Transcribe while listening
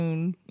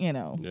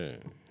sing, Yeah,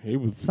 he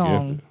was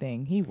song gifted.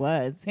 thing. He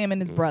was him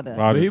and his brother.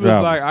 Roger But he was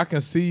Troutman. like, I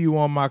can see you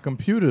on my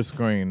computer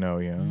screen, though,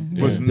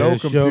 Mm-hmm. Was no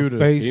That's your computers.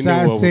 face, He knew I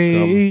what was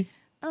see.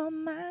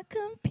 On my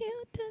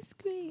computer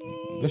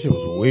screen. That shit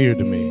was weird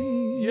to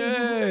me.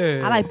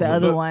 Yeah. I like the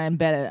other one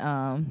better.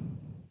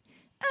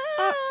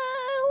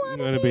 You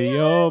gonna be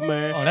your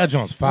man. Oh, that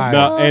joint's fire.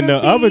 No, and the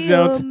other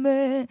jumps,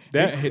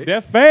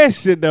 that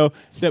fast shit though.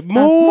 That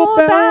more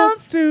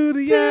bounce to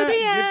the eye.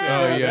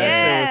 Oh, yeah.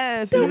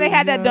 Yes. And then they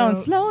had that done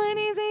slow and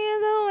easy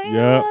as away. Yep.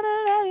 I wanna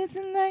love you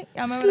tonight.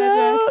 Y'all remember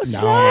that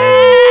joint?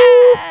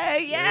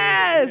 No.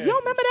 Yes. You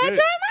don't remember that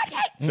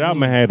joint?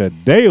 Troutman had a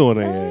day on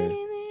it.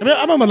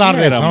 I remember a lot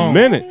of Had that a song.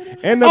 minute.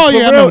 And the, Oh,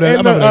 yeah, I remember that. I and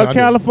remember the that.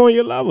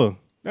 California Lover.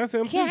 That's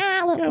him.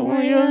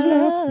 California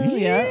love.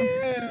 Yeah.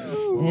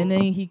 And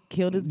then he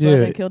killed his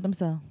brother and killed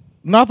himself.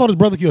 No, I thought his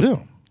brother killed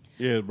him.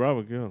 Yeah, his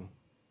brother killed him.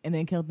 And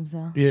then killed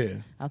himself? Yeah.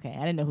 Okay, I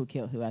didn't know who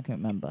killed who. I can't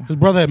remember. His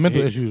brother had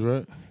mental issues,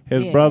 right?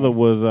 His brother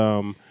was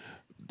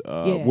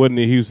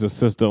Whitney Houston's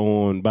sister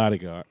on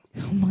Bodyguard.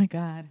 Oh, my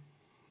God.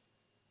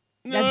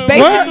 That's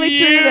basically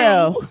true,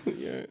 though.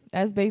 Yeah.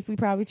 That's basically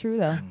probably true,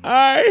 though.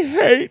 I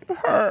hate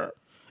her.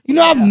 You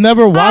know, I've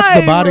never watched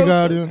The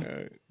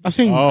Bodyguard. I've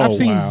seen wow.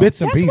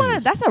 bits and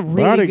pieces. That's a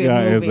really Bodyguard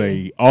good is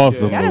movie. a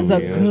awesome That movie. is a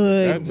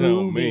good That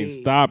don't movie. mean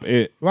stop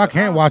it. Well, I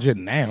can't watch it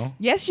now.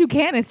 Yes, you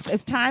can.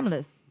 It's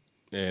timeless.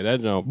 Yeah,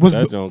 that jump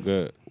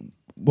good.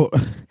 Well,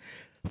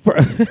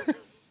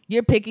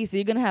 You're picky, so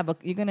you're gonna have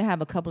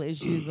a couple of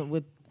issues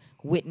with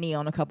Whitney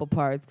on a couple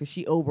parts because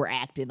she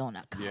overacted on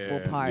a couple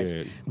parts.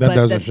 Yeah. That But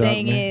doesn't the shock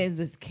thing me.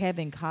 is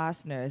Kevin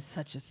Costner is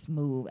such a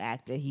smooth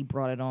actor. He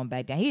brought it on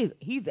back down.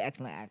 He's an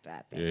excellent actor,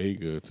 I think. Yeah, he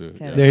good too.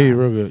 Kevin yeah, he's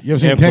real good. You ever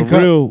seen And 10 for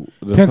Cup? real,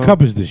 the 10 song-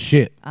 Cup is the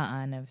shit.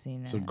 I never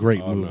seen that. It's a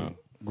great Oh, movie. no.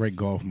 Great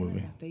golf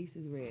movie. Face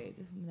is red.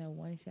 Just from that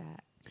one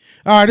shot.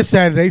 All right, it's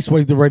Saturday.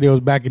 Swaisted Radio is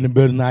back in the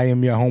building. I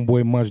am your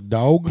homeboy Munch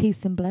Dog.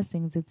 Peace and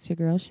blessings. It's your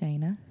girl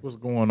Shayna. What's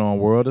going on,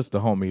 world? It's the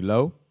homie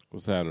Low.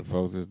 What's happening,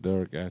 folks? It's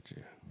Derek at you.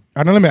 All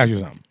right, now let me ask you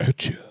something.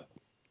 At you.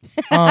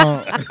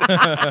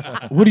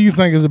 What do you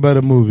think is a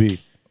better movie?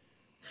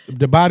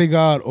 The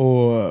Bodyguard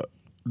or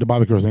the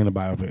Bobby Christina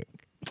biopic?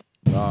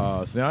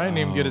 See, I didn't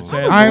even get a chance to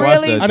I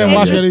watch Really that. I didn't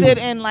watch it interested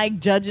either. in like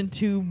judging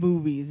two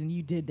movies, and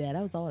you did that.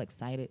 I was all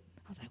excited.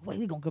 I was like, "What are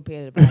we gonna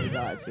compare to the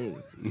Bodyguard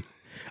to?"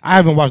 I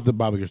haven't watched the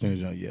Bobby Christina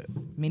joint yet.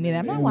 Me neither.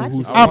 I'm not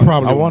watching. I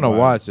probably I want to won't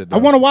watch it. I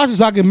want to watch it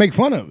so I can make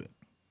fun of it.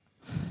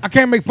 I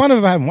can't make fun of it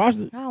if I haven't watched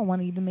it. I don't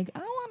want to even make. I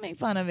don't want to make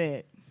fun of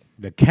it.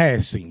 The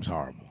cast seems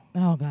horrible.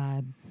 Oh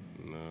God.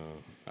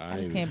 I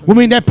just ain't- can't Well, I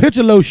mean, that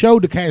picture Low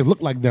showed the cast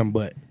look like them,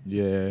 but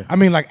Yeah. I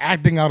mean, like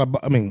acting out of.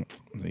 I mean,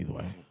 either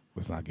way,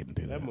 let's not get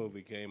into That that.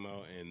 movie came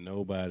out and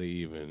nobody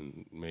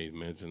even made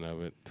mention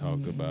of it,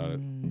 talked about it.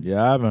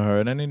 Yeah, I haven't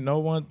heard any. No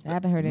one. I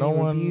haven't heard any no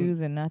one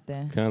reviews or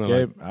nothing. Kind of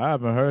Gave, like, I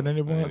haven't heard I ain't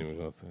anyone. even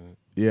gonna say it.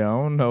 Yeah, I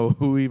don't know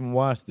who even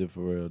watched it for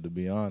real. To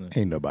be honest.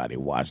 Ain't nobody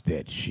watched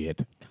that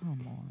shit.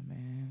 Come on,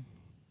 man.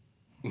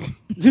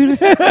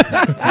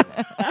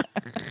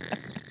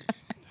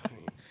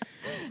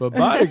 But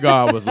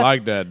Bodyguard was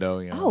like that though.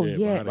 You know? Oh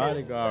yeah.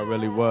 Bodyguard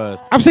really was.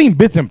 I've seen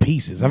bits and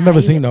pieces. I've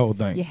never seen the whole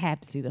thing. You have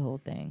to see the whole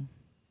thing.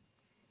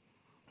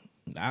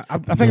 I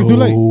think it's too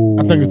late.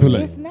 I think it's too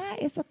late. It's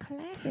not. It's a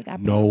classic. I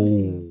promise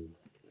you.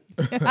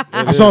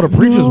 I saw the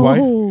preacher's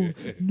wife.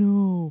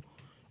 No.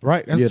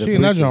 Right? That's Yeah, the she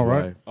in that Preacher's joint,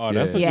 right? Wife. Oh,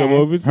 that's Yeah. a Yes. good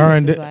movie too. Her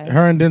and Preacher's wife.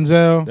 her and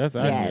Denzel That's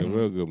actually Yes. a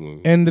real good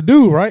movie. and the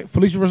dude, right?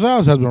 Felicia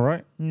Rashad's husband,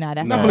 right? No,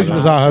 that's No, not Felicia no.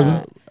 Rashad's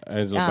husband.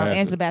 Angela Bassett.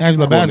 Angela Bassett.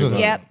 Angela Bassett.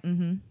 Yep.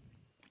 Mm-hmm.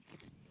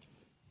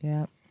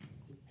 Yep.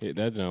 Yeah,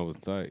 that joint was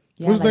tight.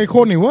 Yeah, What's I his name? the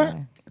Courtney Preacher's what?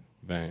 Wife.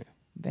 Van.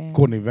 Van.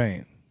 Courtney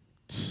Vane.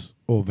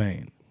 Or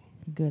Vane.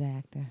 Good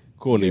actor.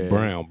 Courtney Yeah.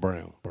 Brown.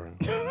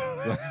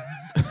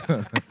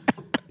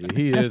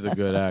 He is a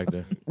good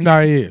actor.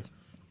 No, he is.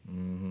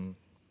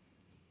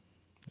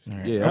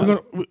 Yeah. I'm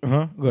gonna, Go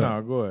ahead.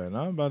 No, go ahead.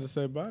 I'm about to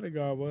say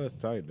Bodyguard was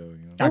tight though. You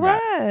know? I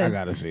was.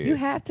 gotta see You it.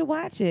 have to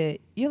watch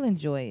it. You'll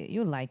enjoy it.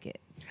 You'll like it.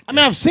 I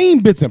mean, I've seen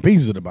bits and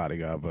pieces of the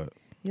Bodyguard, but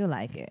You'll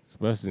like it.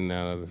 Especially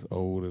now that it's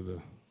older.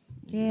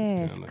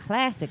 Yeah, it's Kinda.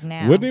 classic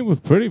now. Whitney was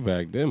pretty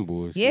back then,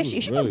 boy. Yeah, she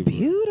was really-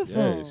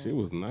 beautiful. Yeah, she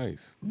was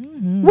nice.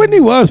 Whitney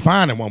was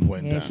fine at one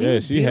point in Yeah, time. she Yeah,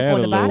 was she beautiful had in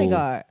a The little-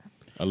 Bodyguard.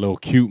 A little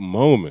cute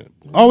moment.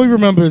 All we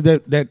remember is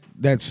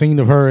that scene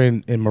of her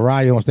and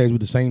Mariah on stage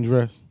with the same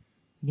dress.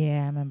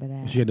 Yeah, I remember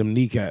that. She had them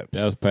kneecaps.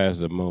 That was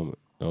past the moment.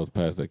 That was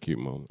past that cute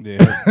moment. Yeah.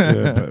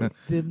 Yeah.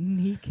 The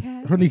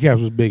kneecaps. Her kneecaps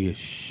was big as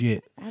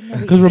shit. I never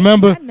 'Cause even-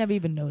 remember- I never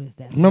even noticed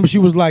that. Remember, she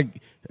was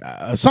like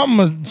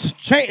something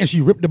changed, and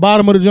she ripped the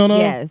bottom of the joint off.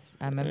 Yes,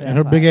 I remember that. And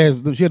her part. big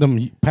ass, she had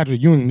them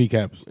Patrick Ewing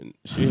kneecaps.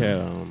 She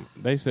had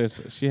they said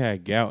she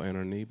had gout in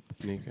her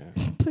kneecap.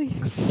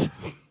 Please.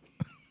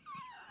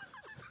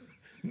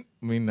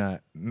 Me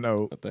not.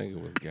 No. I think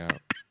it was gout.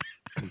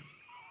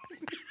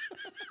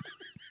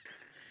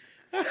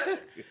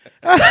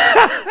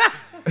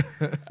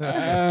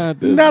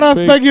 This Not I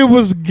big- think it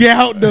was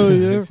gout though.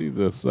 Yeah. She's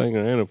a singer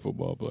and a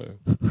football player.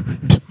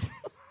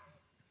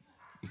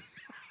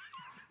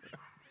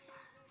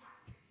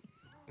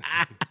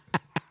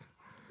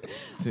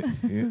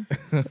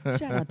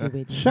 Shout out to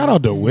Whitney. Shout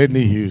out to Houston.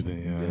 Whitney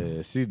Houston.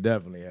 Yeah, she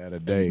definitely had a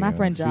day. My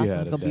friend She had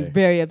Jocelyn's a gonna be day.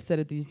 very upset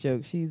at these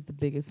jokes. She's the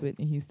biggest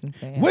Whitney Houston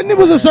fan. Whitney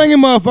was a singing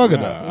motherfucker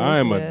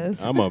though.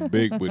 Yes. I'm a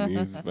big Whitney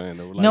Houston fan.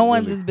 Though. Like, No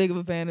one's really as big of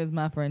a fan as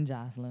my friend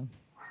Jocelyn.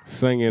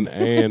 singing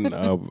and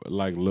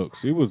like look.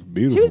 She was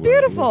beautiful. She was man.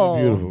 beautiful.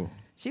 Beautiful.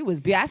 She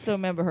was. I still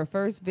remember her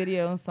first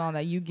video and song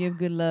that "You Give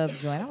Good Love"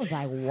 joint. I was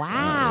like,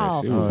 wow,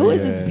 she was- who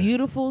is this yeah.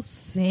 beautiful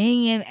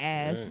singing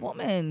ass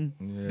woman?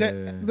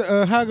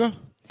 How go?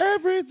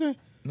 Everything.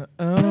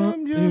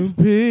 You've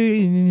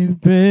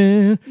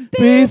been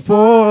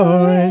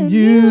before, and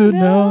you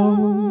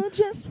know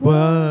just what.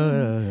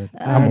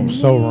 I'm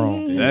so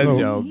wrong. That So-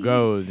 joke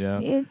goes, yeah.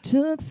 It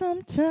took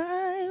some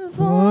time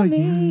for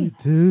me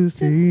to to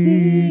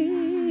see.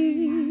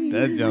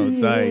 That joke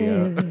tight,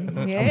 yo.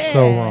 Yeah. I'm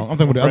so wrong. I'm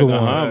thinking with the other Brenda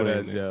one. Harmon.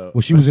 That joke.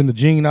 When she was in the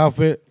jean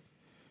outfit.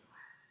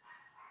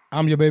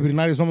 I'm your baby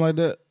tonight or something like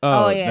that.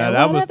 Oh yeah, now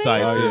that was Whatever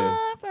tight you too.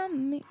 want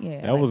from me. Yeah,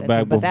 I That like was that back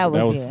too, but that before- was,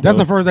 that was- yeah. That's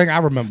the first thing I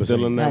remember Still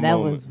seeing. in No, that that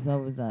moment.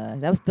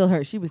 was still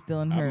her. She was still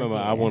in I her. remember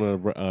yeah. I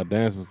wanted to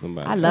dance with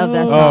somebody. I love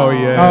that Oh,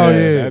 song. yeah. Oh,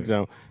 yeah. That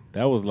jump.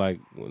 That was like.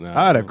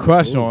 I had a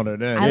crush on her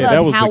then. I Yeah, love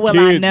that was How the Will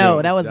I kid Know.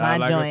 joint. That was Yeah, my I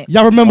like joint.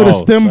 Y'all remember the Oh,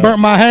 stem fuck. burnt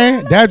my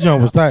hand? That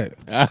joint was tight.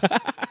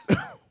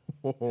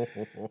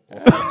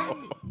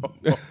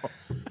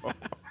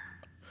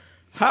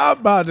 How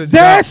about the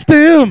That jump?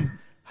 stem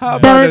How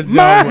about burnt the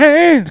my jump?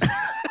 hand.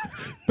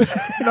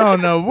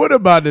 No. What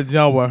about the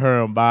jump with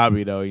her and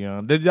Bobby though,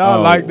 young? Did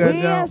y'all like that We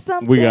had jump?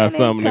 something We got in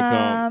something in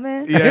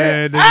common. common.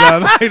 Yeah, did y'all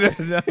like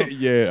that jump?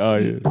 Yeah. Oh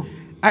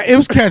yeah. It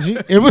was catchy.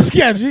 It was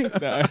catchy.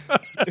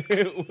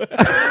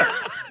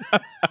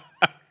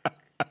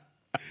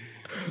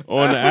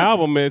 On the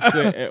album, it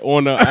said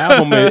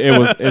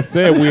it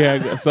said we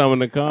had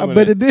something in I common.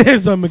 bet it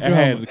did something It in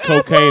common. had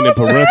cocaine in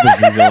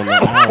parentheses on the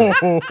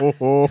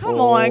album. Come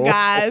on,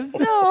 guys.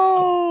 No.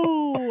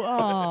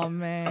 Oh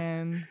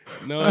man.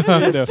 No,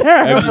 This is the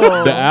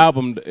terrible. the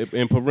album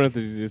in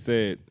parentheses it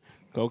said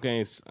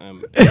cocaine's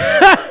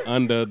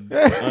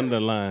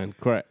underlined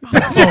crack.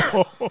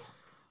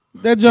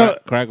 That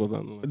joint. Crack was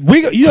underlined.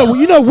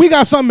 We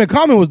got something in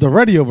common was the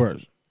radio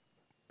version.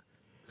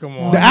 Come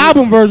on. The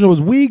album version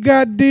was "We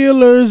Got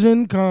Dealers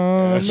in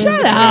Common."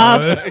 Shut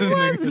up.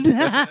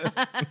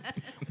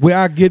 Where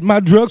I get my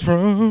drugs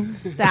from.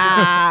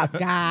 Stop,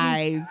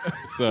 guys.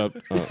 So,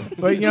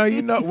 But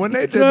you know when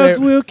they did drugs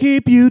that, will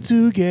keep you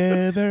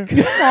together. Come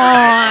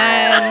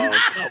on.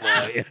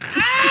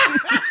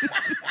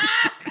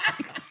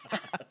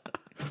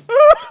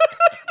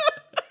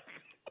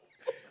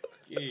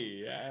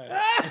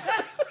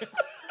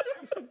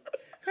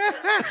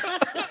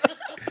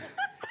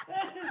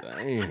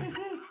 Damn.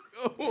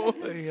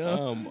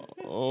 Come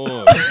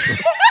on.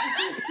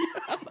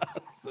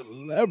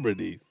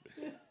 Celebrities.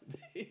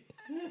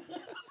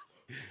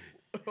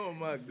 oh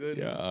my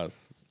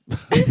goodness.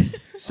 Yes.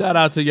 Shout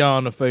out to y'all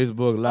on the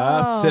Facebook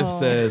Live. Tiff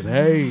says,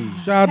 "Hey,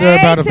 Shout out to Hey,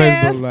 everybody on Tiff.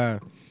 Facebook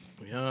Live.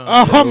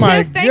 Oh my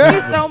Tiff, thank god!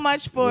 you so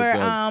much for What's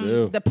up,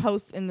 Tiff? the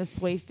posts in the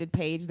Swaisted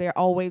page. They're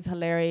always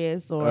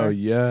hilarious or oh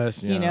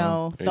yes, you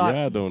know, Hey, thought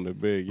y'all doing it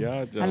big.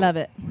 Y'all I love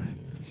it.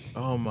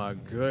 Oh my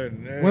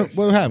goodness.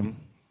 What happened?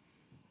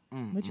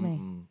 What you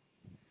mean?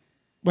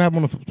 What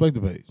happened on the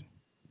Facebook page?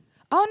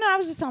 Oh no, I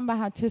was just talking about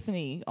how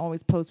Tiffany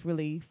always posts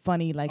really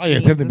funny like Oh yeah,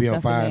 memes Tiffany and be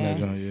on stuff in fire in there. that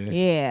joint. Yeah,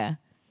 Yeah.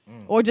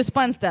 Or just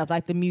fun stuff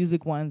like the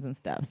music ones and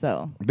stuff.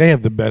 So they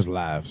have the best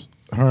lives.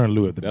 Her and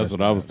Lou have the That's best.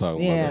 what I was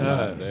talking Yeah.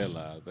 about. Yes. Their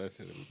lives. That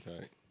shit be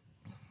tight.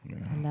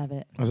 I love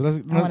it. So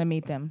let's I want to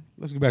meet them.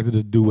 let's get back to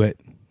this duet.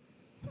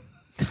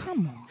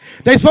 Come on.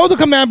 They supposed to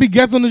come out and be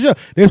guests on the show.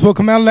 They supposed to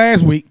come out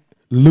last week.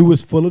 Lou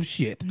is full of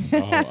shit.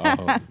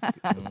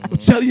 I'm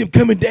telling you, I'm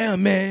coming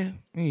down, man.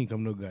 He ain't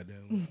come no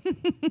goddamn.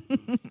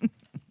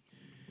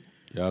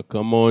 Y'all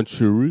come on,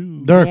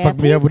 Cheru. Derek Yeah,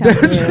 fucked me up with please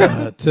come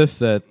that. through. Tiff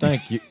said,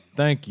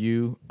 "Thank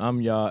you.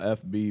 I'm y'all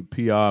FB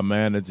PR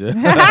manager."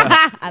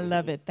 I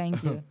love it.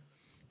 Thank you.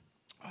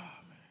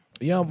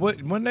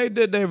 When they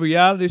did their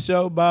reality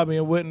show, Bobby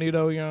and Whitney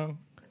though,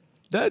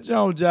 that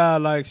Joan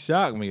Jive like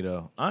shocked me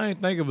though. I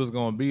didn't think it was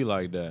gonna be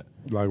like that.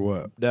 Like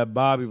what? That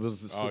Bobby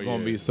was Oh, gonna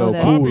yeah. be so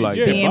that- cool Bobby, like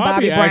yeah. that. Being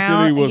Bobby Bobby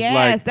actually Brown, was yes,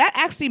 like that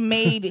actually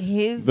made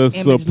his the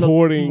image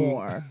supporting-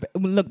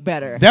 look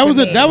better. That to was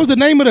me. that was the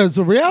name of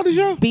the reality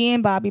show.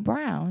 Being Bobby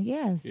Brown.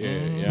 Yes.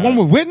 Yeah. One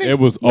with Whitney? It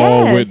was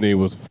all Yes. Whitney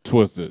was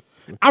twisted.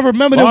 I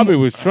remember Bobby them.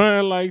 was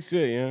trying like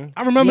shit, yeah.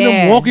 I remember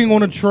Yeah. them walking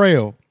on a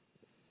trail,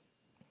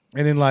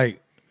 and then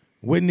like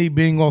Whitney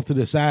being off to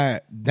the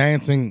side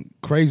dancing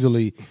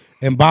crazily,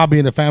 and Bobby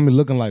and the family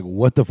looking like,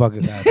 "What the fuck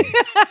is happening?"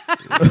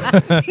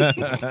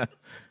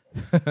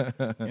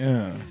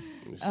 Yeah.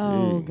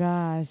 Oh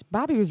gosh,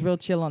 Bobby was real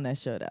chill on that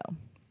show though.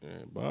 Yeah,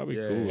 Bobby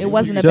Yeah. cool. It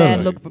wasn't a chilling.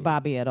 bad look for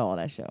Bobby at all.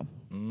 That show.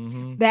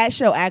 That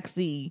show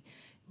actually,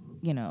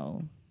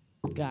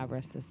 God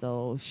rest his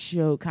soul,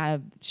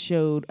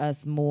 showed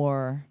us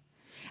more.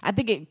 I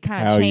think it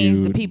kind How of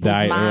changed you the people's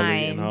die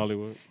early in minds.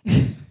 Hollywood.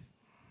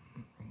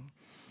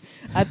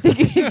 I think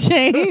it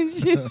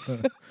changed.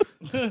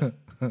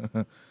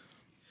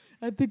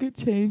 I think it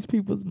changed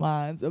people's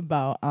minds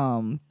about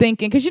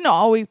thinking, because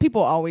always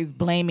people always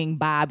blaming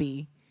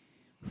Bobby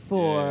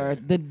for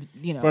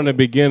from the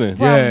beginning.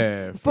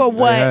 For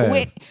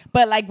what?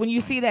 But like when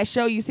you see that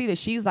show, you see that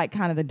she's like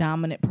kind of the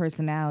dominant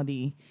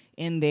personality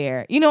in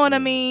there. You know what I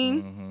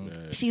mean? Mm-hmm.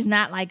 Yeah. She's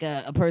not like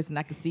a person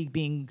I could see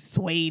being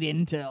swayed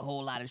into a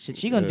whole lot of shit.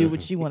 She gonna do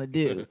what she want to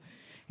do,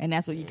 and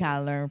that's what you kind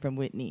of learn from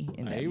Whitney.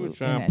 He was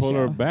trying to pull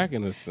her back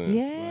in a sense.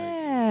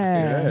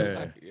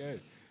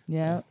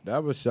 Yeah.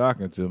 That was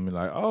shocking to me.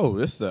 Like, oh,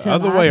 it's the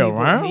other way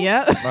around?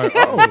 Yeah. Like,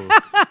 oh.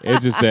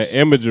 It's just that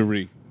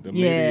imagery, the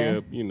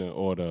media,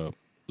 or the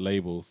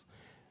labels.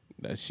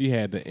 That she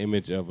had the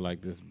image of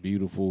like this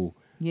beautiful,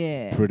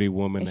 pretty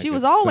woman. And that she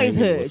was could always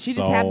sing, hood. was She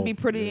just happened to be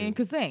soft, pretty and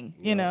could sing,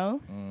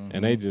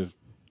 And they just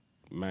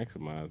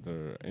maximized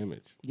her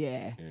image.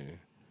 Yeah.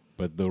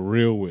 But the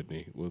real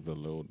Whitney was a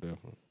little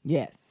different.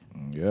 Yes.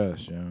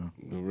 Yes, yeah.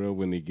 The real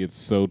Whitney gets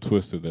so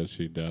twisted that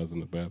she dies in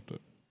the bathtub.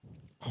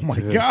 Oh my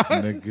God.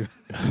 Nigga.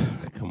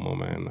 Come on,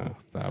 man. Nah,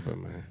 stop it,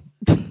 man.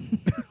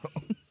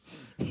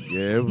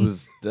 Yeah, it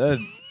was that.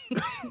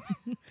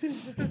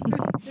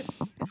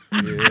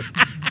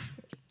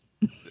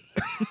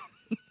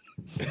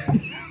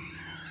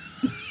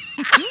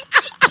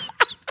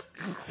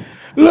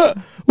 Look,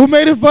 what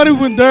made it funny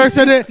when Derek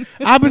said that?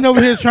 I've been over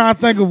here trying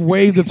to think of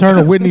ways to turn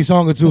a Whitney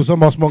song into something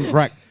about smoking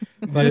crack.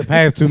 Like the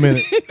past 2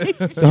 minutes.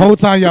 The whole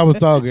time y'all was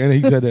talking, and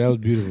he said that was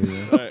beautiful.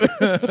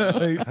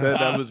 He said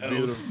that was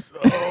beautiful.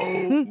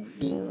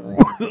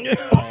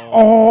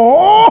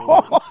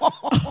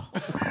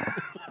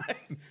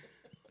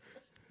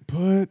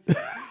 But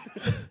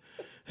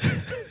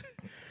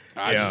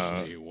I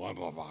just need one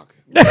more vodka.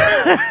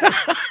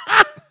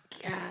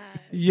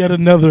 Yet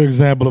another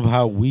example of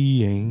how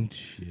we ain't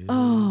shit.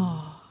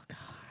 Oh gosh.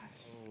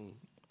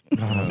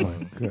 Oh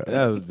my God.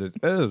 That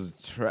was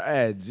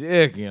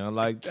tragic,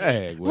 like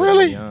that.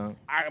 Really? I'm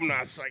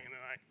not singing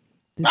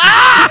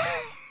tonight.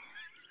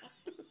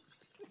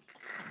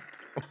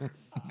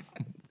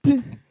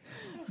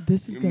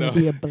 This is gonna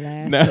be a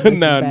blast.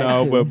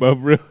 No, but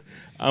real,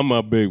 I'm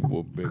a big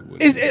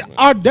Whitney.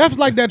 Are deaths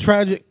like that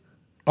tragic?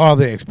 Or are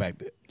they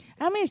expected?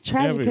 I mean, it's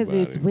tragic because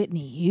it's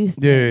Whitney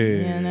Houston.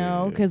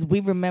 Yeah. Because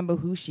we remember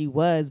who she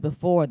was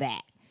before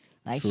that.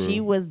 Like, True. she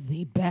was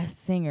the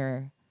best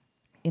singer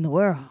in the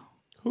world.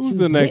 Who's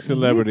the next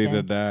Whitney celebrity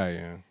Houston. to die?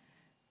 Yeah.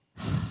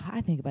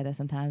 I think about that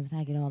sometimes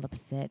and I get all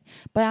upset.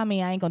 But I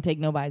mean, I ain't gonna take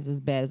nobody's as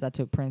bad as I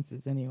took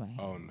Prince's anyway.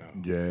 Oh no.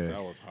 Yeah.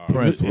 That was hard.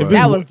 Prince If was.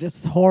 That was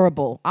just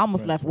horrible. I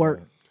almost left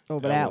work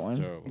over that was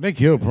one. terrible. They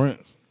killed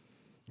Prince.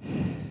 I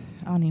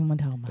don't even want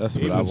to talk about That's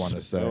it. what I want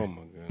to say. Oh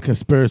my god.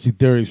 Conspiracy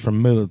theories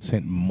from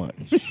Militant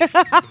Munch.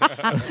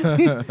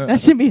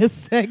 That should be a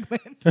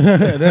segment.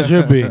 That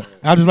should be.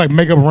 I'll just like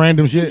make up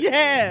random shit.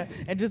 Yeah.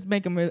 And just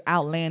make them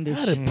outlandish.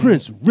 How did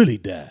Prince really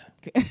die?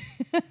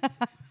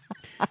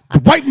 The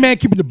white man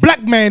keeping the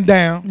black man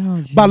down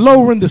Oh, by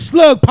lowering the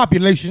slug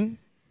population.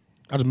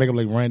 I'll just make up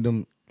like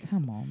random.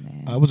 Come on,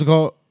 man. What's it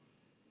called?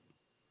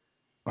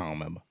 I don't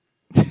remember.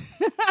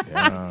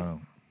 Yeah.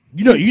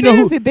 You know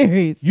who? Conspiracy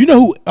theories. You know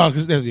who? Oh,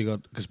 there you go.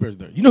 Conspiracy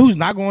theory. You know who's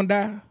not going to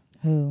die?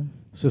 Who?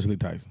 Cicely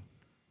Tyson.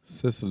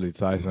 Cicely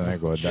Tyson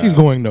ain't gonna die. She's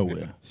going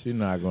nowhere. She's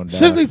not gonna die.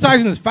 Cicely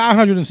Tyson is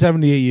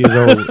 578 years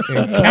old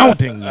and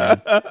counting.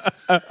 Man.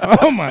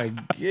 Oh my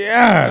God!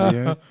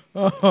 Yeah.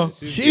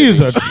 She is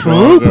a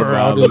trooper.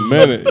 About a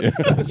minute.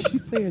 Did you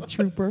say a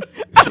trooper?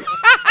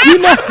 You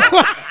know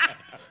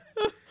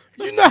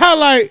how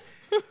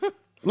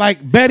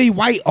like Betty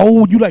White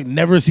old. You like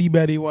never see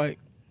Betty White.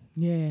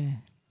 Yeah.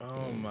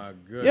 Oh my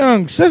goodness.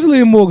 Young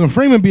Cicely and Morgan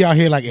Freeman be out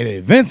here like at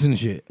events and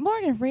shit.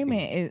 Morgan Freeman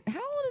is. How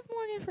old is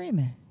Morgan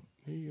Freeman?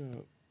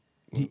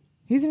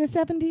 He's in his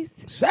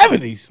 70s.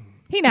 70s.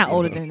 He not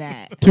older than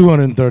that.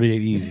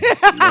 238 easy.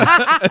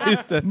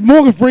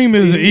 Morgan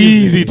Freeman is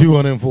easy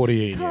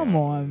 248. Come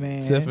on,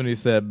 man. Tiffany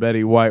said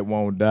Betty White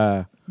won't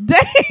die.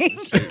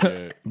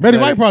 Dang. Betty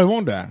White probably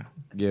won't die.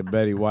 Yeah,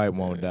 Betty White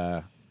won't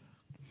die.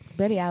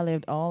 Betty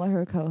outlived all of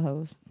her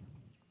co-hosts.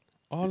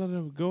 All of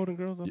the Golden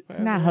Girls are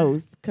passed Not away?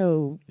 hosts,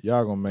 Y'all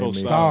gonna make me.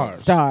 Co-stars.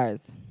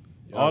 stars.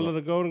 All of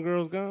the Golden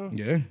Girls gone?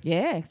 Yeah.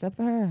 Yeah, except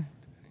for her.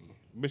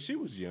 But she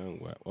was young.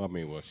 Well,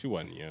 she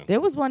wasn't young.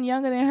 There was one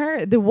younger than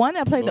her. The one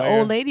that played the Blair?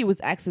 old lady was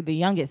actually the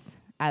youngest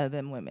out of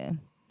them women.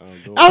 I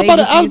was about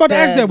to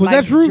ask that. Was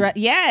that true?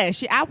 Yeah,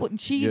 she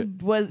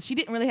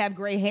didn't really have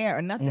gray hair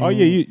or nothing. Oh,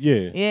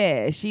 yeah.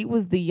 Yeah, she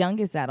was the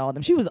youngest out of all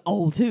them. She was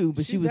old too,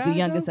 but she was the died,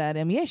 youngest out of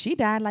them. Yeah, she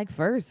died like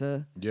first.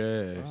 Yeah,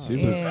 she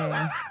was.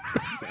 Yeah.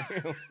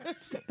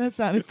 That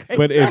sounded crazy.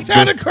 But That it's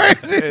sounded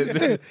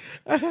crazy.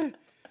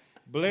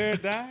 Blair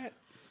died?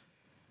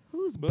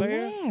 Who's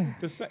Blair?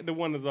 Blair? The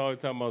one that's always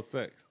talking about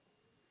sex.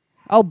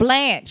 Oh,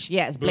 Blanche.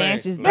 Yes,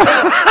 Blanche is dead.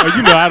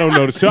 Oh, I don't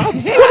know the show. What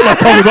am I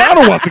talking about? I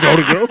don't watch the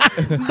Golden Girls.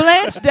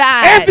 Blanche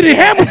died. Anthony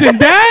Hamilton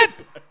died.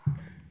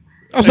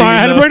 I'm sorry. I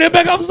had to bring that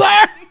back. I'm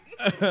sorry.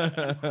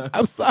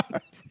 I'm sorry.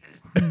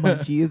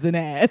 Munchie is an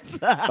ass.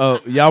 Oh,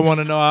 y'all want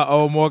to know how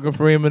old Morgan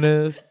Freeman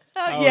is?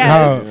 How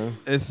Yes.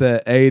 It's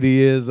at 80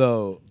 years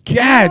old.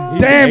 God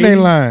damn, they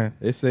lying.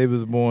 They say he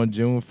was born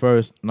June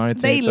 1st,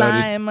 1930. They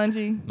lying,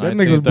 Munchie. That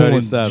nigga was born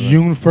 1937.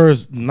 June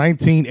 1st,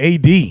 19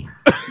 AD.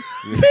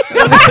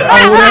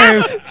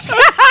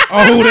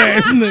 Old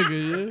ass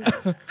nigga,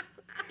 yeah.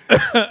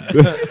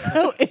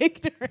 So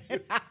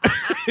ignorant.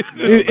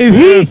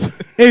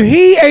 if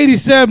he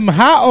 87,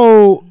 how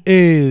old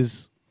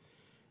is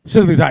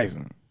Cicely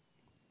Tyson?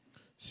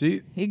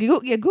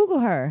 Google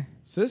her.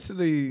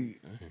 Cicely,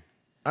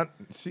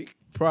 she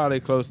probably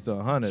close to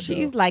 100.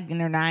 She's like in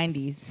her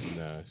 90s.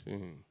 Nah, she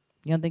ain't.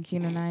 You don't think she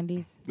in her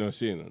 90s? No,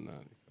 she in her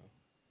 90s. So.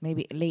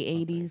 Maybe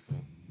late 80s.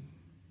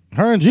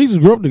 Her and Jesus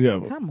grew up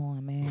together. Come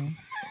on, man.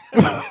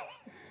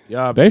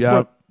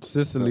 Y'all,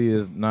 Cicely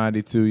is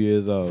 92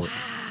 years old.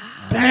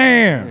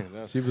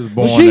 Damn. She was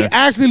born. She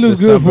actually looks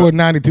good for a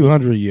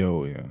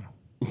 9,200-year-old. Yeah.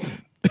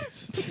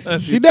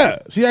 She does.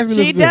 She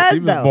actually looks good. She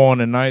was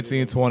born in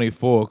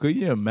 1924. Could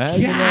you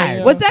imagine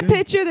that? Was that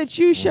picture that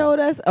you showed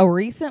us a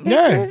recent picture?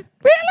 Yeah.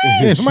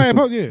 Really? Yeah, somebody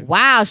posted it.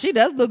 Wow, she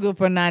does look good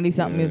for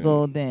 90-something years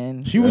old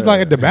then. She was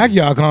like at the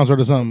backyard concert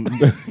or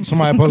something.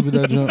 Somebody posted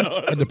that jump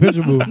at the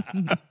picture booth.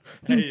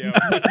 Hey,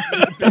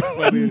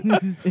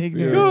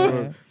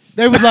 yo.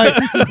 They was like,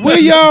 where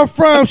y'all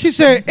from? She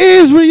said,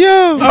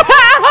 Israel.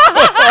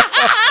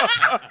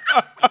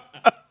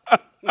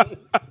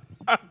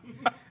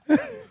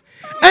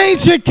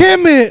 Ancient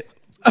Kemet.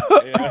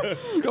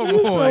 Come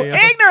on, So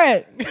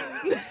ignorant.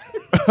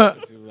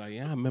 She was like,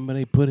 yeah, I remember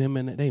they put him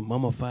in, they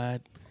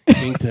mummified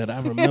King Tut. I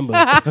remember.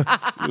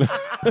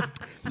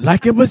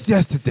 like it was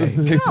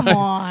yesterday. Come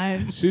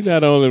on. She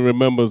not only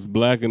remembers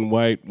black and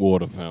white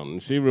water fountain,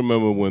 she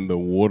remember when the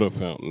water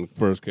fountain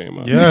first came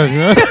out.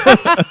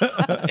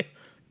 Yeah.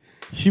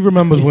 She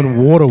remembers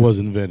when water was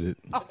invented.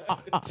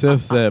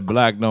 Tiff said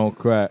black don't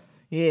crack.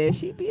 Yeah,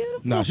 she beautiful.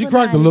 No, she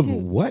cracked a little.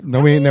 What? No,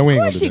 we ain't Of gonna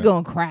course do she that.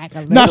 gonna crack a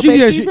little No,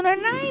 bit. She's in her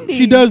 90s.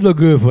 She does look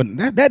good for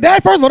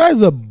that. First of all, that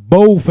is a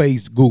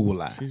bold-faced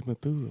Google eye. She's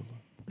Methuselah.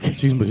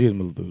 She's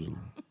Methuselah.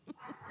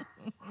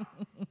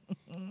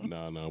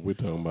 No, we're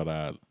talking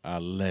about our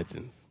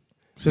legends.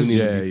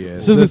 Yeah.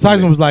 Cicely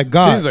Tyson was like,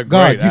 She's a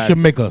God, great you should actor.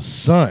 make a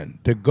son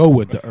to go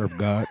with the earth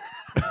god.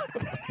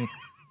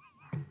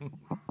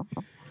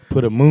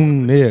 Put a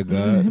moon there,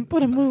 God.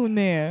 Put a moon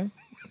there.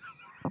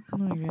 Oh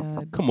my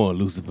God. Come on,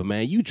 Lucifer,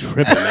 man. You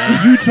tripping,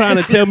 man. You trying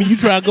to tell me you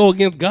try to go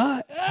against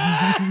God?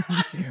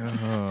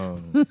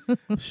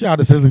 Shout out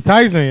to Cicely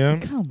Tyson, yeah.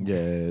 Come on.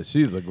 Yeah,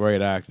 she's a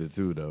great actor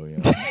too, though. You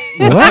know?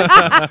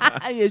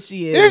 Yes,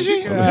 she is. Is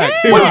she?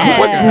 Yes.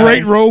 What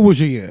great role was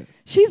she in?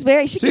 She's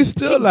very. She's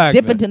still she like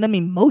dip that. into them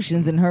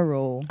emotions in her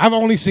role. I've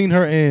only seen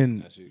her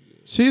in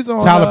She's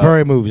on Tyler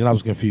Perry movies, and I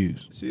was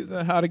confused. She's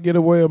in How to Get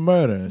Away with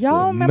Murder. And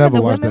Y'all shit. remember Never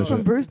the watched women that from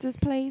shit. Brewster's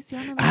Place?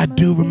 Y'all remember I that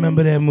do movie?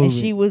 remember that movie. And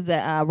she was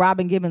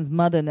Robin Gibbons'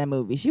 mother in that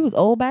movie. She was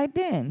old back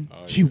then.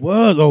 She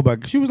was old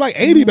back. She was like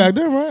 80 back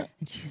then, right?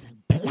 And she's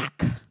like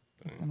black.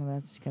 I know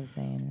that's what she kept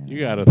saying. You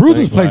gotta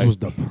Brewster's think, Place like, was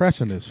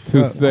depressing as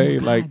to fuck. say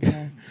like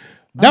Yes.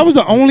 That was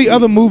the only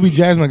other movie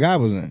Jasmine Guy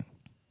was in.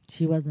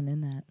 She wasn't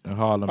in that. In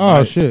Harlem Oh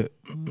Nights. shit,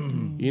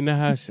 you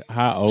know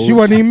how old she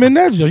wasn't even in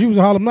that show. She was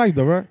in Harlem Nights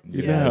though, right?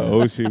 You know how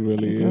old she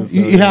really is.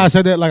 You how I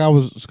said that like I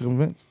was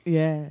convinced.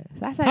 Yeah.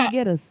 That's how you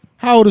get us.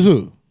 How old is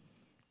who?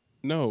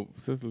 No,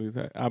 Cicely's.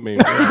 I mean,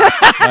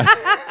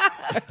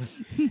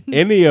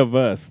 any of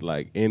us,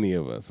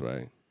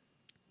 right?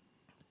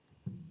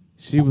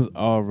 She was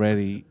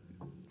already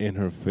in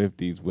her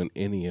 50s when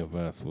any of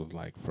us was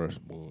like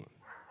first born.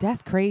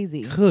 That's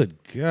crazy. Good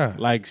God.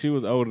 Like she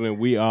was older than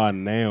we are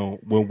now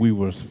when we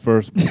were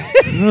first born.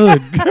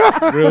 Good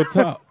God. Real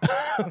talk.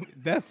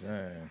 That's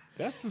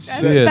That's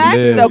had facts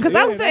lived- though, because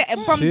I was saying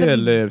from She the had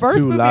lived first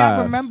two movie I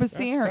lives. remember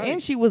seeing her in,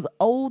 she was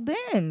old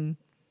then.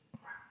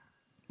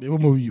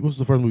 What's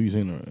the first movie you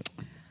seen her in?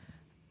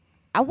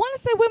 I want to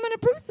say Women in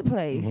Brewster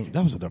Place.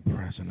 That was a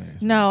depressing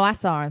ass. No, I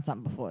saw her in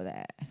something before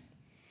that.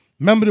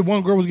 Remember the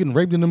one girl was getting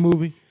raped in the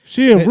movie?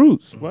 she in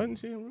Roots, wasn't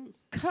she in Roots?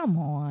 Come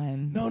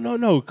on.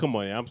 No. Come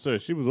on, yeah. I'm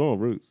serious. She was on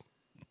Roots.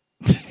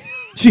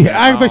 She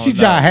had no,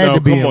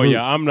 to be come in on, Roots.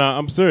 yeah.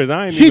 I'm serious.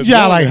 I ain't She even just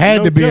joking. like had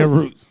No to be in jokes.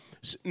 Roots.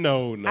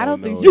 No. I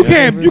don't think You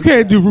Yeah.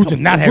 can't do Roots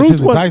and not have Roots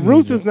Cicely Tyson.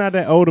 Roots is not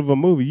that old of a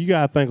movie. You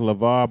gotta think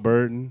LeVar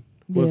Burton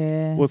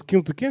Yeah. was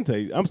Kunta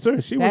Kinte. I'm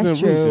serious. She That's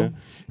was in true. Roots.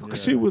 Yeah.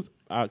 She was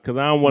because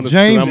I don't want to.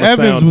 James I'm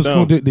Evans sound was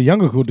dumb. the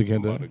younger Kunta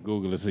I'm about to Kinte.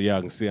 Google it so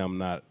y'all can see I'm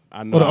not.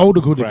 I know the I'm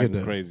older Kunta cracking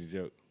Kinte. a crazy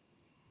joke.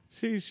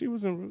 She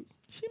was in Roots.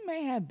 She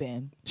may have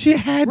been. She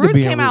had to Roots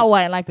be in came Roots. out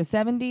what, like the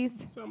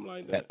 70s? Something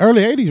like that.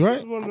 Early 80s, She right?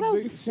 was one I of thought the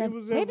it was big. the She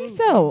was in maybe Roots.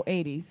 so,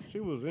 80s. She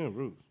was in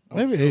Roots.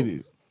 Maybe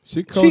 80s.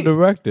 She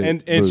co-directed.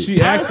 And Roots.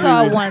 she I actually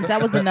saw it was- once.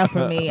 That was enough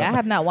for me. I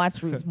have not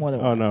watched Roots more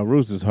than Oh once. no,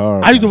 Roots is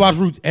hard. I used to watch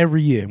Roots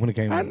every year when it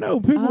came out. I know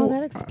people. Oh,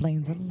 that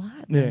explains a lot.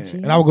 Yeah, Reggie.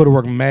 and I would go to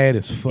work mad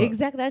as fuck.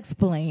 Exactly, that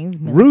explains.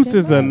 Roots Militant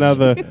is Much.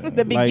 another The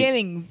like,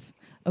 beginnings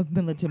of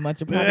Militant Much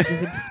probably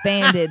just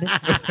expanded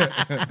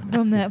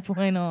from that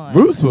point on.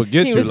 Roots will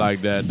get He you was like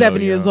that.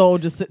 70 though, years yo.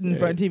 old, just sitting in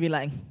front of TV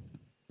like,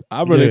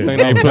 I really think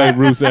they play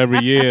Roots every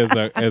year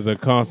as a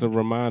constant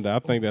reminder. I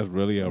think that's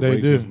really a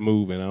racist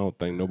move, and I don't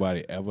think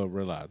nobody ever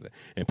realized it.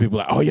 And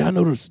people are like, oh, y'all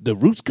know the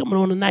Roots coming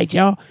on tonight,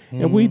 y'all?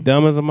 And we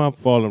dumb as a mouth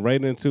falling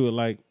right into it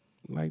like,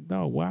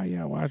 dog, why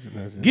y'all watching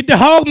that shit? Get the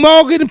hog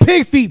maw, get the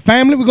pig feet,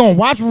 family. We're going to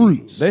watch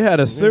Roots. They had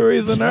a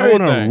series and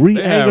everything. Want to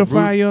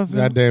re-anglify yourself?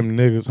 Goddamn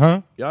niggas,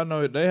 huh? Y'all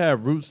know they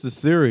have Roots the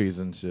series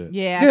and shit.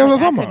 Yeah, I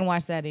couldn't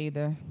watch that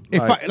either.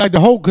 Like the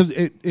whole, because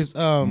it's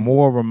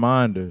more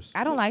reminders.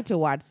 I don't like to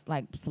watch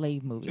like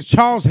slave movies.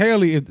 Charles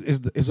Haley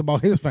is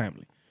about his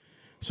family.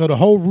 So the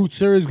whole Roots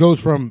series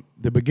goes from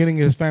the beginning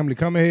of his family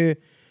coming here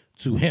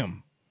to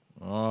him.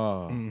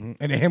 Oh. And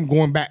then him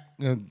going back.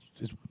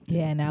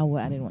 Yeah, now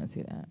I didn't want to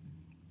see that.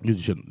 You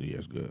shouldn't. Yeah,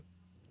 it's good.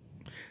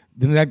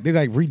 Then they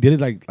redid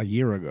it like a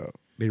year ago.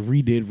 They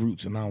redid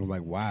Roots, and I was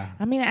like, why?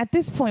 I mean, at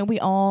this point, we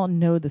all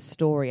know the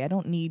story. I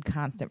don't need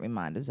constant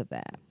reminders of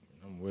that.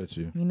 I'm with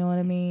you. You know what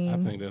I mean? I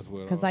think that's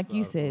what. Because, like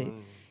you said,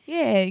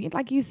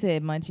 like you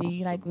said,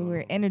 Munchie, like we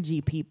were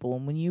energy people,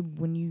 and when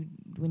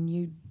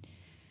you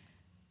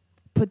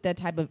put that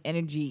type of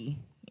energy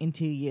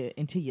into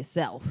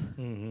yourself,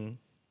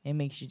 it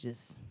makes you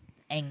just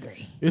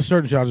angry. It's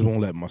certain shit I just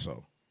won't let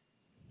myself.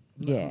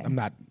 Yeah,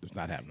 It's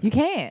not happening. You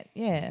can't.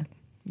 Yeah,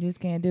 you just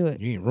can't do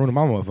it. You ain't ruining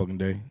my motherfucking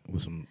day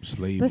with some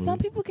slave. But some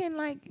people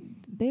can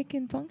they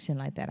can function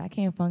like that. I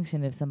can't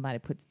function if somebody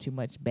puts too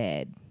much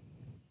bad.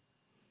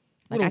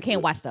 Like I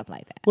can't watch stuff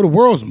like that. Well, the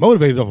world's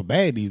motivated off of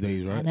bad these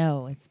days, right? I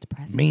know, it's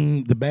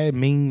depressing. The bad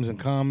memes and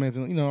comments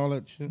and all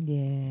that shit.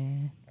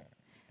 Yeah.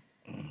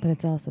 But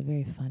it's also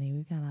very funny.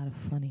 We've got a lot of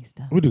funny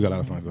stuff. We do got a lot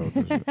of funny stuff.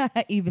 With this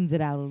shit. Evens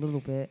it out a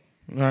little bit.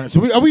 All right, so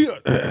are we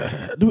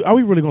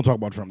really gonna talk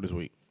about Trump this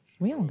week?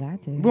 We don't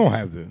got to. We don't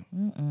have to.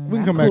 We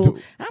can come back to.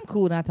 I'm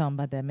cool not talking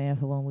about that man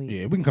for 1 week.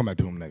 Yeah, we can come back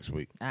to him next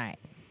week. All right.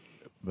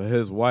 But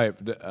his wife,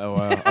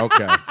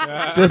 okay.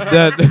 It's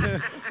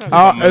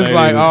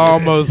like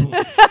almost,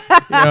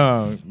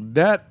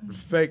 that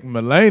fake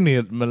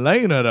Melania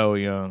though,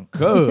 young.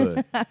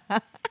 Good.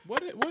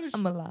 What is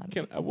she?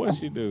 What does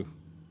she do?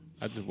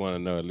 I just want to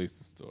know at least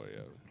the story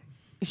of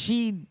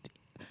it.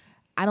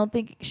 I don't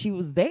think she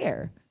was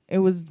there. It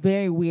was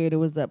very weird. It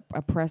was a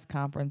press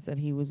conference that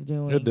he was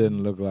doing. It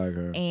didn't look like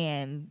her.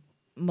 And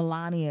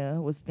Melania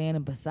was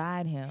standing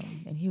beside him,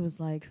 and he was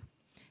like,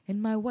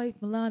 and my wife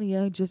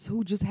Melania,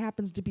 who just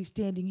happens to be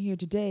standing here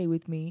today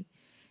with me.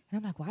 And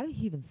I'm like, why did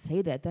he even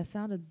say that? That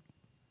sounded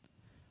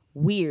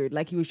weird.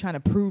 Like he was trying to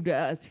prove to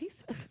us.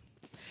 He's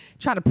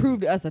trying to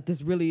prove to us that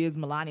this really is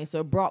Melania. So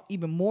it brought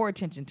even more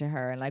attention to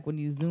her. And like when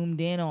you zoomed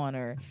in on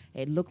her,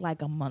 it looked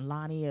like a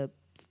Melania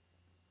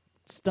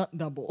stunt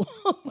double.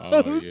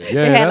 It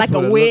had like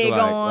a wig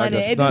on. Like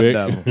a stunt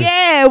double.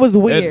 Yeah, it was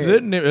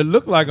weird. It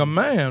looked like a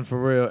man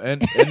for real.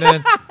 And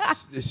then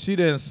she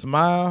didn't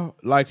smile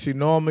like she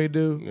normally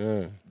do.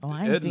 Yeah. Oh,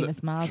 I ain't seen a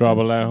smile.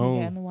 Trouble at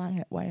home. In the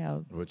White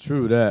House. Well,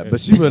 true that. But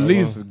she would at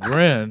least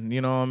grin.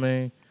 You know what I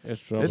mean?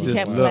 It's trouble. She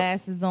kept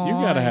glasses on. You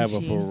gotta have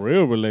a for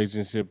real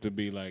relationship to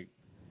be like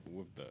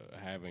with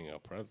having a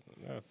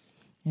president.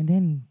 And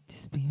then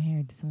just be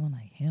married to someone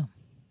like him.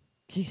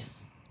 Jeez.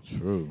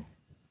 True.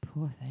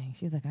 Poor thing.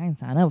 She was like, I ain't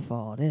signed up for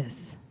all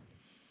this.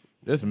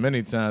 There's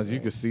many times you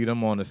could see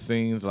them on the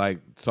scenes, like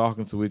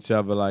talking to each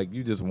other, like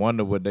you just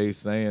wonder what he's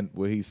saying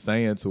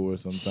to her.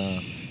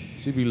 Sometimes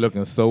she be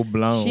looking so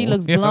blown. She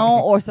looks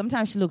blown, or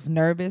sometimes she looks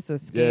nervous or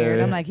scared.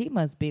 Yeah. I'm like, he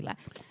must be like.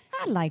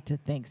 I like to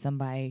think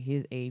somebody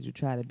his age would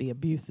try to be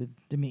abusive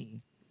to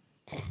me.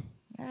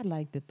 I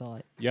like the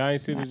thought. Y'all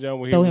ain't see the joke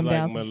where he was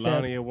like,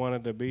 Melania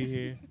wanted to be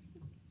here.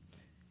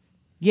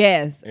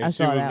 Yes, and I she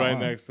saw was that right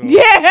one. next to him.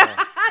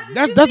 Yeah.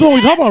 That's what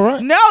we talking about,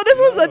 right? No, this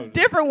was a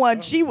different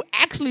one. She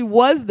actually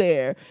was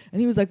there,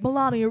 and he was like,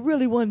 "Melania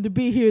really wanted to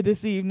be here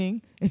this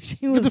evening," and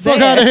she was Get the there.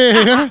 fuck out of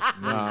here!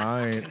 Nah,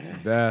 I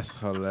ain't. That's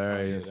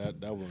hilarious.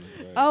 That was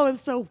Oh,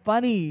 it's so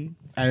funny.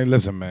 Hey,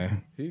 listen,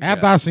 man.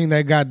 After I seen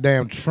that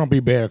goddamn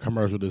Trumpy Bear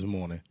commercial this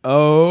morning,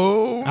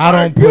 I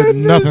don't put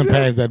nothing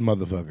past that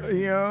motherfucker.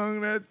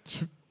 Young,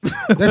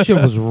 that shit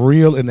was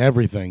real and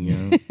everything, yo.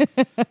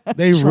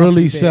 They Trumpy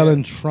really Bear.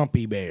 selling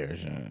Trumpy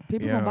Bears, yo.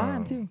 People gonna buy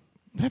them too.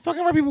 That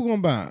fucking right people gonna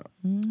buy them.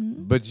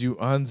 Mm-hmm. But you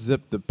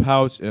unzip the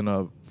pouch and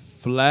an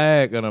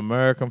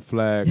American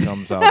flag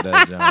comes out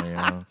that joint, you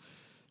know?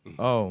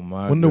 Oh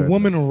my! When goodness. the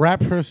woman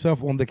wrapped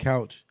herself on the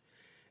couch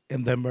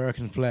in the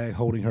American flag,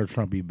 holding her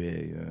Trumpy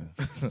Bear,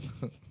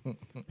 yeah.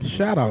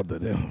 Shout out to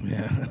them,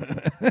 yeah.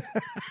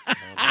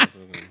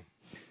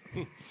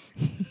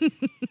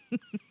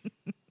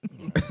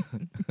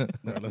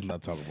 No, let's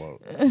not talk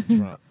about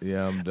Trump.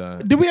 Yeah, I'm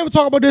done. Did we ever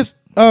talk about this?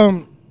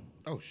 Oh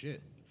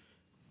shit!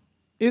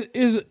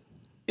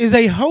 Is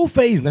a hoe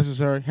phase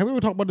necessary? Have we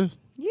ever talked about this?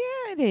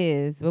 Yeah, it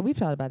is. Well, we've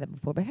talked about that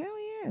before, but hell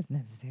yeah, it's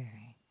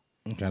necessary.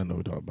 Okay, I don't know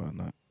what we talked about.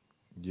 Not.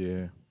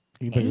 Yeah.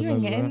 You think it's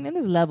necessary? And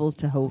there's levels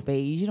to hoe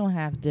phase. You don't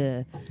have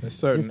to. A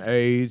certain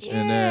age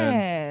and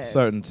then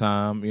certain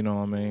time. You know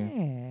what I mean?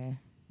 Yeah.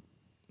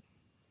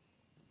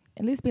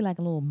 At least be like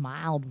a little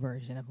mild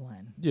version of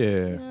one. Yeah.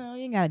 You know,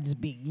 you ain't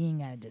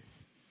gotta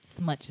just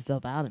smut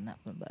yourself out or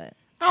nothing, but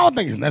I don't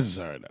think it's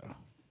necessary though.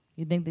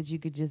 You think that you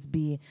could just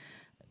be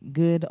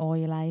good all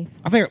your life?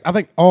 I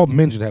think all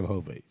men should have a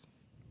whole face.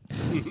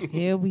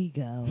 Here we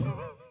go.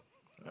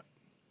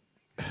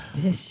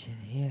 This shit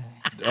here.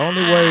 The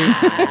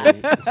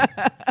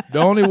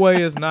only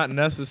way it's not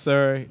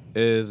necessary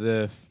is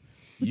if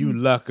you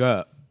luck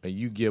up and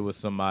you get with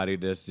somebody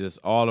that's just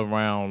all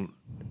around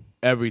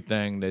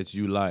everything that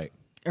you like.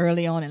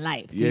 Early on in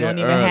life. So Yeah, you don't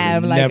even early.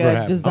 have like Never a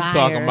happened. desire. I'm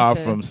talking about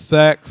from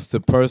sex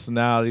to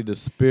personality to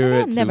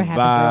spirit That to never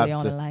happens vibes. early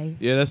on in life.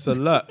 Yeah, that's a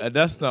luck.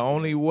 That's the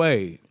only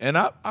way. And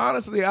I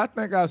honestly, I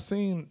think I've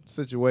seen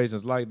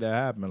situations like that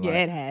happen. Yeah, like,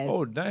 it has.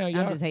 Oh damn, I'm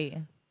y'all. just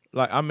hating.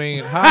 Like, I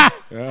mean,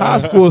 high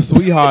school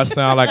sweetheart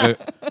sound like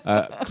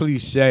a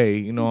cliche,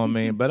 you know what I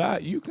mean?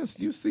 But you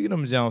see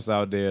them jumps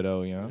out there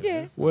though, you know?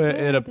 Yeah. Where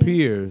it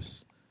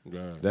appears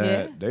that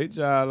Yeah. they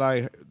just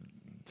like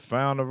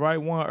found the right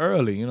one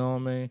early, you know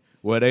what I mean?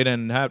 Where they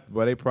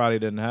probably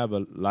didn't have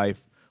a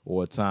life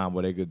or a time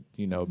where they could,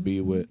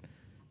 be with,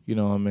 you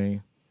know what I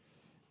mean?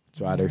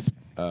 Try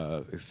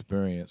to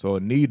experience or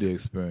need to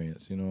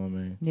experience, you know what I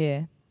mean?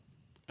 Yeah.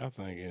 I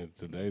think in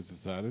today's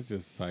society, it's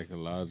just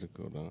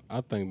psychological, though.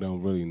 I think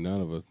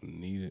none of us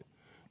need it,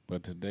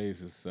 but today's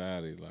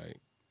society, like,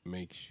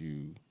 makes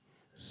you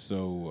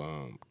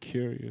so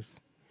curious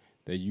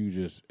that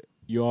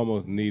you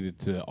almost needed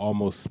to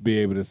almost be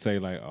able to say,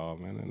 like, oh,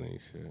 man, that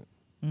ain't shit.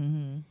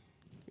 Mm-hmm.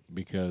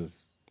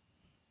 Because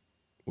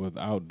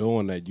without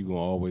doing that, you're going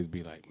to always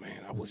be like,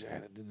 man, I wish I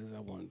had to do this,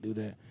 I want to do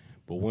that.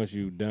 But once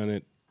you've done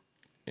it,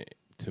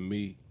 to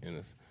me, and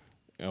it's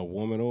a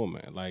woman or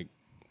man, like,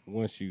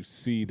 once you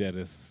see that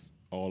it's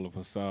all a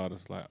facade,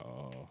 it's like,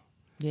 oh.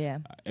 Yeah.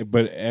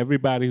 But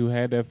everybody who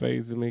had that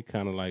phase in me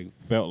kind of like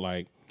felt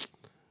like,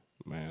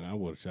 man, I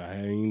wish I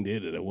hadn't even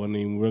did it. It wasn't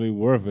even really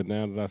worth it.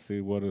 Now that I see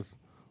what's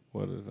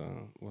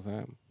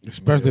happening.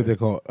 Especially if they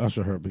call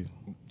Usher herpes.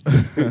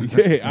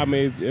 Yeah, I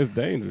mean it's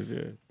dangerous.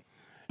 Yeah.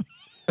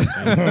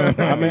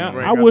 I mean,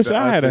 I wish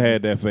I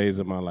had that phase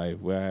in my life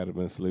where I had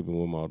been sleeping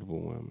with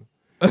multiple women.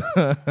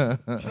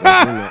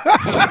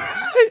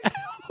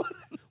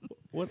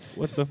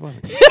 What's so funny?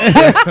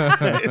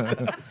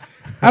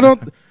 I don't,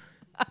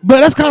 but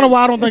that's kind of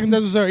why I don't think it's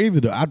necessary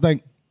either. Though I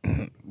think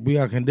we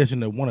are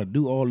conditioned to want to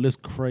do all this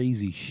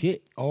crazy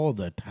shit all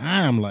the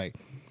time. Like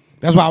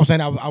that's why I was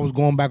saying I was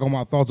going back on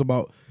my thoughts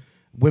about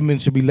women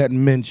should be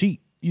letting men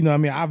cheat. You know what I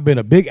mean? I've been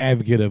a big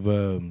advocate of.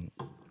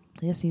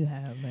 Yes, you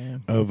have,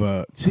 man.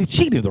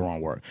 Cheat is the wrong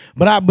word,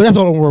 but that's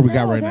all the word we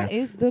got right now. That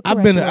is the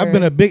I've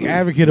been a big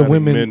advocate of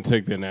women. Men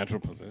take their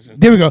natural position.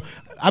 There we go.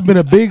 I've been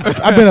a big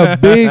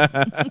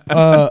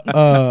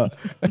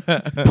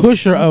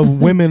pusher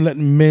of women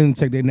letting men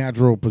take their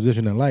natural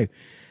position in life,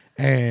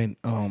 and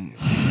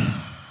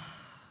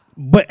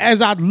but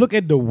as I look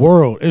at the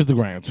world,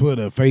 Instagram,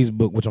 Twitter,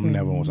 Facebook, which I'm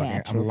never on, so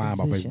I'm lying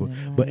about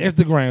Facebook, but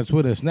Instagram,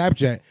 Twitter,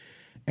 Snapchat,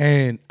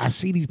 and I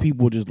see these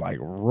people just like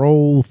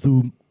roll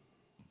through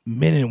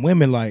men and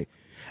women. Like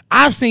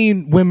I've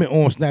seen women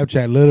on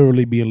Snapchat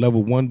literally be in love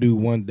with one dude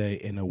one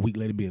day and a week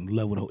later be in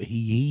love with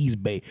he's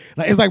bae.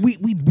 Like it's like we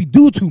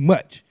do too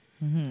much.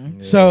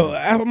 Mm-hmm. Yeah. So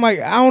I'm like,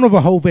 I don't know if a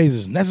whole phase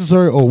is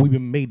necessary or we've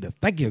been made to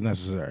think it's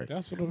necessary.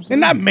 That's what I'm saying.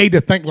 And not made to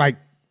think like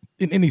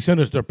in any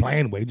sinister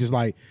plan way. Just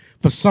like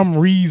for some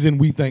reason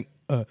we think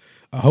a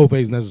whole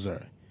phase is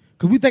necessary.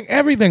 Because we think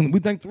everything, we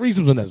think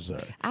threesomes are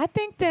necessary. I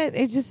think that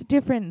it's just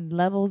different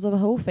levels of a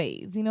whole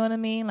phase. You know what I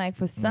mean? Like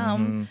for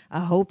some,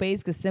 a whole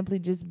phase could simply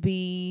just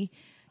be,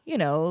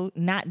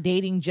 not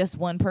dating just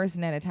one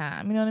person at a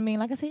time. You know what I mean?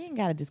 Like I said, you ain't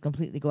got to just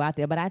completely go out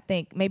there. But I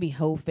think maybe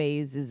whole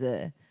phase is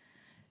a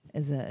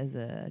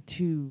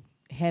too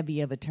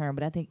heavy of a term.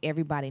 But I think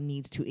everybody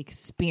needs to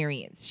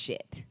experience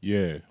shit.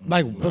 Yeah.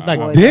 Like Boy,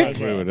 dick? I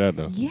agree with that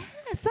though. Yeah,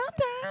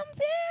 sometimes,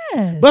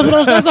 yeah.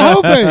 That's a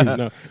whole phase.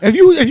 No. If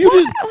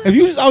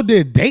you just out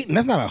there dating,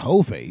 that's not a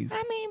whole phase.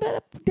 I mean,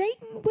 but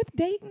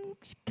dating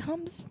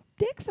comes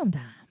dick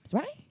sometimes,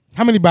 right?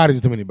 How many bodies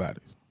is too many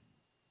bodies?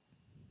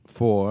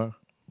 4.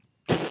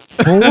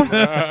 4?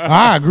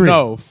 I agree.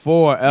 No,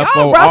 4 Y'all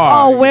F-O-R. rough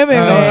on women,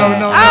 man.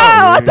 No. Oh,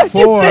 I thought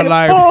you 4 said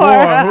like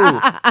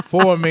 4.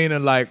 4 who? 4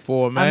 meaning like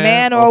 4 man. A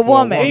man or a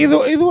woman.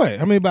 Either way,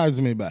 how many bodies is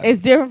too many bodies? It's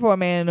different for a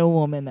man and a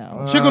woman,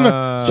 though. Chick on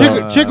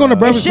the It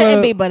Breakfast shouldn't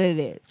Club. be, but it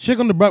is. Chick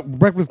on the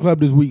Breakfast Club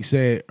this week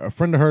said a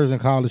friend of hers in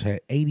college had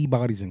 80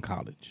 bodies in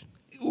college.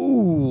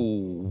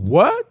 Ooh,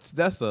 what?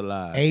 That's a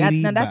lie.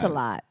 80 That's a bodies.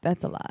 lot.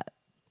 That's a lot.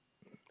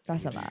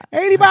 That's a lot.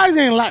 80 bodies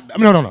ain't a lot. I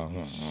mean, no.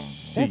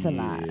 That's a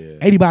lot.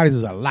 80 bodies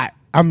is a lot.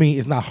 I mean,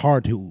 it's not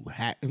hard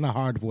it's not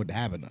hard for it to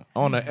happen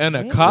though. In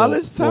a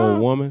college time? For a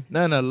woman?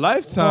 No, in a For a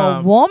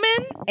lifetime.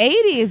 woman,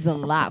 80 is a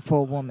lot for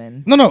a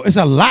woman. No, it's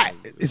a lot.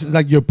 It's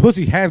like your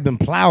pussy has been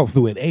plowed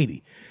through at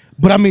 80.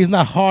 But I mean, it's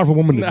not hard for a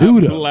woman to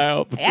do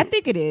though. I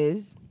think it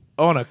is.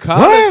 On a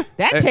college?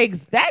 That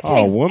takes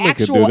A woman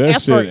could actual do that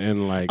effort. shit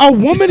in like A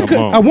woman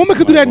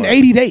could do that in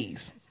 80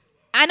 days.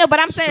 I know, but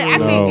I'm saying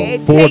actually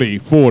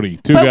it 40,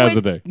 two but guys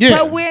a day. Yeah.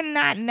 But we're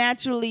not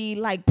naturally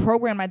like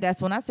programmed like that.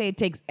 So when I say it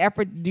takes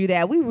effort to do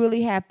that, we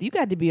really have to. You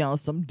got to be on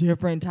some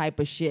different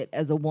type of shit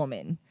as a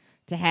woman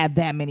to have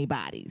that many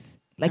bodies.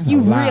 Like,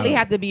 you really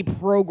have to be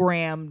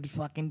programmed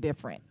fucking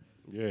different.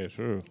 Yeah,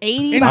 true.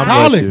 80 in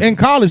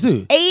college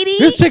too. 80.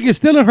 This chick is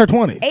still in her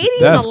 20s. 80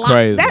 That's is a lot.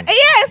 crazy.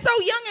 It's so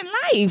young in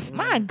life.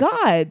 My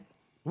God.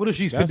 What if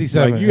she's That's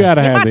 57? like, you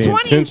gotta have the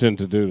 20s. intention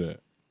to do that.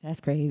 That's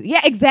crazy.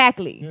 Yeah,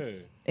 exactly. Yeah.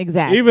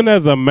 Exactly. Even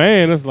as a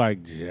man, it's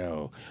like,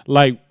 Joe,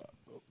 like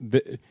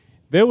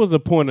there was a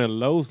point in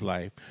Lowe's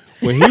life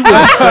where he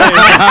was saying,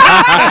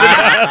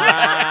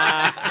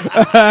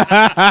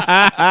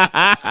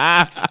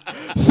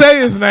 Say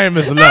his name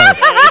is Love.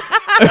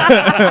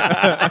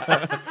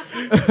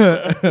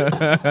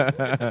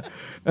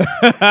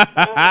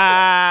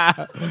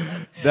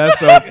 That's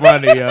so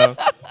funny, yo.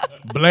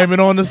 Blame it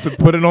on the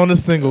put it on the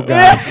single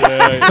guy.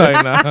 It's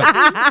like,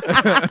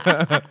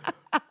 nah.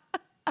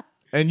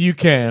 And you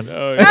can.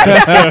 oh,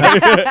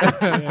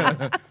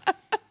 yeah.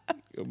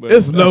 But-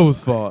 It's Lowe's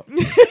fault.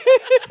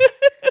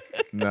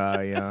 Nah,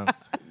 yeah.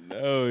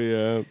 Oh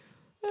yeah.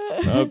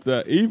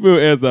 Even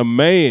as a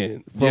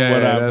man, from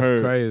what I've that's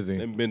heard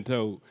crazy. and been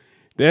told,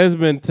 there's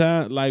been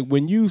time like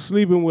when you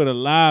sleeping with a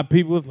lot of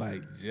people, it's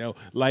like Joe.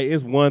 Like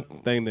it's one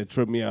thing that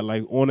tripped me out.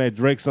 Like on that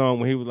Drake song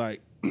when he was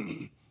like,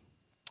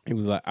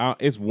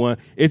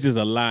 it's just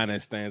a line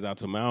that stands out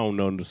to me. I don't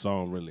know the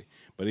song really,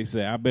 but he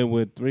said I've been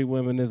with 3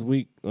 women this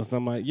week or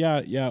something like.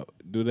 Yeah.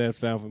 Do that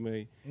sound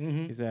familiar?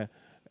 Mm-hmm. He said.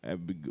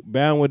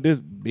 Bound with this,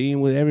 being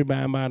with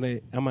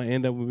everybody, I might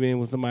end up with being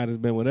with somebody that's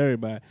been with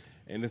everybody.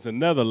 And it's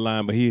another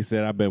line, but he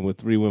said, I've been with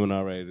 3 women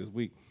already this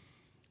week.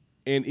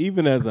 And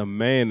even as a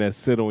man that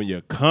sit on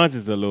your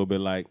conscience a little bit,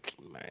 like,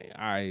 man,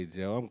 all right,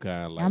 Joe, I'm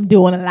kind of like. I'm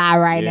doing a lot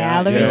right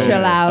now. Let me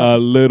chill out. A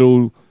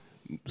little,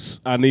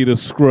 I need a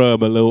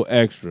scrub, a little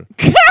extra.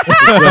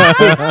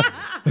 I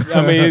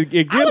mean, it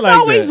get I was like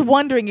always that.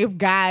 wondering if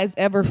guys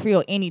ever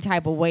feel any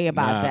type of way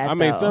about that. I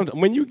mean,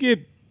 when you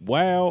get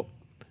wild,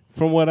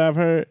 from what I've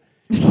heard,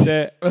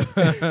 that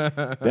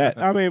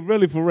I mean,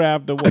 really for real,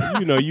 after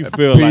what you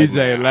feel like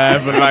PJ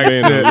laughing like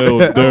being a little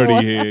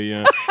dirty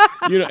here,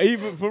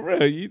 even for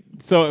real.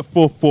 So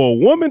for a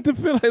woman to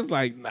feel it's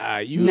like, nah,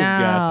 you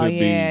got to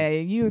be.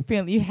 You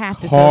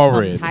have to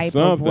horrid. feel some type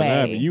Something of way.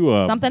 happened. You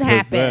are something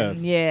possessed. happened.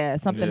 Yeah,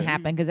 something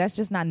happened because that's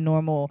just not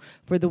normal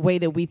for the way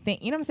that we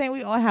think. You know what I'm saying?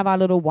 We all have our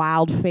little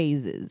wild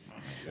phases,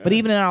 but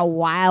even in our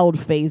wild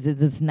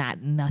phases, it's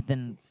not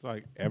nothing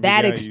Like every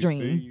that guy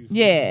extreme. you see,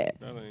 Yeah.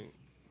 that ain't-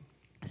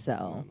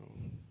 So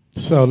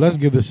let's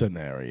give the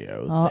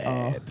scenario.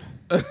 Uh-oh.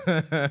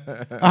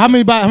 How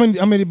many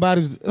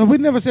bodies? We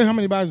never say how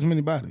many bodies. How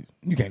many bodies?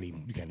 You can't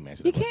even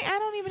answer that. you can't. I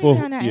don't even know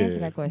how to answer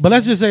that question. But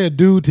let's just say a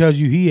dude tells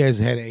you he has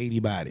had 80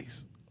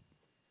 bodies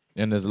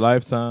In his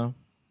lifetime.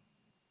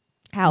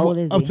 How old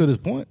is he? up to this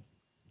point.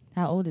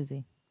 How old is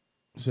he?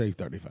 Say he's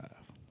 35.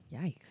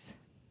 Yikes.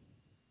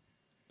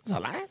 That's a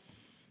lot.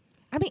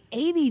 I mean,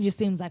 80 just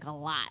seems like a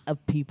lot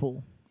of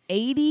people.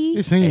 80?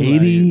 It seems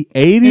 80, like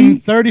 80, in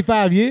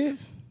 35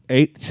 years.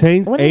 When did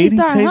he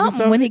start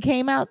humping? When he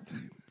came out?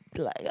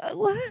 Like,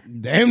 what?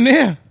 Damn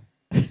near.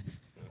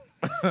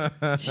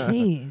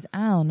 Jeez,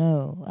 I don't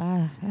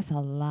know. That's a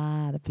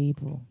lot of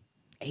people.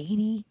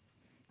 80?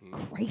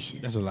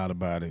 Gracious. That's a lot of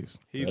bodies.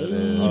 He's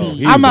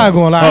I'm not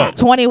going to lie. That's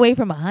 20 away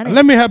from 100.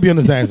 Let me help you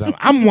understand something.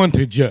 I'm one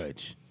to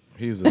judge.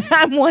 He's a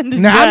I'm one to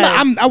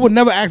Now, judge. I would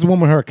never ask a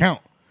woman her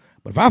account.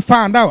 But if I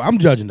find out, I'm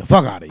judging the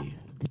fuck out of you.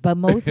 But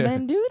most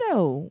men do,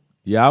 though.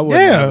 Yeah, I would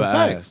Yeah, never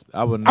facts. ask.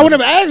 I would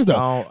never ask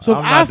though. So if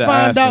I'm I not the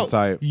find asking out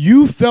type.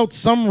 you felt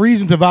some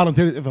reason to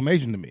volunteer this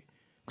information to me,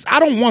 'cause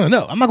I don't want to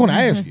know. I'm not going to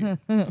ask you.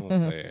 I'm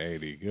gonna say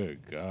 80.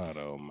 Good God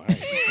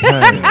Almighty!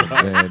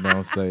 Man,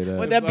 don't say that.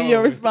 Would that be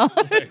your response?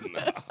 That's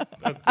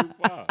too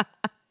far.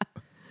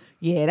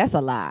 Yeah, that's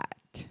a lot.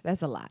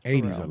 That's a lot. for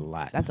 80's real. a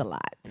lot. That's a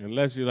lot.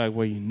 Unless you're like,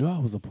 well, you know, I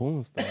was a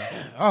porn star.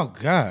 Oh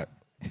God,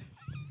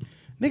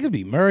 niggas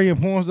be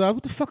marrying porn stars.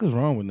 What the fuck is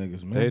wrong with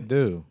niggas, man? They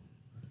do.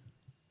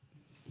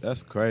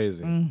 That's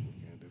crazy.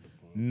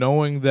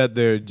 Knowing that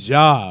their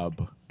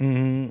job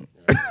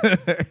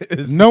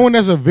is Knowing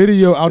there's a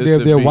video out It's there of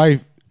the their beat.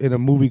 wife in a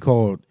movie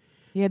called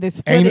Yeah, there's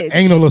footage.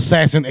 Anal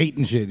Assassin 8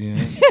 and shit. You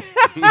know?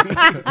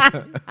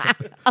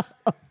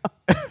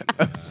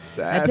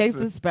 That takes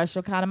a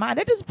special kind of mind.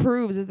 That just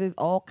proves that there's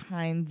all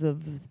kinds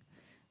of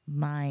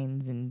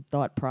minds and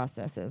thought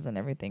processes and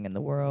everything in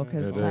the world.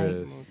 Because, It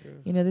is.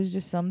 there's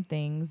just some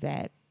things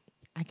that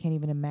I can't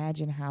even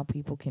imagine how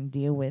people can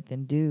deal with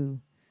and do.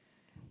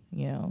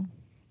 Yeah,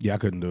 I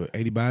couldn't do it.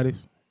 80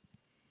 bodies.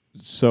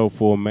 So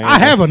for a man, I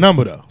have a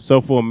number though. So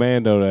for a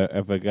man though, that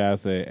if a guy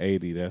said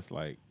 80, that's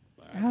like.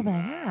 I'm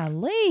like, Who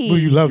golly.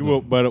 you love? You though?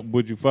 will, but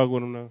would you fuck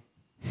with him though?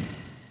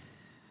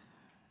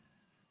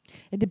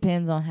 It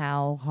depends on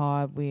how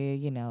hard we're,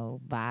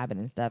 vibing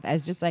and stuff.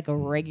 As just like a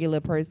regular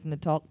person to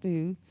talk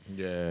to.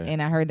 Yeah.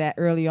 And I heard that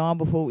early on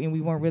before and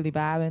we weren't really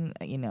vibing,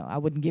 I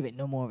wouldn't give it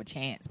no more of a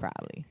chance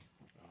probably.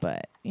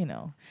 But,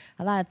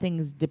 a lot of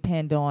things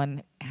depend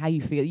on how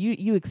you feel.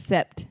 You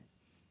accept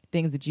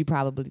things that you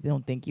probably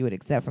don't think you would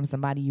accept from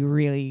somebody you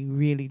really,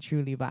 really,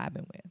 truly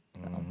vibing with.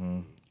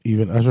 So.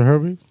 Even Usher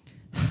Herbie.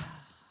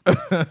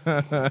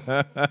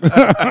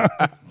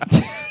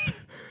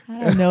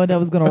 I didn't know that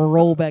was gonna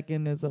roll back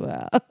in this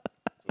about.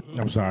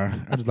 I'm sorry.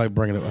 I just like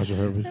bringing up Usher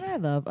Herbies. And I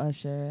love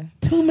Usher.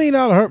 $10 million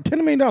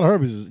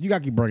Herbies. You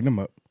gotta keep bringing them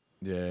up.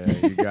 Yeah,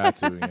 you got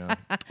to.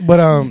 But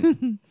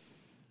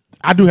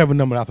I do have a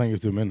number that I think is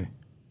too many.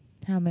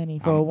 How many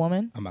for a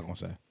woman? I'm not gonna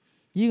say.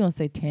 You gonna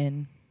say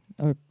 10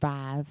 or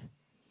 5?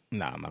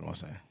 Nah, I'm not gonna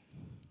say.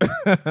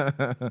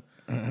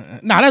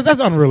 Nah, that's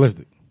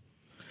unrealistic.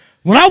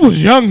 When I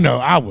was young, though,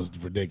 I was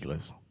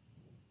ridiculous.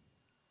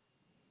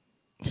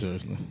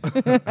 Seriously.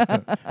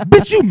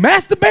 Bitch, you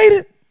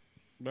masturbated?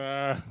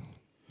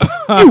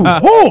 You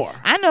whore.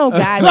 I know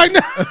guys.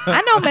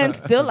 I know men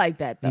still like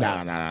that though.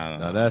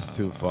 No, that's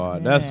too far.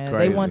 That's crazy.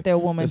 They want their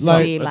woman to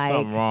There's be like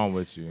something wrong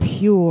with you.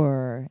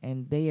 pure,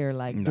 and they are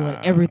like doing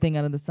everything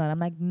under the sun. I'm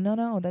like,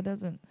 no, that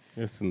doesn't.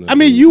 I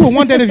mean, you would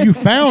want that if you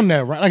found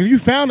that, right? Like if you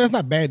found that's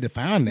not bad to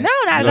fiund that. No,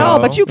 not at all.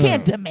 But you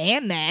can't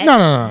demand that. No.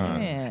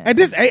 Yeah. At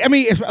this age, I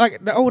mean, it's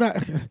like the older.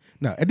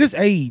 No, at this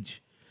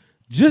age,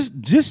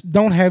 just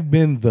don't have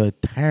been the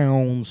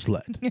town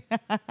slut.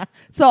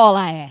 That's all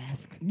I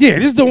ask. Yeah,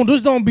 just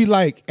don't be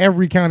like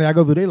every county I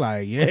go through. They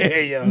like,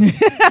 yeah.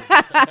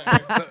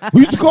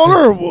 We used to call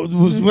her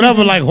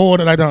whatever, like whore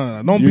that I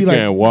don't. Don't you be like.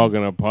 You can't walk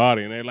in a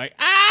party and they're like,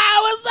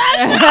 what's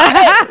up?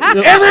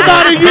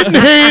 Everybody getting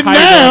head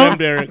now.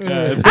 They're like,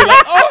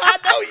 oh, I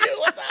know you.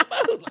 What's up?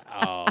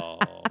 Oh.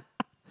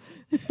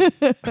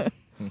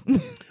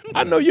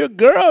 I know your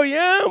girl.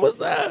 Yeah, what's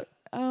up?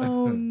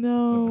 Oh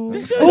no!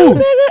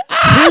 Ooh,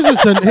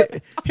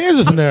 here's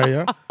a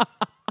scenario.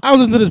 I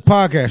was listening to this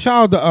podcast.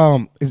 Shout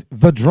out to is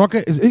the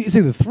drunken. It's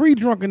either 3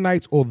 Drunken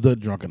Nights or the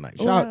Drunken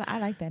Night. I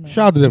like that name.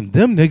 Shout out to them.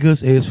 Them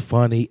niggas is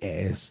funny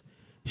as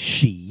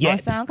shit. On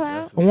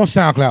SoundCloud. On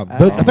SoundCloud.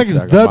 I think it's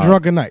the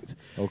Drunken Nights.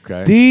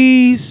 Okay.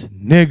 These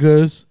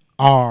niggas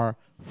are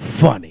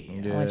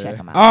funny. Yeah. I want to check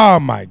them out. Oh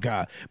my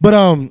god!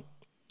 But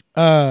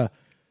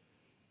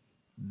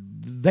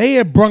they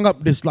had brung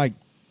up this like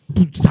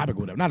topic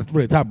or whatever. Not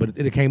really a topic,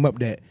 but it came up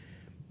that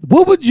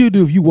what would you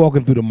do if you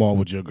walking through the mall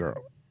with your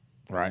girl,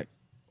 right?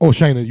 Or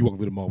Shayna, you walking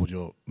through the mall with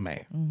your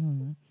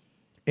man,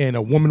 and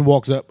a woman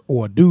walks up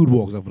or a dude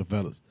walks up for the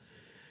fellas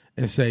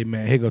and say,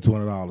 "Man, here go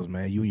 $200,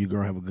 man. You and your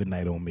girl have a good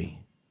night on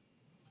me."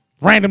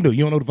 Random dude,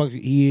 you don't know who the fuck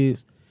he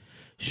is.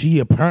 She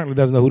apparently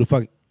doesn't know who the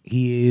fuck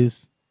he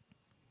is.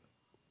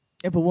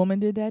 If a woman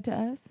did that to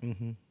us,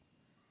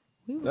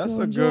 that's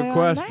a good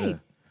question.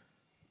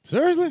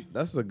 Seriously?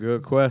 That's a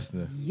good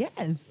question.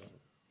 Yes.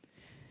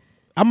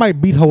 I might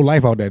beat whole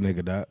life out that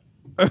nigga, dog.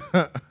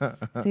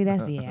 See,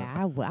 that's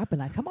I'd be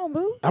like, come on,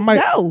 boo. I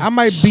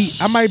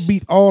might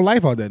beat all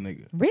life out that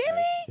nigga.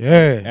 Really?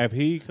 Yeah. If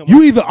he come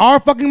you either are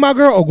fucking my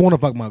girl or going to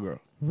fuck my girl.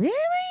 Really?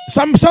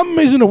 Something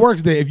is in the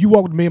works there. If you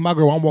walk with me and my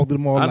girl, I'm walking through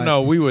the mall. I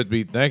know we would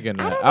be thinking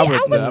that. I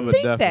would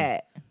think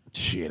that.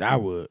 Shit, I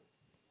would.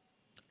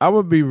 I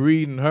would be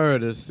reading her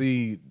to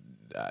see.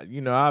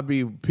 I'd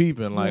be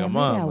peeping like a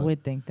mom. I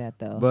would think that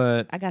though.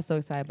 But I got so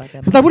excited about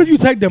that. It's like, what if you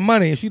take the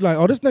money and she's like,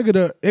 "Oh, this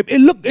nigga,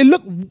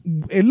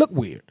 it look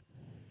weird."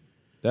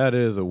 That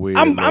is a weird.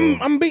 I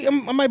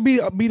might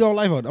beat all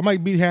life out. I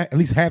might beat at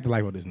least half the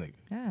life of this nigga.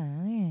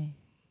 Yeah.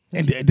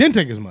 And then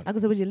take his money. I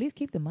could say, would you at least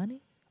keep the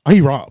money? Oh,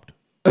 he robbed.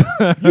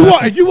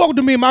 If you walk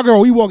to me and my girl,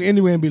 we walk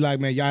anywhere and be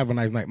like, "Man, y'all have a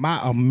nice night."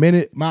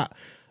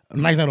 A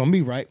nice night on me,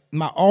 right?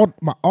 My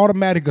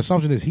automatic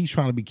assumption is he's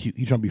trying to be cute.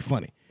 He's trying to be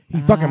funny. He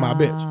fucking my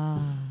bitch.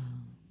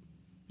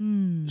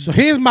 So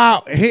here's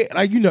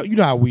like you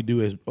know how we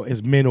do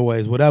as men or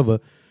as whatever.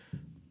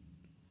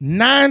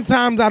 9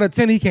 times out of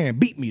 10 he can't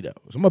beat me though.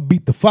 So I'm gonna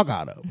beat the fuck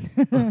out of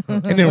him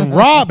and then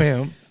rob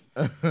him,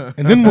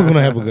 and then we're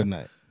gonna have a good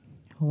night.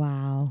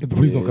 Wow. If the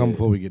police don't come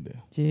before we get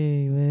there.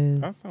 Gee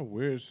whiz. That's a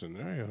weird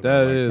scenario.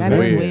 That is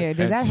weird.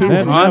 Does that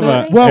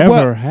happen?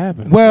 Ever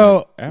happened?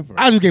 Well, ever.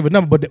 I just gave a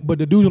number, but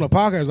the dudes on the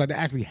podcast was like that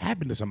actually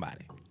happened to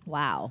somebody.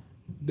 Wow.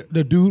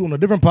 The dude on a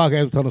different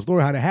podcast was telling a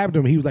story how that happened to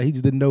him. He was like, he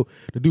just didn't know.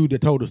 The dude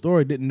that told the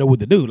story didn't know what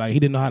to do. Like, he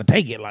didn't know how to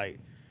take it. Like,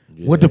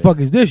 what the fuck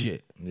is this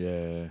shit?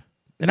 Yeah.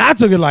 And I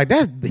took it like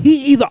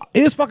he either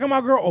is fucking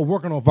my girl or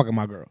working on fucking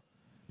my girl.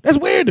 That's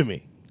weird to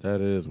me.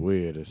 That is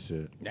weird as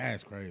shit.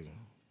 That's crazy.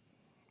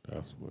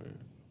 That's weird.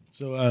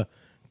 So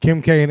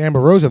Kim K and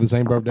Amber Rose have the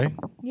same birthday.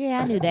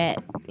 Yeah, I knew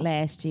that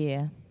last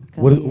year.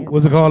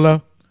 What's it called,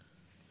 though?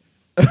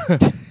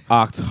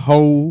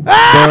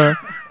 October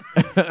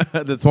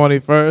the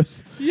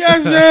 21st.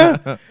 Yes,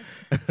 yeah.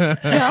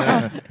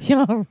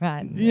 You're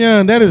right.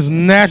 Yeah, that is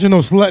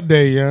National Slut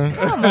Day, yeah.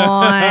 Come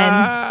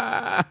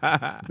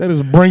on. That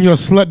is Bring Your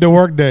Slut to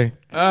Work Day.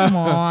 Come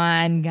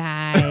on,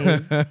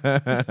 guys.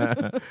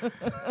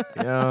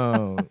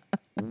 Yo,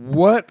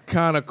 what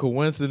kind of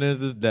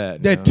coincidence is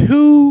that? That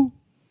two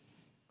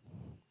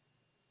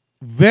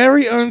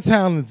very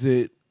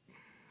untalented,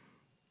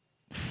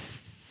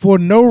 for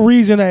no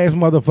reason ass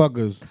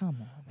motherfuckers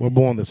were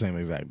born the same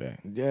exact day.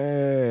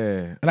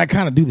 Yeah. And I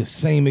kind of do the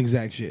same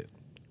exact shit.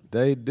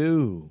 They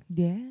do.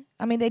 Yeah.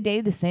 I mean, they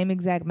dated the same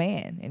exact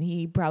man, and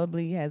he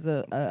probably has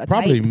a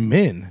probably type.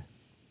 Men.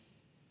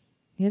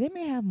 Yeah, they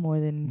may have more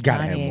than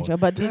Gotta Kanye have and more. Joe,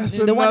 but That's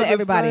the one that another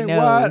everybody thing.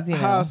 knows. You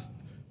know.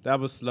 That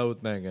was slow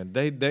thinking.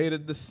 They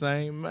dated the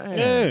same man.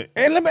 Yeah.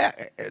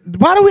 And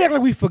why do we act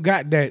like we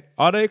forgot that?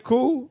 Are they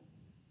cool?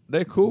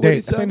 They cool with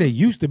each I other? think they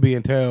used to be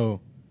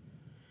until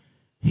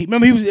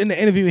remember he was in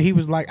the interview and he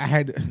was like,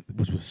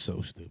 which was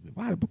so stupid.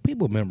 Why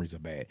people's memories are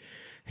bad.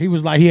 He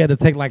was like he had to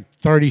take like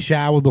 30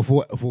 showers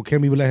before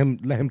Kim even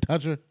let him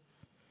touch her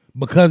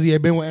because he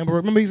had been with Amber.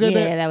 Remember he said that?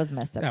 Yeah, that was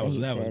messed up. That was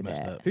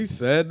messed up. He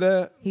said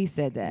that? He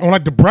said that. On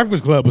like the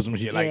Breakfast Club or some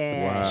shit.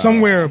 Like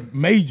somewhere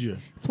major.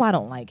 That's why I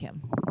don't like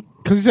him.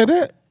 Because he said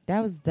that?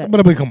 That was the.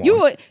 But come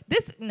on.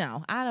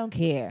 No, I don't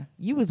care.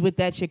 You was with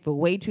that chick for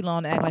way too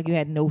long to act like you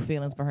had no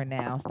feelings for her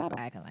now. Stop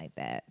acting like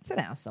that. Sit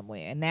down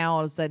somewhere. And now all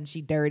of a sudden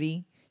she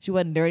dirty. She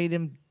wasn't dirty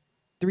them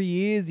 3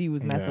 years he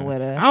was messing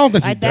with her. I don't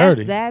think she's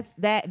dirty.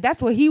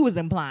 That's what he was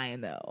implying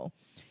though.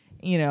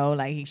 You know,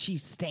 like she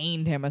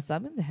stained him or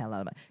something. The hell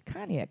out of it.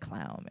 Kanye a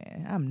clown,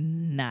 man.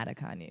 I'm not a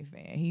Kanye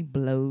fan. He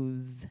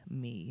blows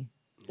me.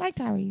 Like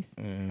Tyrese.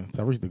 Yeah,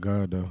 Tyrese the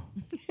God though.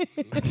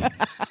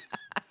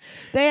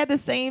 They have the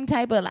same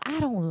type of. I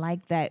don't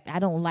like that. I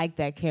don't like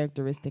that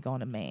characteristic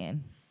on a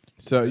man.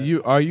 So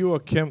are you a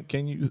Kim?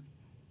 Can you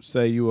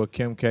say you a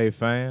Kim K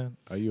fan?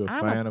 Are you a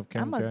fan of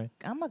Kim K?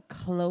 I'm a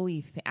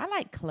Chloe fan. I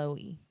like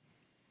Chloe.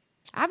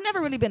 I've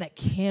never really been a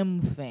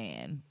Kim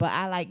fan, but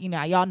I like,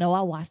 y'all know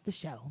I watch the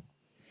show.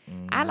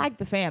 I like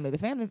the family. The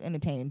family's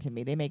entertaining to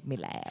me. They make me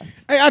laugh.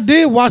 Hey, I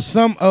did watch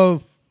some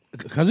of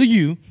because of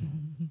you.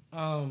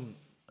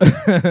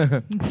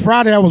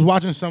 Friday I was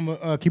watching some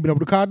Keeping Up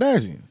with the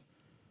Kardashians.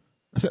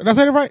 Did I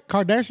say that right?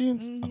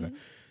 Kardashians? Mm-hmm. Okay.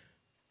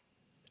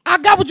 I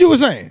got what you were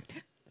saying.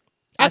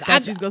 I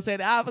thought you was gonna say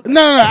the opposite.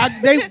 No.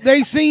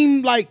 They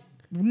seem like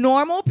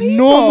normal people.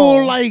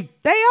 Normal,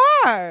 like they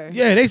are.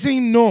 Yeah, they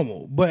seem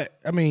normal. But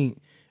I mean,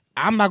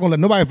 I'm not gonna let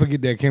nobody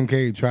forget that Kim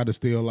K tried to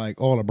steal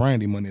like all the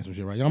Brandy money and some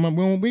shit, right? Y'all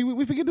remember when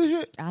we forget this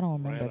shit? I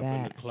don't remember that.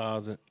 In the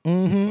closet,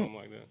 something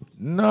like that.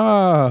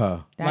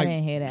 Nah, I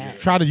didn't hear that.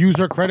 Try to use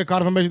her credit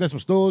card information at some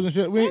stores and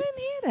shit. I didn't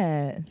hear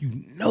that.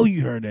 You know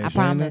you heard that. I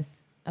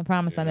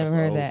promise I never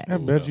heard that. I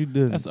bet you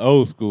did. That's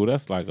old school.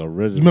 That's like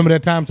original. You remember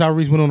that time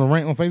Tyrese went on a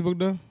rant on Facebook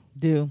though?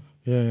 Do.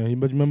 Yeah, you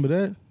remember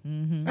that?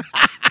 Mm-hmm.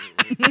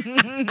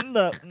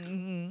 Look.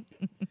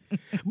 Mm-hmm.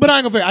 But I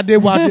ain't gonna say I did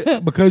watch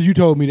it because you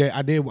told me that.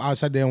 I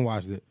sat there and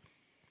watched it.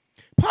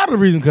 Part of the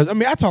reason, because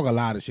I talk a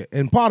lot of shit,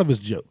 and part of it's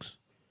jokes.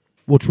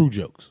 Well, true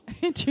jokes.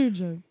 True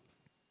jokes.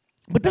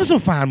 But there's some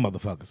fine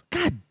motherfuckers.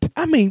 God,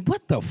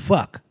 what the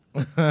fuck?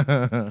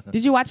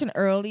 Did you watch an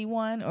early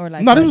one or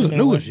like? No, this was a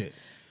newer shit.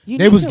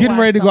 They was getting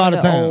ready to go out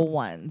of town. The old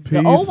ones.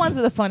 The old ones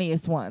are the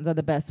funniest ones, are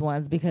the best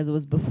ones because it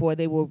was before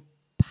they were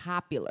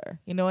popular.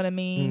 You know what I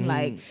mean? Mm-hmm.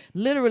 Like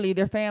literally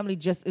their family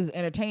just is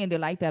entertained. They're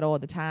like that all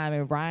the time.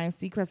 And Ryan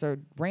Seacrest or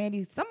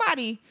Brandy,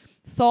 somebody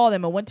saw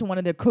them and went to one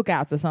of their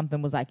cookouts or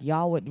something, was like,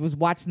 was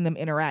watching them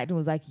interact and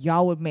was like,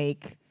 y'all would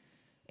make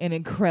an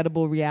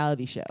incredible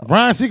reality show.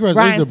 Ryan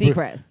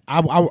Seacrest.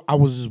 I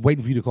was just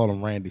waiting for you to call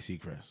him Randy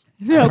Seacrest.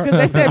 No, because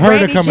they said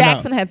Randy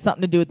Jackson had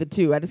something to do with it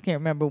too. I just can't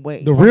remember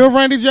what. The real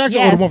Randy Jackson,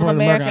 yes, or the one from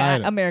America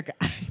Idol?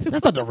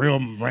 That's not the real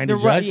Randy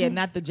Jackson. Yeah,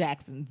 not the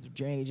Jacksons.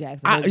 Randy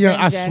Jackson.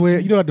 I swear,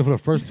 you know, like for the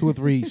first 2 or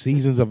 3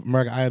 seasons of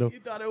American Idol,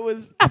 you thought it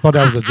was. I thought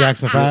that was a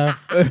Jackson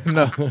 5.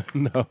 No.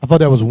 I thought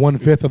that was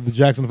 1/5 of the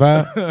Jackson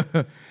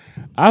 5.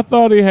 I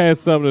thought he had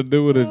something to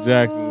do with the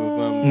Jacksons or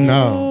something.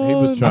 No, he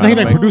was trying. I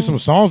think he produced some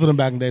songs with them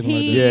back in the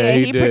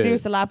day. He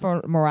produced a lot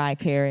for Mariah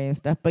Carey and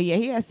stuff. But yeah,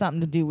 he has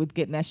something to do with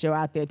getting that show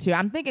out there too.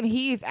 I'm thinking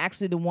he's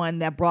actually the one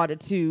that brought it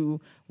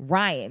to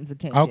Ryan's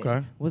attention.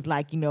 Okay, was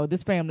like,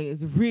 this family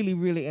is really,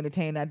 really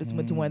entertaining. I just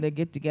went to one of their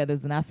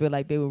get-togethers, and I feel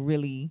like they would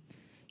really,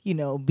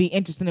 be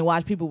interesting to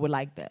watch. People would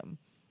like them.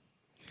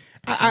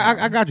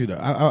 I got you though.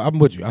 I'm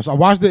with you. I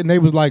watched it and they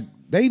was like,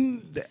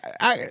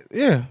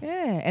 yeah,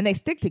 and they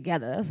stick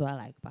together. That's what I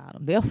like about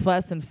them. They'll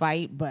fuss and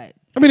fight, but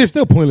it's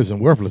still pointless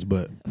and worthless.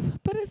 But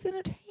it's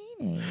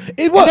entertaining.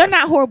 They're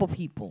not horrible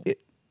people.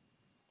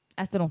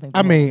 I still don't think.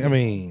 I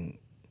mean,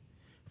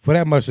 for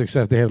that much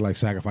success, they had to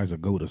sacrifice a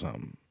goat or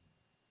something.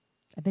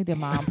 I think their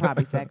mom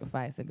probably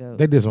sacrificed a goat.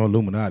 They did some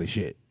Illuminati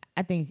shit.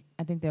 I think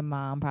their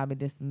mom probably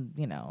did some.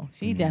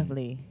 She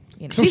definitely.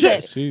 Some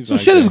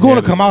shit is going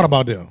to come out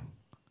about them.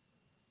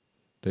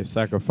 They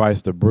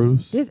sacrificed to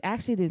Bruce. There's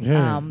actually this.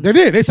 They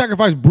did. They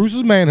sacrificed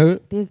Bruce's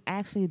manhood. There's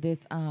actually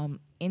this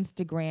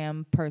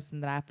Instagram person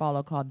that I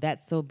follow called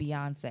That's So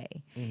Beyonce,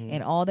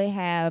 and all they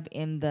have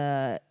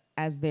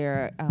as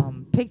their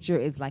picture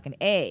is like an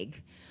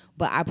egg.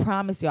 But I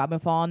promise you, I've been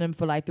following them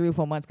for 3 or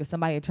 4 months because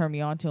somebody had turned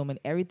me on to them, and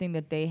everything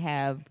that they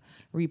have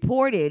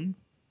reported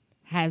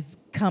has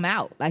come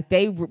out. Like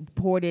they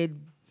reported,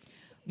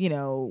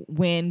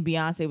 when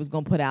Beyonce was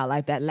going to put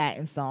out that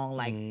Latin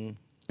song,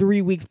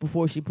 3 weeks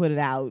before she put it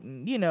out,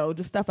 and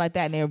just stuff like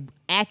that, and they're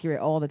accurate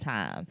all the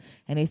time.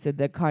 And they said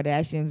the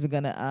Kardashians are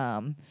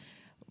gonna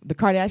the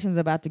Kardashians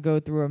are about to go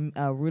through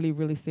a really,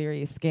 really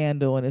serious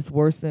scandal, and it's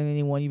worse than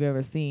anyone you've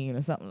ever seen,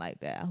 or something like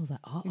that. I was like,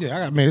 oh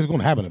yeah, it's going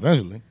to happen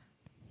eventually.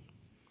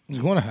 It's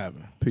going to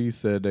happen. P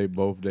said they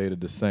both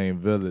dated the same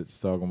village,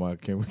 talking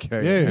about Kim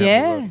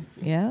K.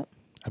 Yeah.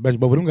 I bet you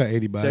both of them got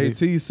 80 bodies.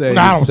 JT says,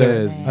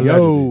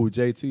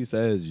 JT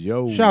says,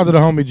 yo. Shout out to the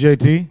homie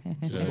JT.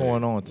 What's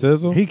going on,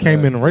 Tizzle? He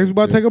came in the race. We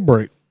about to take a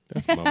break.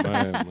 That's my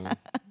man.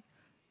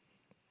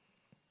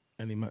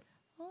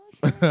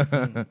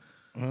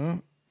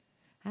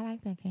 I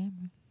like that camera.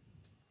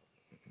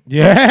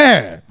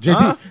 Yeah.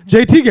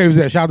 JT gave us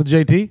that. Shout out to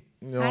JT.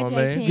 You know what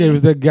I mean? Gave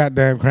us that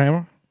goddamn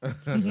camera. All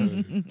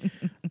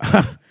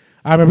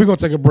right, man, we're going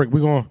to take a break.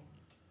 We're going.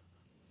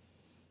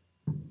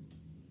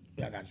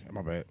 Yeah, I got you.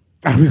 My bad.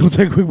 All right, we're going to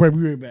take a quick break.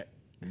 We'll be right back.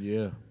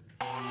 Yeah.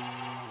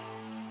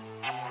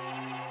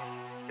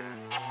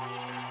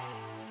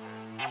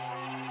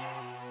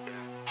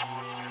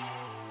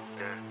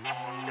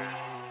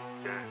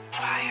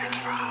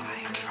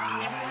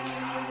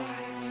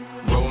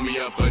 Roll me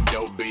up a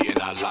dope beat and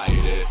I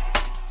light it.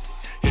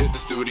 Hit the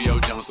studio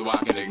jump so I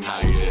can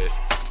ignite it.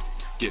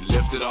 Get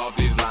lifted off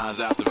these lines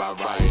after I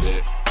write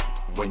it.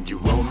 When you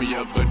roll me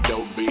up a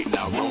dope beat,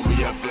 now roll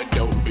me up that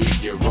dope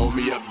beat. Yeah, roll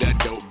me up that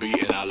dope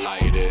beat and I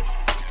light it.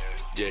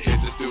 Yeah, hit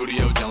the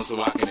studio jump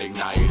so I can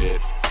ignite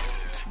it.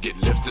 Get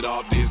lifted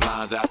off these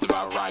lines after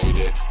I write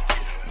it.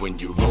 When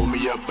you roll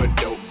me up a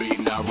dope beat,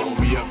 now roll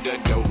me up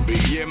that dope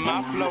beat. Yeah,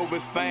 my flow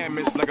is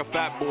famous like a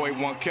fat boy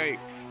want cake.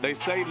 They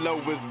say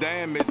low is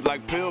damaged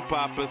like pill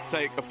poppers.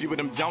 Take a few of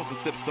them Johnson,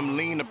 sip some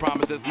lean. I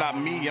promise it's not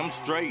me, I'm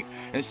straight.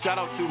 And shout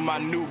out to my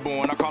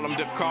newborn, I call him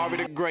Dakari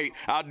the Great.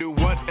 I'll do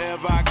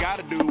whatever I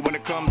gotta do when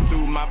it comes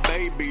to my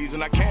babies.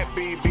 And I can't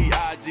be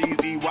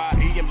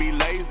B-I-G-Z-Y-E and be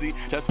lazy.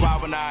 That's why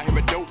when I hear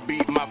a dope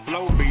beat, my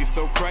flow be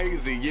so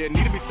crazy. Yeah,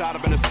 need to be tied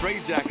up in a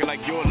straitjacket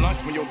like your lunch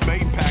when your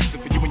babe packs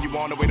it for you when you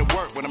on the way to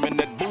work. When I'm in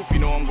that booth, you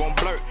know I'm gon'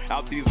 blurt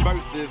out these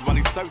verses while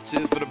he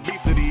searches for the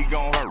beats that he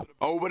gon' hurt.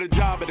 Oh, what a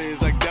job it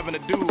is, like Devin to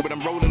do. But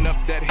I'm rolling up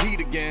that heat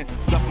again.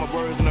 Stuff my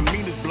words in the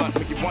meanest blunt,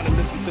 make you wanna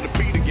listen to the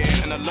beat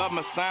again. And I love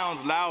my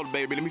sounds loud,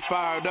 baby. Let me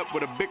fire it up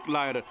with a big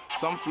lighter.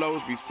 Some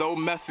flows be so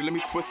messy, let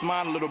me twist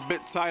mine a little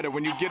bit tighter.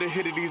 When you get a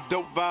hit of these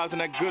dope vibes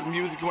and that good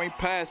music, you ain't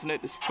passing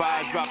it. It's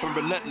fire dropping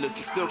relentless,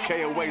 it's still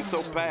KOA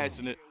so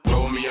passionate.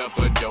 Roll me up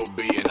a dope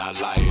beat and I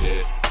light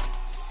it.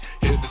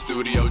 Hit the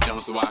studio jump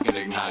so I can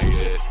ignite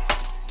it.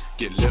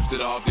 Get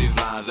lifted off these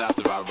lines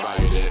after I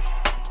write it.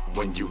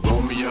 When you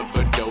roll me up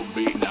a dope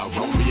beat, now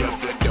roll me up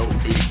that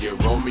dope beat. Yeah,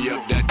 roll me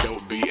up that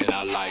dope beat and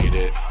I light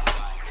it.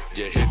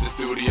 Yeah, hit the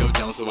studio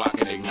jump so I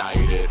can ignite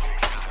it.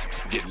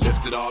 Get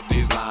lifted off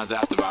these lines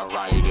after I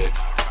write it.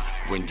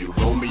 When you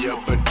roll me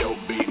up a dope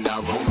beat,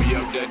 now roll me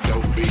up that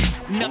dope beat.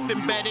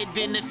 Nothing better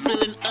than the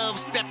feeling of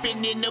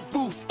stepping in the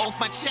booth. Off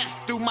my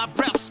chest, through my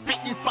breath,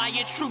 spitting fire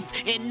truth.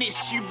 And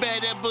this, you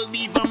better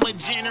believe I'm a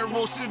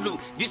general salute.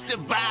 This the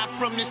vibe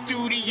from the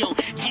studio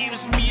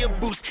gives me a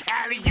boost.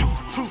 Alley-oop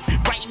proof,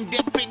 writing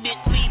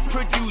definitely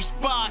produce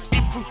bars.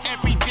 Improve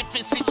every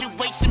different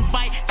situation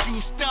by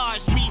 2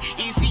 stars. Me,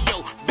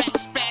 Izzy-O, back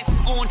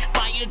spazzing on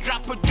fire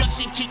drop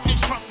production. Keep the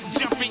trunk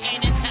jumping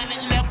and the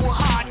talent level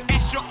hard.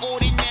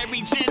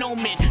 Extraordinary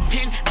gentleman,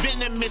 pen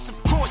venomous,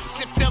 of course,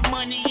 sip the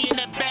money in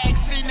a bag,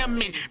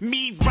 cinnamon.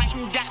 Me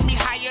writing got me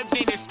higher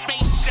than a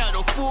space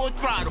shuttle, full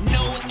throttle.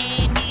 No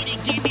air needed,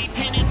 give me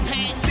pen and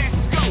pad.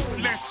 Let's go,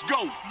 let's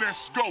go,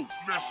 let's go,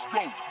 let's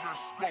go,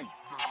 let's go,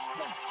 let's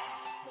go.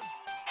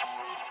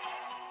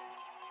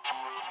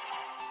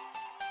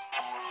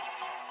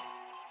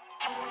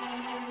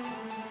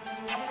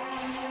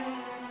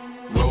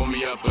 Roll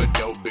me up a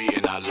dope beat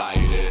and I light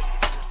it.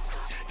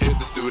 Hit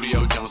the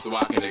studio jump so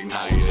I can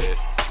ignite it.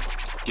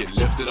 Get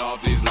lifted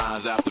off these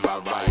lines after I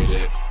write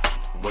it.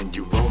 When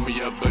you roll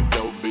me up a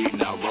dope beat,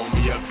 now roll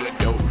me up that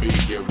dope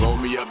beat. Yeah, roll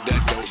me up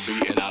that dope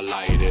beat and I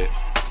light it.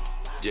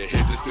 Yeah,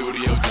 hit the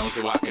studio jump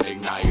so I can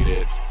ignite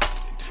it.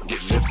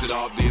 Get lifted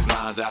off these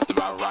lines after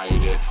I write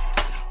it.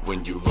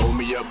 When you roll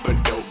me up a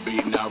dope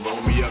beat, now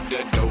roll me up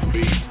that dope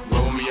beat.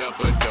 Roll me up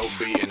a dope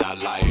beat and I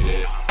light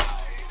it.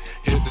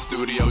 Hit the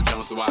studio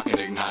jump so I can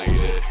ignite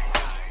it.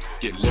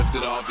 Get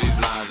lifted off these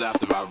lines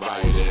after I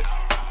write it.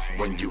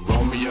 When you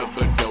roll me up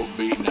a dope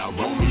beat, now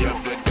roll me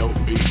up that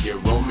dope beat. Yeah,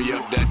 roll me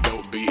up that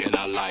dope beat and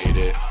I light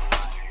it.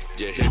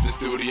 Yeah, hit the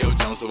studio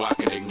jump so I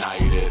can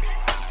ignite it.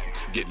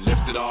 Get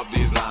lifted off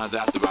these lines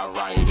after I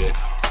write it.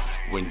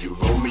 When you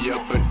roll me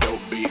up a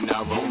dope beat,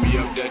 now roll me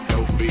up that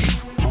dope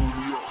beat.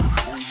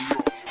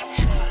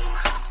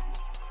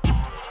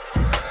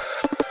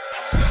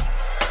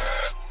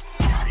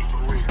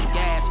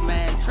 Gas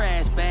mask,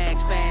 trash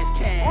bags, fast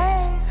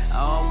cash. I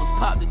almost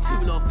popped the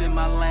tool off in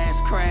my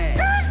last crash.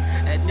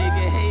 That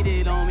nigga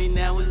hated on me,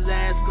 now his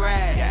ass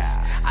grass.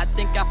 I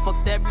think I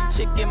fucked every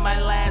chick in my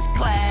last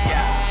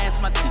class.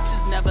 My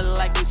teachers never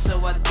liked me,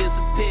 so I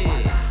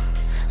disappeared.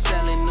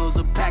 Selling those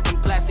or packing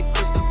plastic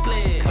crystal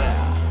clear.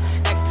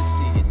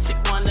 Ecstasy, a chick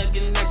wanna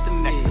get next to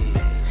me.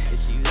 If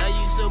she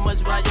love you so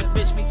much, why your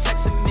bitch be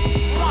texting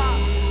me?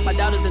 My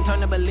doubters done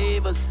turn to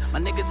believers. My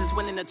niggas is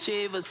winning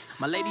achievers.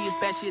 My lady is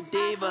bad, she a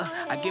diva.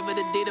 I give her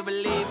the D to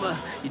relieve her.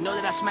 You know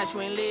that I smash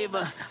you, ain't leave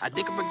her. I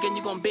dick her again,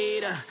 you gon'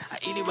 beat her. I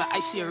eat it with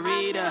ice, she a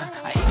reader.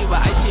 I eat it with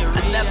ice, she a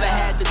reader. I never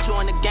had to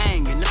join a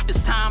gang, and if it's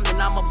time,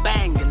 then I'm a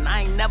bang. And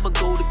I ain't never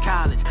go to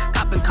college.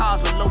 Copping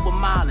cars with lower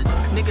mileage.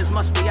 Niggas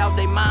must be out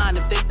they mind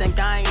if they think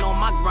I ain't on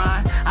my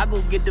grind. I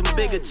go get them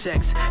bigger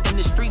checks. In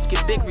the streets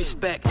get big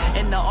respect.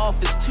 In the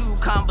office too,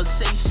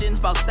 conversations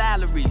about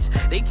salaries.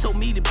 They told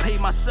me to pay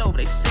myself.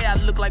 They say I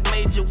look like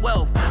major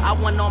wealth. I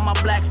want all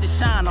my blacks to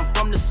shine. I'm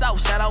from the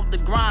south, shout out the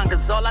grind.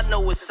 Cause all I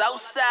know is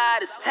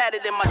Southside is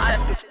tatted in my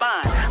chest and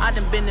spine. I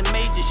done been in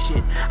major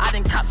shit. I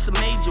done copped some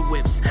major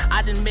whips.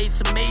 I done made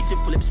some major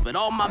flips. But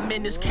all my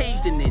men is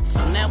caged in it. So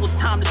now it's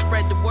time to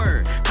spread the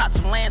word. Caught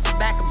some land, some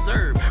back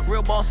observe.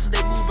 Real bosses,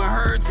 they moving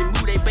herds and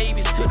move their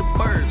babies to the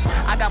burbs.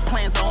 I got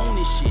plans to own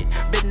this shit.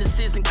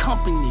 Businesses and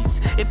companies.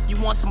 If you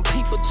want some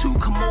paper too,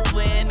 come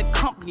over and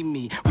accompany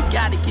me. We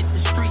gotta get the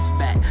streets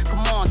back.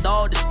 Come on,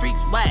 dawg, the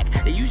streets whack.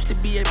 They used to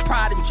be a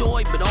pride and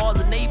joy, but all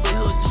the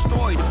neighborhoods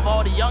destroyed. If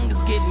all the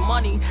youngest getting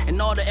money,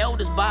 and all the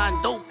elders buying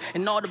dope,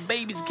 and all the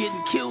babies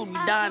getting killed, we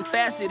dying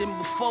faster than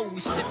before. We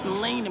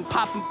sipping lean and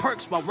popping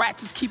perks while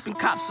rats is keeping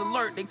cops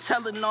alert. They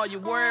telling all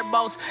your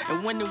whereabouts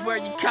and when and where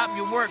you cop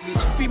your work.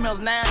 These females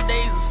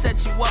nowadays will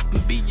set you up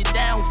and be your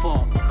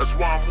downfall. That's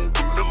why I'm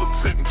moving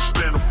militant and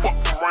stand the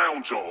fuck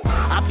around y'all.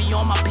 I be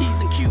on my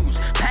P's and Q's,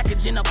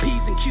 packaging up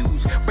P's and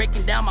Q's,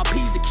 breaking down my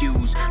P's to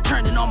Q's,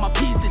 turning all my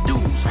P's to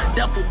dues.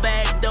 Duffel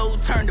bag dough,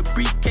 turn to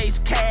briefcase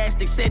cash.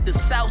 They said the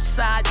south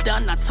side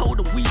done, I told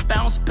them we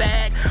bounce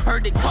back.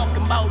 Heard they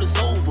talking about it's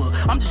over.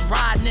 I'm just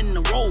riding in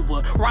the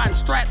Rover, riding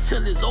strapped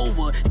till it's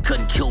over. You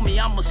couldn't kill me,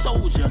 I'm a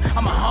soldier.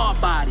 I'm a hard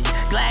body,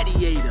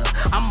 gladiator.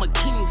 I'm a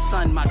king's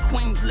son, my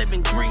queen's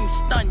living dream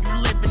stun. You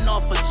living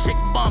off a chick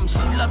bum, she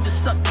love to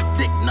suck this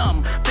dick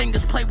numb.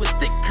 Fingers play with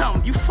thick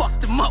cum, you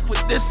fucked him up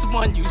with this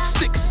one. You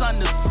sick son,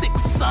 the sick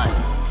son.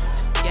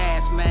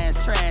 Gas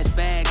masks, trash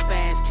bags,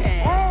 fast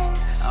cash.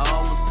 I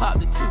almost popped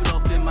the toot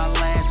off in my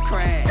last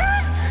crash.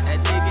 That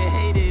nigga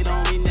hated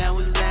on me, now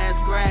his ass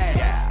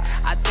grass.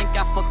 I think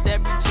I fucked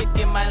every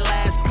chick in my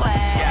last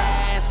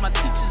class. My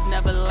teachers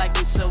never liked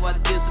me, so I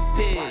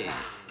disappeared.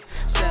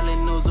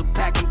 Selling those or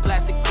packing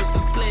plastic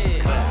crystal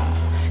clear.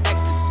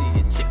 Ecstasy,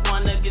 a chick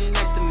wanna get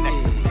next to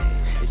me.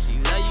 And she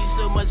love you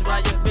so much, why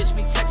your bitch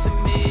be texting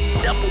me?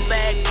 Duffel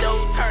bag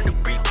dough, turn to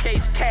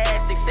briefcase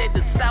cash. They said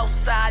the south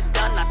side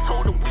done, I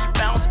told them we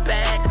bounce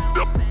back.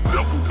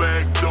 Duffel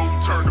bag dough,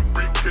 turn to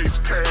briefcase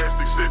cash.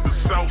 They said the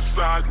south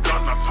side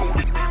done, I told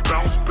them we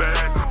bounce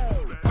back.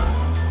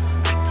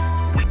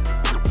 We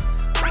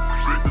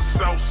said the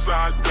south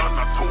side done,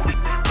 I told them we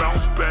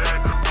bounce back.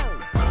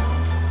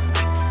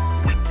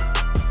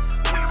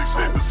 They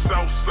said the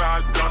south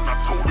side done, I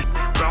told them we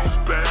bounce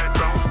back,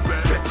 bounce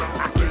back. Betcha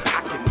I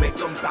can make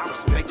them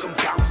bounce, make them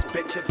bounce.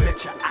 Betcha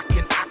I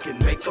can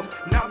make them,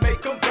 now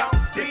make them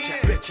bounce.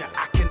 Betcha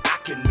I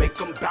can make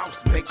them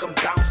bounce, make them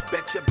bounce.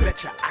 Betcha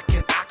I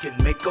can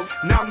make them,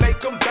 now make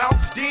them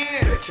bounce. Then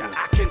betcha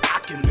I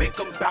can make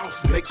them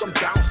bounce, make them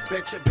bounce.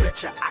 Betcha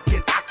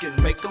I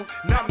can make them,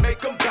 now make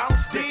them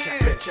bounce. Then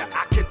betcha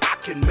I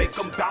can make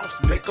them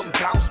bounce, make them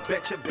bounce.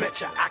 Betcha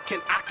I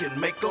can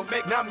make them,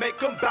 now make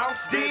them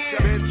bounce. Then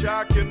betcha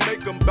I can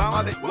make them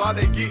bounce while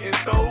they getting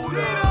throwed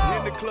up.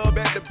 In the club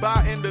at the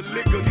bar and the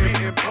liquor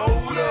getting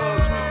pulled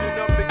up. Twisted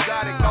up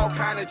exotic, all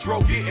kind of dro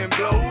getting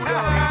blowed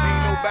up.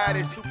 Ain't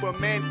nobody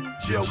Superman,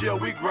 chill,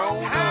 we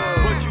grown up.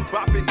 But you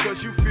bopping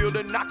cause you feel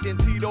the knocking,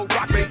 Tito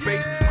rockin'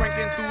 bass,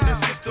 cranking through the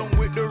system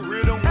with the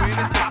rhythm when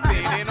it's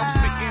popping. And I'm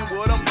spitting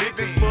what I'm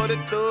living for the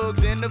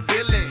thugs and the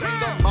villains,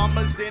 single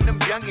mamas and them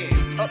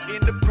youngins up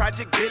in the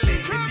project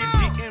billings. If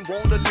you didn't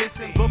wanna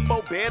listen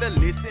before, better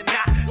listen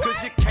now,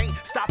 cause you can't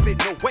stop it,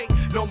 no way,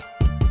 no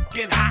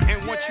getting hot.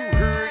 And once you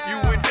heard you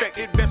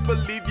infected, best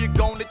believe you're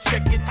gonna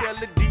check it. Tell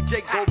the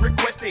DJ go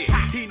request it,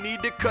 he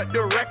need to cut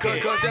the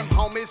record, cause them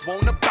homies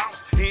wanna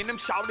bounce and them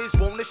shouters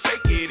wanna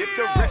shake it. If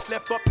the rest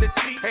left up the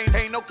T,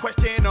 ain't no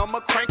question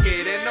I'ma crank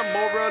it. And the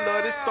moral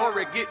of the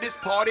story, get this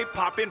party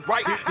poppin'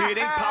 right. It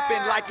ain't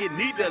poppin' like it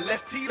need to,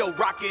 let's Tito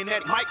rockin'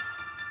 that mic.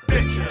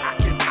 Betcha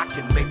I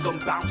can make them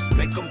bounce,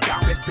 make them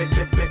bounce.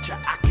 Betcha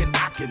I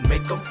can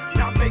make them,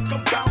 now make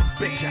them bounce.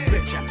 Betcha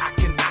I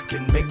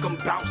can make them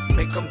bounce,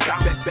 make them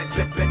bounce.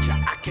 Betcha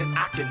I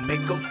can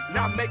make them,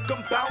 now make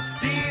them bounce.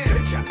 Then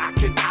betcha I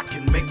can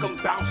make them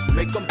bounce,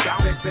 make them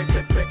bounce.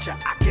 Betcha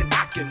I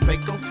can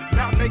make them,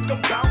 now make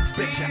them bounce.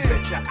 Betcha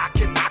I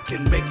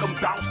can make them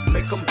bounce,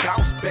 make them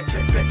bounce. Betcha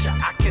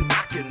I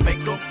can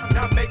make them,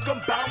 now make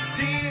them bounce.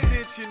 Then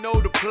since you know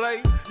the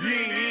play, you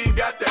ain't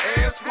got the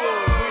answer.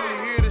 When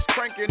you hear this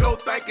cranking, no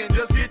thinking,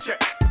 just get your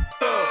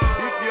up.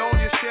 If you on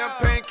your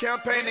champagne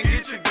campaign, then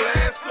get your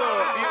glass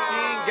up. If you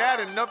ain't got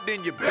enough,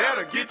 then you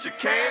better get your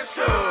cash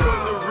up.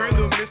 Cause the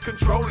rhythm is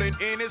controlling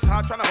and it's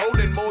hard trying to hold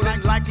it. More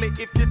than likely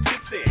if you're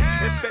tipsy,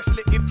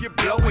 especially if you're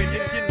blowing,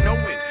 if you know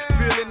it,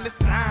 feeling the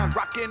sound,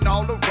 rocking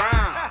all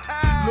around.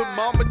 Lil'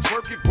 mama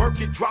twerk it,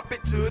 work it, drop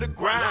it to the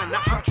ground.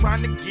 Now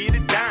trying to get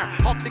it down,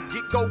 off the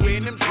get-go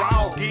in them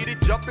draw. Get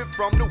it jumping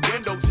from the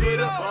window to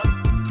the up.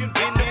 In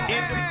the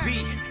VIP,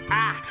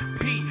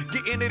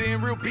 getting it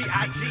in real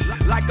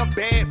B.I.G. Like a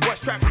bad boy,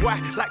 strap boy,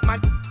 like my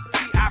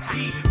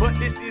VIP, but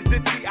this is the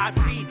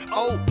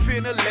TITO.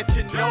 Finna let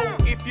you know,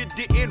 if you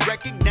didn't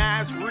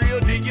recognize real,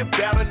 then you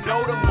better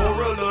know the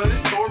moral of the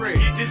story.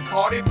 Get this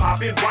party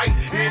poppin' right,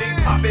 it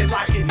ain't poppin'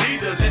 like it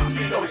neither. Let's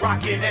Tito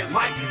rockin' that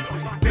mic.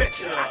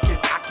 Betcha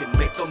I can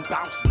make them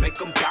bounce,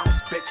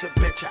 betcha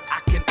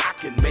I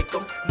can make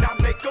them, now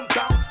make them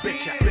bounce,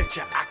 betcha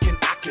I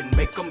can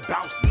make them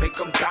bounce,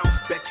 betcha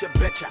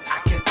I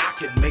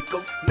can make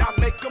them, now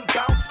make them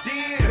bounce,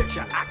 then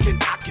betcha I can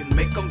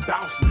make them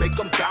bounce,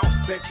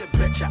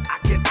 betcha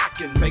I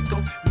can make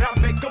them, now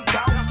make them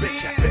bounce,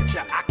 betcha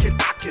I can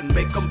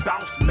make them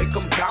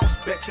bounce,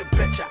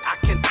 betcha I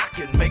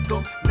can make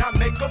them, now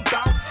make them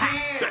bounce,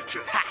 then betcha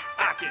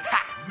I can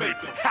make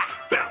them bounce, betcha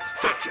I can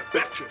make them bounce,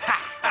 betcha I can make them bounce, betcha I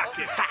can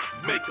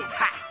make them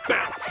bounce,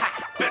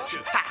 betcha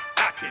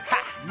I can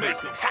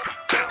make them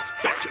bounce,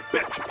 betcha I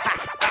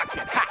can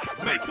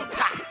make them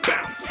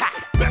bounce,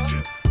 betcha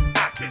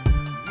I can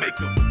make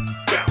them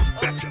bounce,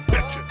 betcha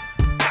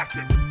I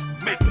can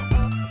make them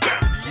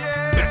bounce, bounce.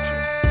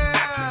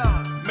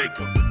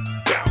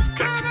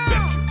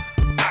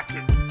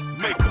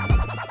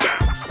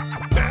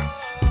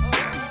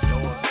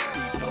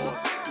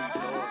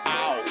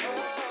 Ow.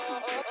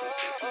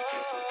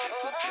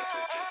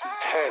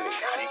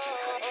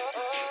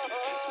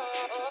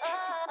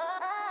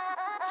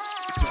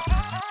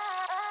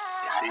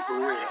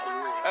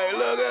 Hey,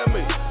 look at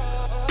me.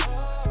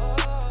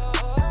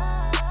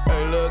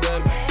 Hey, look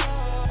at me.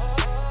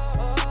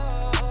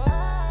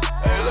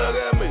 Hey, look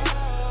at me. Hey, look at me.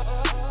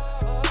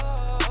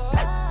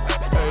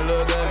 Hey,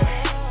 look at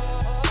me.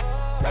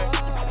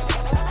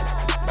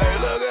 Hey,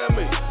 look at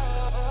me.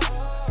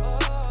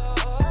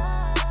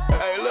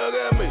 Hey, look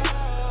at me.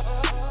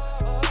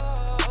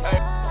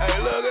 Hey,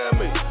 look at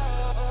me.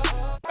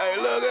 Hey,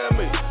 look at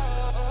me.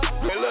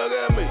 Look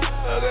at me.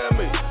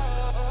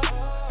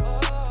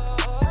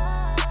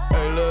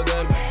 Hey, look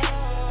at me.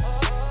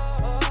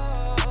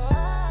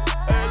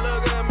 Hey,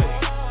 look at me.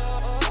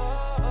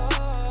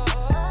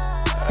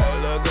 Hey,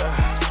 look at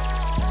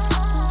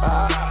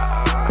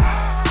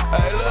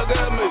Hey, look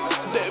at me.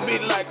 They be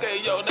like, hey,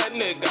 yo, that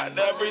nigga got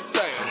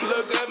everything.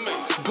 Look at me.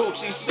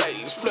 Gucci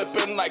shades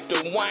flipping like the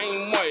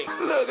Wayne Wayne.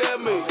 Look at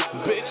me.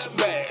 Bitch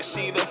bad,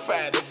 she the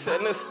fattest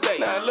in the state.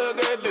 Now look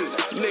at this.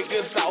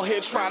 Niggas out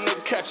here trying to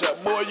catch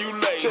up, boy, you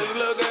late. Just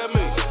look at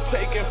me.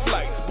 Taking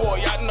flights,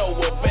 boy, I know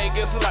what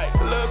Vegas like.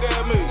 Look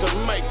at me.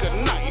 Jamaica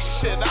nice,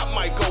 shit, I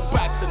might go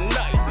back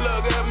tonight.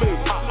 Look at me.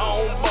 My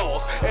own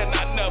boss, and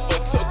I never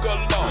took a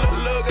loss.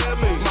 Look at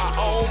me. My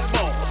own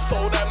boss,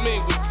 so that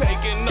mean we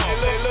taking off.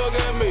 Hey, look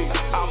at me.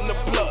 I'm the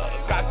plug,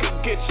 I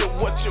could get you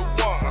what you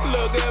want.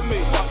 Look at me.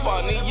 My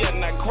funny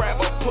and I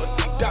grab a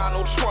pussy,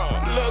 Donald Trump.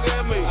 Look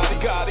at me. I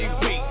got it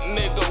beat,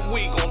 nigga,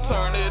 we gon'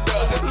 turn it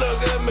up.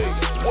 Look at me.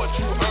 What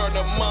you earn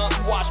a month,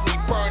 watch me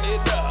burn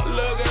it up.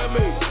 Look at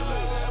me.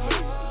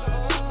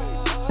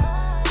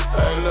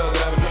 Hey, look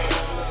at me.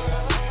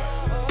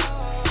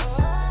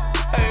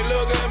 Hey,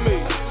 look at me.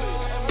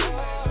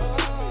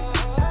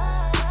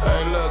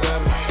 Hey, look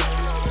at me.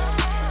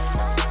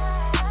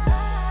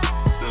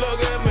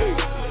 Look at me.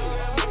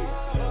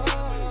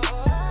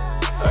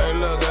 Hey,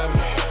 look at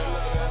me.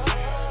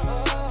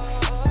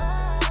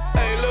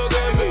 Hey, look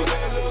at me.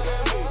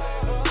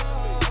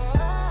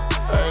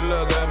 Hey,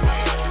 look at me.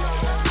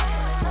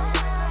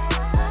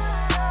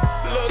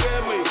 Look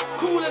at me.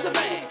 Cool as a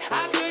fan.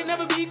 I could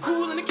never be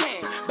cool in the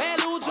can. Bad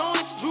little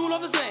Jonas, drool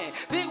off the sand.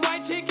 Thick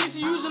white chick is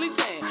usually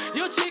tan.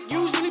 Your chick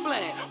usually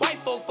bland. White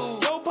folk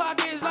food. Your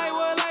pockets like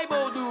what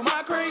lipo do.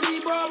 My crazy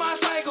bro, my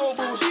psycho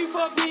boo. She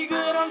fuck me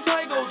good, I'm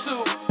psycho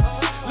too.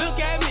 Look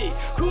at me,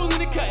 cool in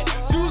the cut.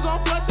 Jewels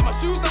on flush and my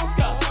shoes don't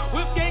scuff.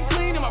 Whip game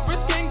clean and my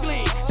wrist game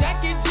gleam.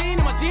 Jacket jean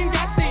and my jean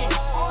got seams.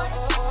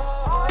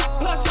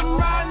 Plus I'm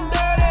riding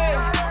dirty.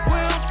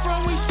 Where I'm from,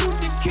 we shoot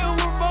to kill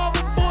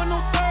revolver, boy, no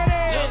 30.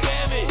 Look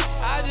at me,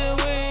 I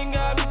just ain't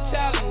got me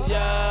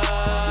challenger.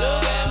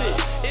 Look at me,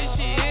 if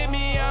she hit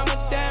me, I'm a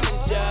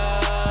damager.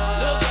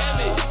 Look at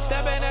me,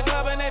 step in the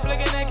club and they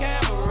flicking the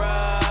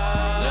camera.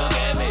 Look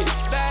at me,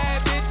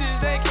 bad bitches,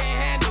 they can't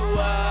handle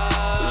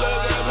us.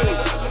 Look at me.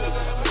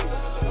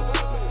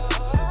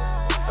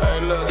 Hey,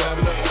 look at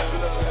me.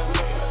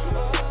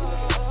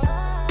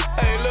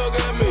 Hey, look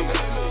at me.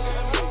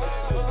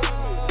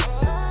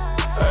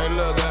 Hey,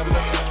 look at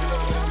me.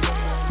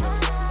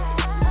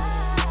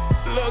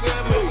 Look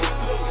at me.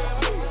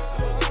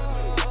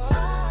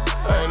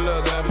 Hey,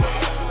 look at me.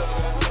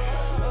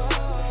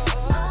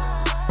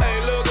 Hey,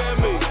 look at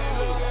me.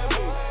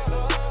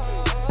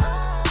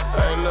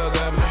 Hey, look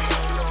at me.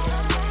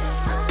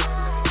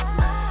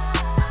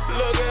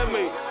 Look at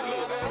me.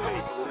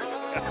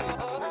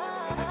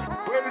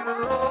 Praise the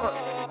Lord.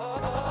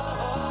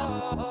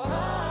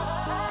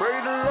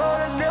 Praise the Lord,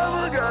 I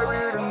never got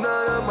rid of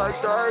none of my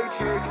side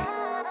chicks.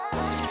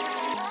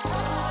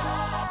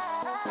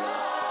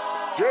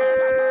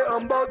 Yeah,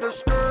 I'm about to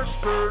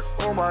skirt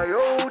on my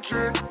old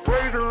chick.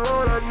 Praise the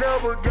Lord, I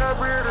never got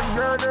rid of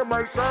none of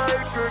my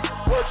side chicks.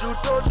 What you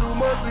thought, you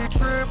must be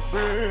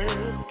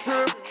tripping.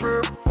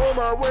 Trip, on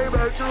my way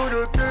back to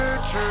the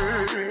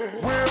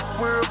kitchen. Whip,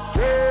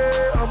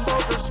 yeah, I'm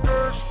about to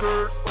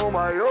skirt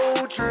my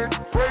old chick.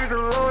 Praise the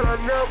Lord, I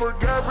never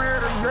got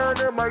rid of none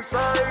of my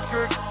side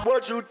chicks.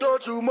 What you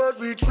thought, you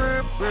must be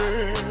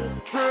tripping.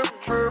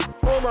 Trip,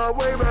 on my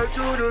way back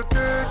to the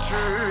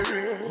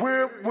kitchen.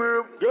 Whip,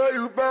 girl,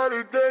 you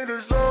probably think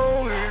it's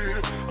only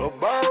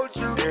about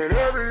you. And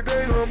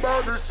everything I'm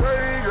about to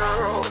say,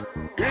 girl,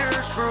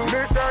 it's true.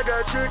 Miss, I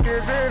got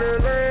chickens in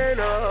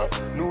Atlanta,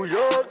 New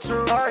York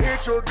too. I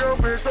hit your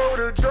girlfriend, so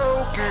the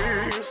joke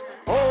is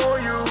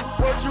on you.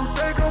 What you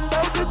think I'm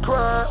about to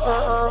cry?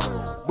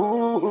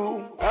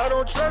 Boo-hoo. I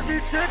don't trust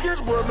these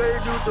chickens, what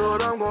made you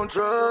thought I'm gonna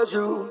trust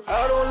you?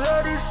 I don't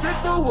love these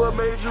chicks, so what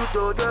made you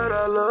thought that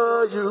I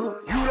love you?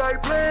 You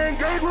like playing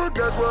games, well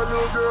guess what,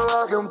 little girl,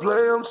 I can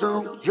play them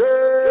too.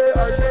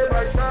 Yeah, I said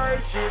my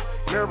side chick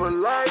never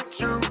liked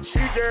you. She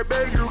said,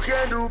 babe, you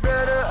can do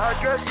better, I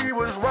guess she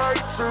was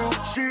right too.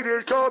 She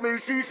just called me,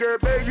 she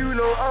said, babe, you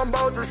know I'm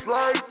about to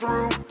slide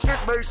through.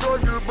 Just make sure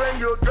you bring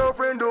your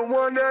girlfriend, the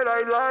one that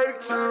I like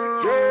to.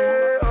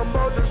 Yeah, I'm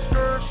about to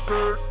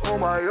skirt on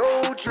my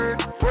old chick.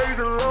 Praise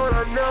the Lord,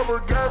 I never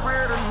got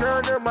rid of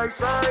none of my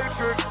side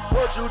chicks.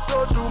 What you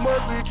thought, you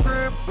must be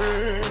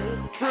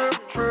tripping.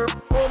 Trip,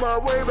 on my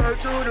way back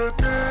to the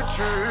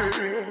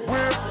kitchen.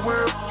 Whip,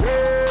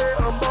 yeah,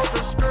 I'm about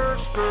to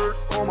skirt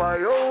on my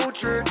old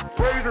chick.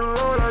 Praise the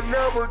Lord, I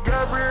never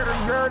got rid of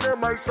none of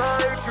my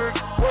side chicks.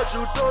 What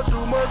you thought,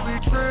 you must be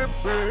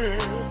tripping.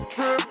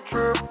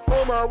 Trip,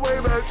 on my way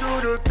back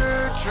to the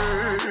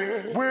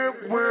kitchen. Whip,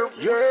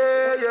 yeah.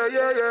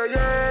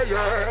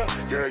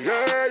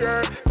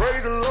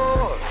 Praise the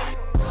Lord.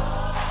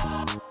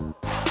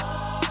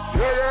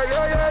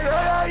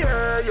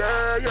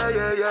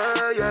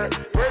 Yeah.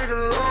 Praise the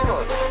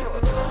Lord.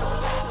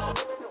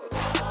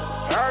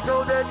 I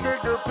told that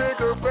chick to pick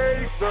her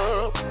face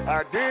up.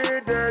 I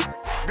did that.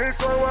 This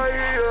one right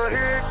here a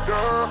hit,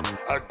 dog.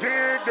 I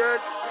did that.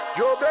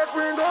 Your best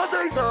friend gon'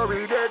 say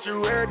sorry that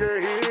you had to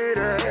hit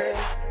that.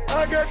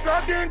 I guess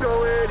I can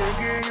go ahead and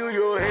give you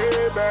your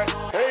head back.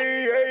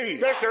 Hey,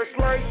 that's that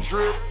slight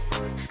trip,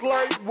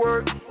 slight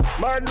work.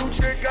 My new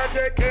chick got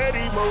that cat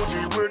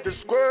emoji with the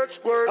squirt.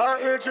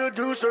 I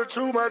introduced her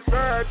to my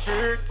side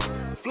chick.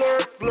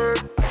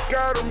 Flirt. I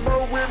got them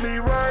both with me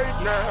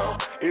right now.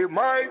 It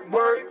might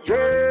work,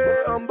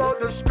 yeah. I'm about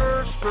to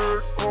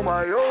skirt on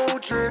my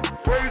old chick.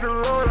 Praise the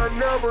Lord, I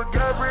never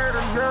got rid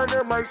of none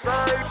of my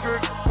side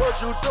chicks.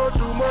 What you thought,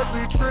 you must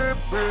be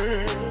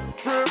tripping.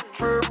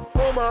 Trip,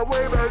 on my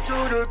way back to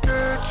the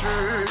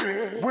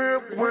kitchen.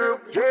 Whip,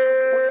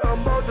 yeah.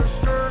 I'm about to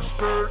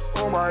skirt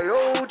on my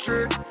old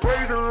chick.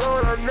 Praise the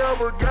Lord, I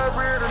never got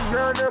rid of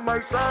none of my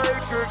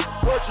side chicks.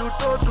 What you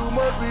thought, you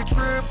must be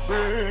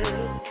tripping.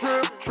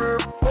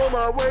 Trip, on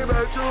my way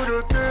back to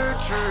the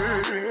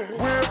kitchen.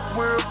 Whip,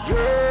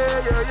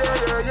 yeah.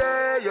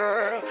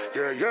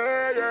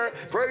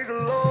 Praise the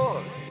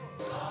Lord.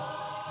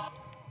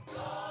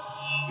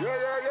 Yeah.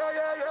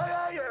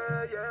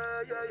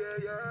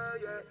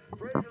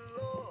 Praise the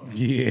Lord.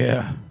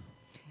 Yeah.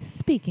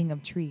 Speaking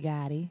of Tree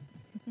Gotti.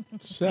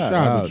 Shout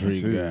out to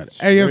Tree Tree. Gotti.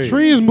 Hey,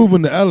 Tree is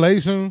moving to LA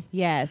soon.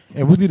 Yes.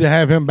 And we need to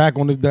have him back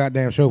on this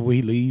goddamn show before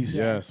he leaves.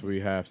 Yes, we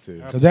have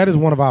to. Because that is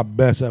one of our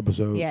best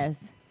episodes.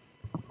 Yes.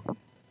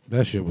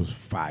 That shit was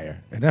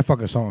fire. And that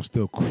fucking song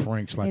still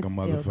cranks like It a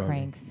still motherfucker.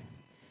 cranks.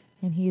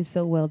 And he is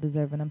so well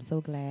deserving. I'm so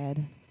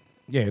glad.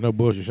 Yeah, no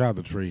bullshit. Shout out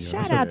to Tree.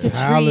 Shout out to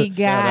Shout Tree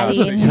out Gotti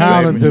to and his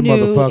talented new,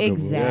 motherfucker, bro.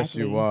 exactly. Yes,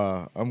 you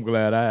are. I'm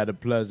glad I had the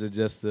pleasure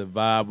just to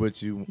vibe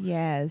with you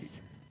Yes.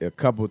 a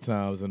couple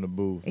times in the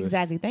booth.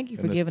 Exactly. Thank you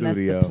for in the giving us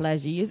studio. the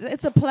pleasure.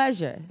 It's a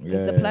pleasure.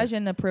 It's a Yeah. pleasure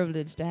and a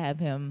privilege to have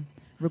him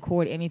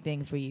record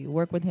anything for you.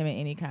 Work with him in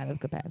any kind of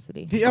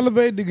capacity. He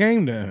elevated the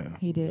game down.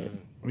 He did.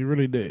 He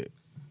really did.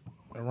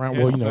 Around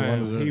His, well,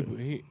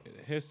 sound,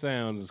 his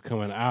sound is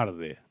coming out of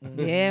there.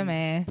 Yeah,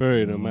 man.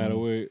 Period. No matter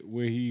where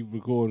he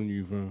recording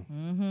you from.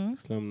 Mm-hmm.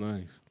 Something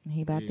nice.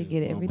 He about to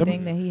get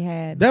everything that he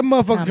had. That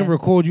motherfucker coming. can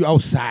record you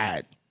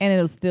outside. And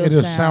it'll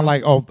still sound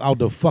like out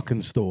the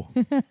fucking store.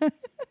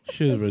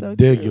 Shit is That's so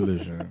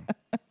ridiculous. All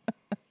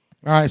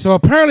right, so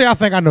apparently I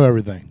think I know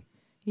everything.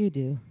 You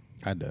do.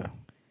 I do.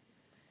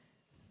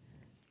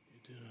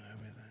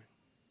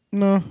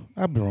 No,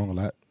 I've been wrong a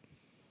lot.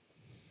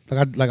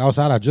 Like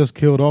outside, I just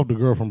killed off the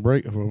girl from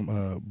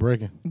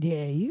Breaking.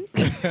 Yeah, you.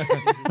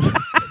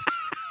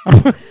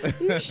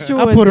 You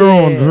sure I put her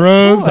on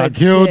drugs. Poor I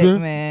killed chick, her.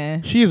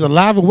 Man. She is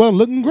alive and well,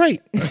 looking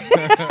great.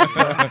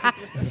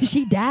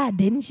 She died,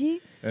 didn't she?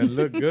 And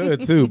look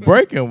good too.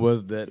 Breaking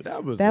was that.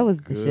 That was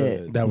the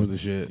shit. That was the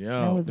shit.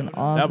 That was an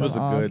awesome. That was a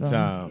good awesome.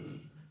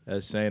 time.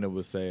 As Shayna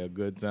would say, a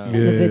good time. It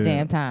was a good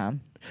damn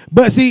time.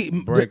 But see,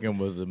 Breaking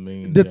was a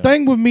mean. The jump.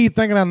 thing with me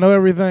thinking I know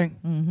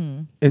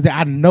everything is that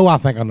I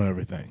think I know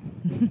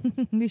everything.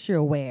 At least you're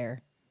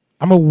aware.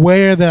 I'm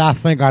aware that I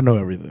think I know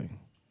everything.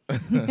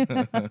 And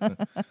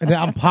that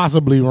I'm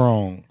possibly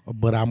wrong,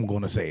 but I'm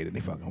going to say it any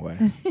fucking way.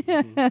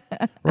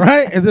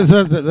 Right? Does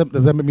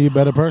that make me a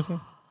better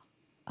person?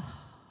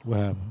 What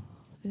happened?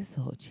 This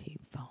whole cheap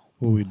phone.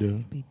 What we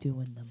do? Be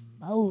doing the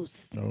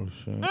most. Oh,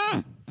 shit.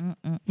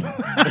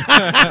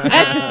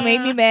 That just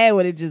made me mad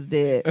what it just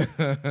did.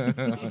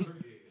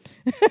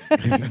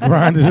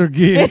 Grinded her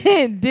gear.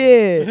 It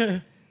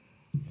did.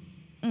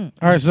 All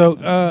right,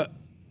 so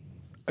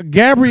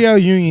Gabrielle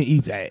Union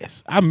eats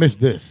ass. I missed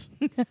this.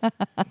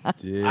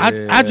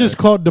 Yeah. I just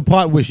caught the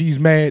part where she's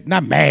mad.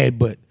 Not mad,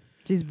 but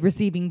She's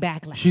receiving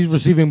backlash. she's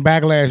receiving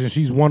backlash, and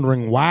she's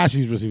wondering why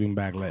she's receiving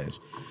backlash.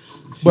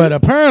 But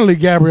apparently,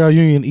 Gabrielle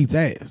Union eats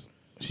ass.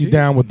 She's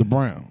down with the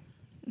brown.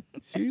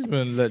 She's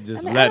been letting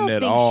I don't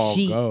it think all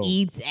she go.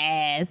 eats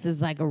ass is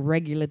like a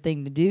regular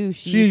thing to do.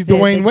 She's said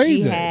Dwayne that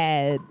Wade's she ass.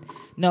 had.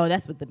 No,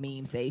 that's what the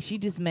memes say. She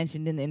just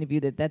mentioned in the interview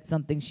that that's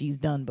something she's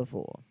done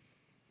before.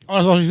 Oh,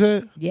 that's all she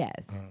said?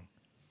 Yes.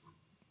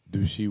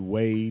 Do she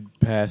wade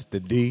past the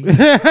D?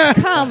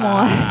 Come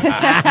on.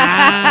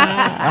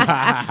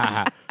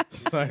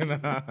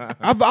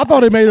 I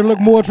thought it made her look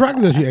more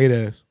attractive that she ate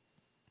ass.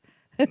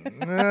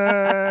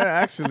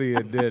 Actually,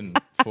 it didn't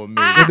for me.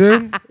 It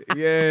didn't?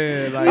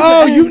 Yeah. Like,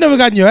 Oh, you've never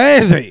gotten your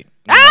ass ate.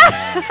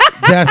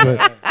 That's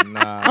what.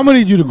 nah. I'm gonna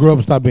need you to grow up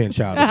and stop being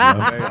childish. You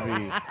know?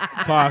 Maybe.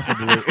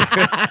 Possibly.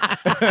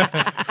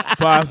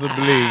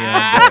 Possibly.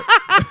 Yeah,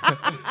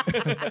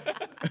 but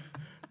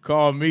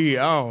call me.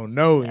 I don't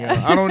know. You know.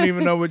 I don't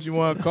even know what you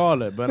want to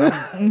call it, but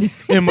I'm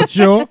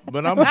Immature.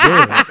 but I'm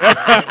good.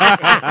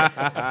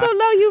 So,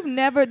 Lo, you've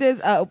never, there's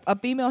a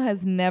female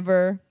has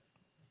never.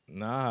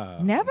 Nah.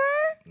 Never?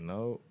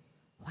 No.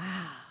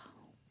 Wow.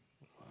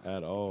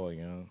 At all,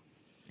 you know.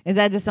 Is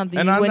that just something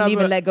And you I wouldn't never-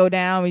 even let go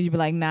down? Or you'd be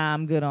like, nah,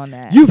 I'm good on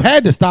that. You've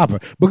had to stop her,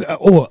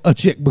 or a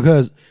chick,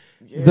 because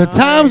the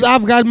times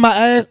I've gotten my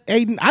ass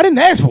eaten, I didn't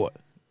ask for it.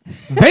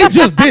 They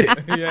just did it.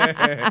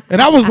 Yeah. And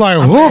I was like,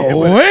 whoa,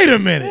 wait a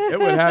minute. It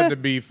would have to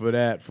be for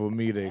that for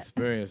me to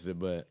experience it,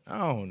 but I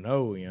don't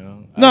know, you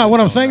know. No,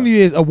 what I'm saying to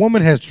you is a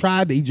woman has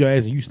tried to eat your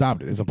ass and you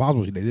stopped it. It's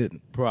impossible they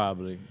didn't.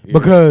 Probably. Yeah.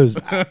 Because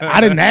I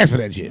didn't ask for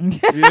that shit.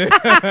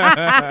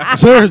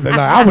 Seriously, like,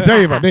 I would tell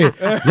you if I did.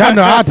 Y'all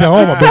know I'll tell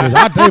all my business.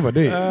 I'll tell you if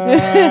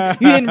I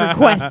did. You didn't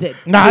request it.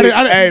 No, I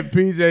didn't. Hey,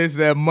 PJ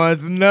said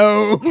months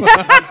no.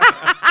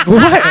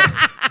 What?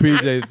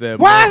 PJ said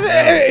Why months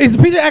is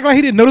PJ acting like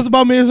he didn't notice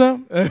about me or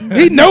something?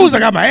 He knows I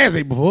got my ass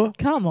ate before.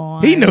 Come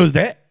on. He knows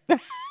that.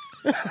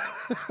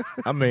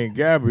 I mean,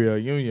 Gabrielle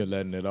Union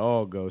letting it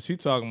all go. She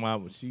talking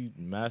about she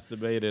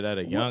masturbated at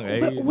a young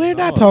age. We're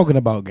not talking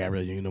about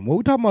Gabrielle Union.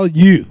 We're talking about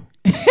you.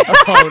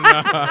 Oh,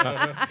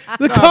 nah.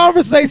 The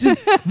conversation,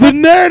 the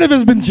narrative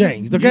has been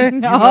changed, okay? You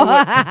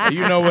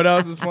know what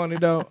else is funny,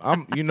 though?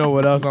 You know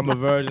what else I'm a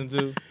virgin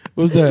to?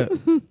 What's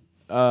that?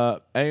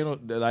 Anal,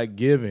 like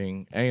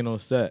giving anal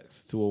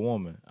sex to a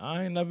woman.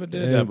 I ain't never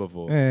did that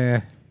before.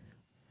 Really?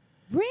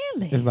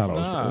 It's not all.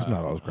 Nah, It's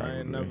not all I cracking.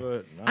 ain't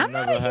never. I'm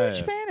not never a huge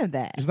had. fan of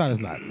that. It's not. It's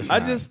not. I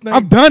just think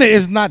I've done it.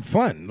 It's not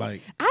fun.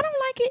 Like I don't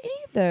like it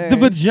either. the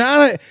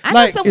vagina, I know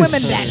like some is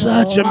women that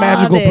such a love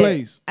magical it.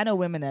 place. I know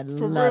women that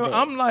for love real. it.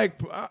 I'm like,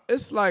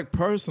 it's like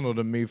personal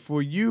to me for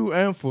you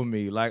and for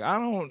me. Like I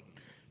don't.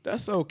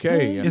 That's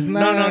okay. It's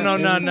No. Hold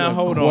on. Now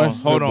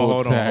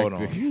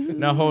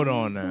hold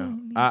on. Now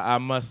I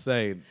must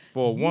say,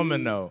 for a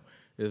woman though,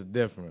 it's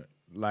different.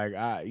 Like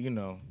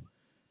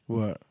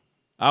What?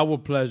 I will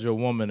pleasure a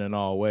woman in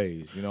all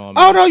ways. You know what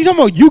I Oh mean? no, you talking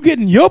about you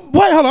getting your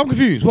what? Hold on, I'm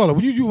confused. Hold on,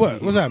 you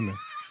what? What's happening?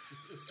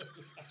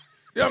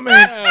 You know what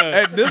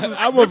I mean? Hey,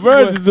 I'm a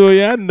virgin to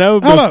you. I never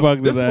been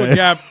fucked This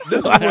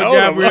is what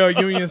Gabrielle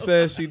Union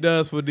says she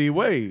does for D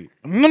Wade.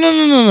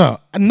 No.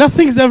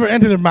 Nothing's ever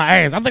entered in my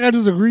ass. I think I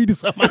just agreed to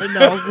somebody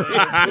else.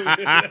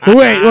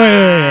 Wait.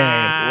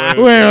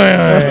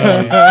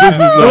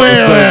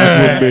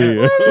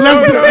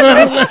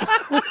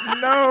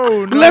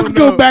 Let's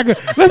go back a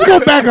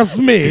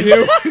smidge.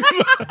 Yeah,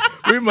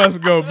 we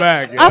must go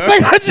back. I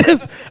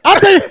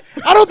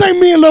don't think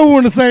me and Lo were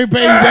on the same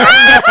page.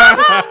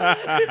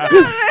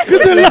 Because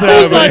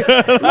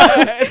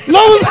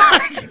Lo was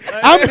like,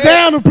 I'm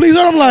down to please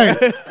her. I'm like,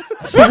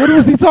 so what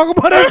was he talking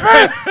about at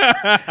first?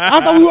 I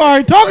thought we were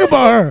already talking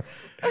about her.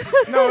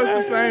 No,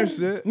 it's the same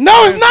shit. No,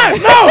 it's not.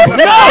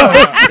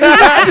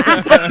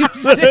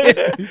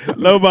 No.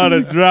 Low about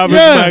to drop his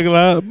back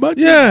line.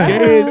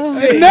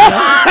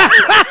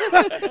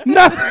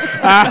 No.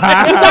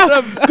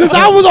 Because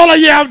I was all like,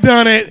 yeah, I've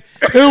done it.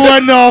 It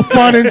wasn't all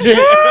fun and shit.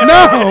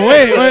 No,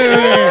 wait.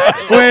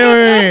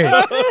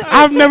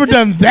 I've never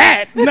done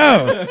that.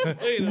 No.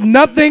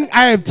 Nothing.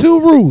 I have 2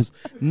 rules.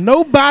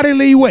 No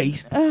bodily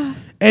waste.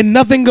 And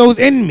nothing goes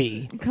in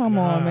me. Come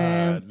on,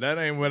 man. That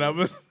ain't what I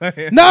was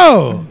saying.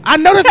 No, I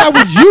know that's not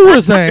what you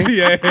were saying.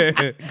 Yeah.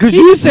 Because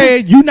you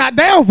said you not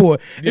down for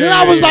it. And then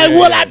I was like,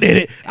 well, I did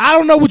it. I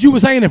don't know what you were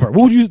saying at first.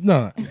 What would you,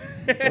 no.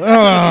 Let's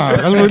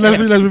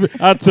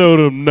I told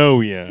him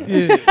no, yeah.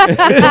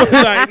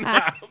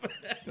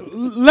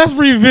 Let's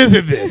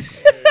revisit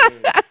this.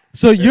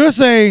 So you're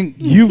saying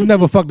you've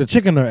never fucked a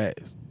chick in her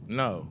ass?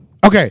 No.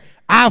 Okay,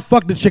 I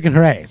fucked a chick in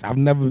her ass. I've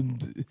never.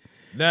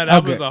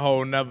 That was a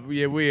whole nother.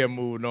 Yeah, we had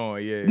moved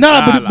on. Yeah.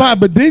 No,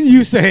 but then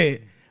you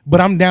said, but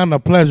I'm down to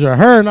pleasure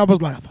her, and I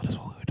was like, I thought that's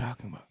what we were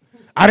talking about.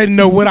 I didn't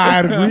know what I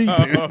had agreed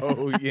to.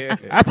 Oh yeah.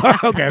 I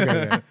thought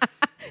okay.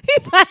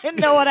 He's like, I didn't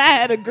know what I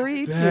had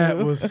agreed to. That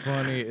was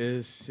funny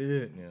as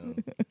shit. You know?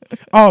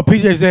 Oh,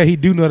 PJ said he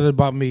do know that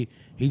about me.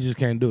 He just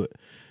can't do it.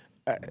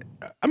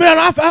 I mean,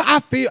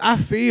 I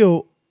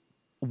feel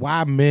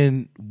why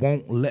men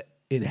won't let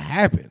it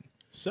happen.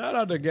 Shout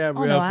out to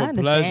Gabrielle for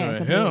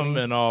pleasuring him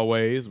in all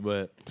ways,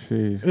 but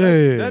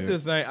that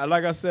just ain't.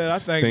 Like I said, I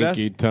think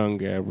stinky tongue,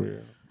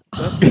 Gabrielle.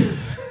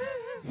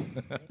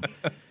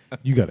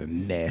 You got a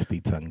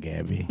nasty tongue,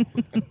 Gabby.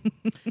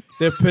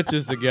 Their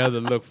pictures together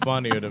look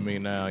funnier to me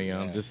now,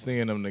 Just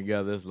seeing them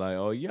together, it's like,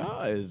 oh,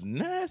 y'all is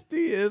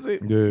nasty, is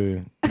it? Yeah.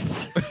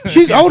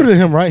 She's older than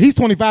him, right? He's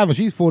 25 and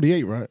she's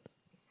 48, right?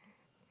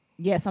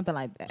 Yeah, something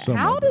like that. Something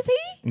How like old is he?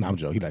 No, I'm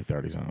joking. He like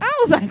 30 something. I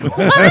was like,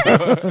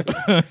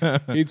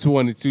 what? He's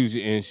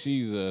 22 and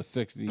she's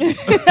 60.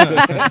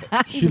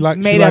 She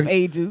made up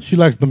ages. She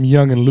likes them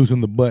young and loose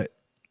in the butt.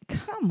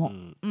 Come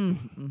on.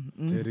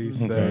 Did he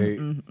say?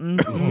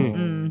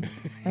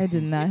 That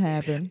did not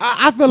happen.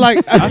 I feel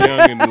like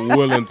young and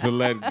willing to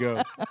let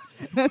go.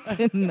 That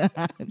did not.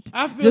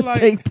 I feel just like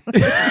take.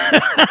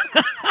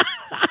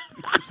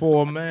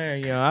 For a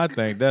man, I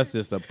think that's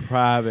just a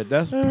private.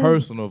 That's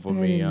personal for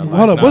me.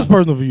 Hold up, what's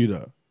personal for you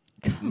though?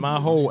 My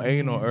whole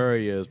anal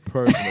area is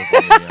personal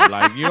for me.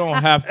 Like you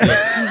don't have to.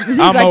 He's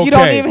like, okay. You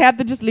don't even have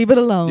to just leave it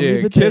alone. Yeah,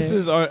 leave it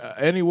kisses or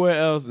anywhere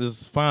else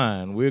is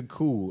fine. We're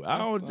cool. I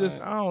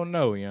don't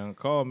know,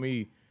 Call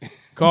me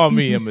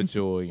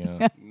immature, No,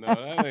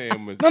 that ain't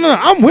immature. No,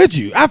 I'm with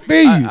you. I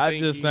feel you. I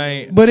just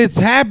ain't. But it's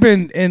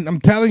happened, and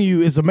I'm telling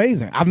you, it's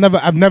amazing. I've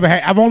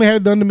only had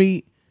it done to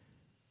me.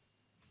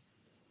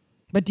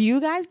 But do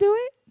you guys do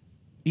it?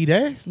 Eat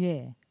ass?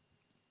 Yeah.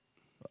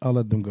 I'll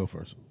let them go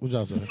first. What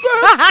y'all say?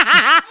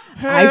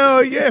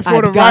 Hell yeah,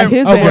 for the right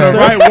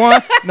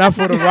one, not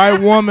for the right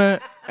woman.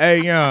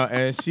 Hey,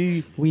 and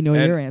she. We know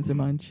your answer,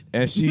 Munch.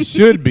 And she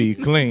should be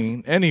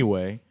clean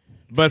anyway.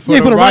 But for,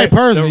 for the right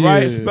person, the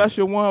right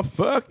special one,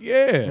 fuck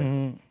yeah.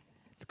 Mm-hmm.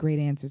 It's great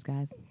answers,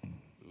 guys.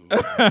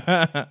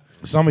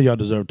 Some of y'all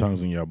deserve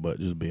tongues in your butt,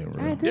 just being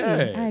real. I agree.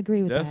 Yeah, I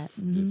agree with that.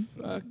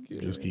 Mm-hmm. Fuck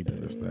yeah. Just keeping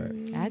it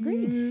that. I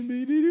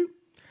agree.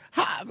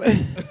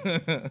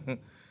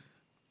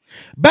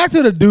 Back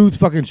to the dudes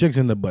fucking chicks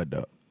in the butt,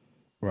 though.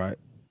 Right?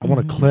 I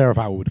want to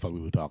clarify what the fuck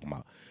we were talking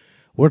about.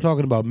 We're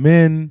talking about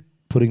men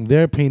putting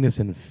their penis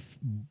in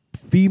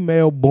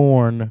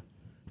female-born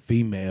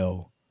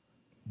female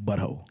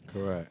butthole.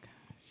 Correct.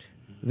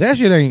 That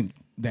shit ain't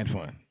that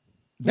fun.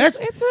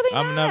 It's really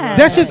not.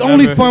 That's just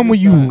only fun when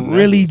you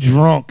really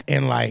drunk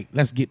and like,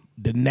 let's get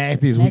the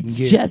nastiest we can get.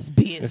 Let's just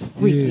be as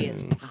freaky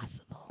as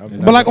possible.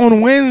 But like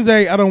on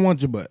Wednesday, I don't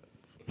want your butt.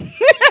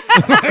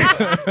 I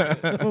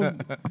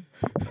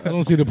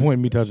don't see the point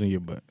in me touching your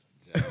butt.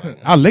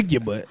 I'll lick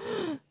your butt.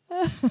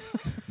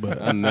 But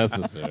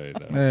unnecessary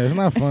though. Yeah, it's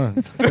not fun.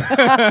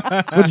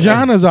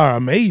 Vaginas are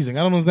amazing.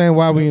 I don't understand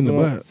why we in the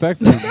butt.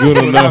 Sex is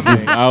good enough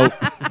without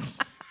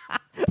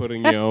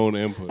putting your own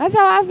input. That's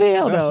how I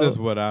feel, though. That's just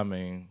what I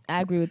mean.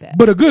 I agree with that.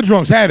 But a good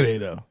drunk Saturday,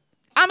 though.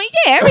 I mean,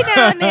 yeah, every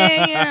now and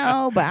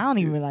then, but I don't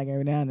even like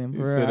every now and then.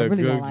 For real. I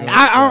really don't like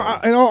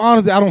it. In all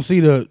honesty, I don't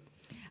see the.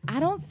 I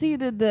don't see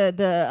the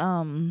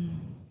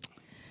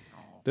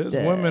There's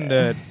women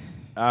that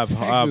I've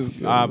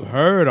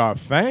heard are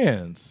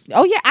fans.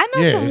 Oh yeah, I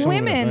know some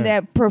women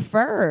that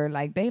prefer,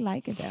 like, they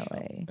like it that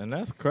way, and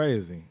that's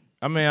crazy.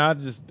 I mean, I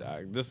just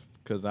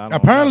because I don't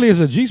apparently know. It's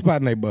a G spot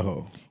in their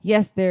butthole.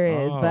 Yes, there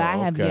is, but I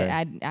have okay.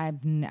 I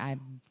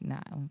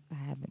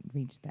haven't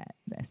reached that,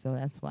 so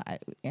that's why.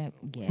 I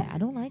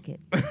don't like it.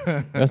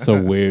 That's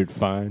a weird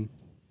find.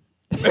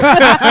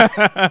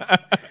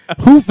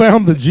 Who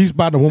found the G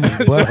spot in a woman's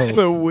butthole? That's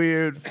a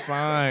weird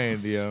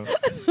find, yo.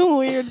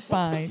 Weird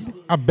find.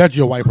 I bet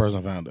you a white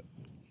person found it.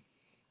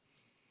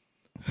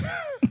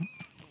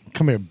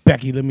 Come here,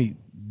 Becky. Let me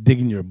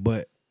dig in your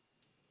butt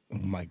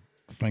with my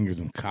fingers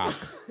and cock.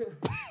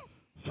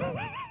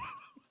 Hey,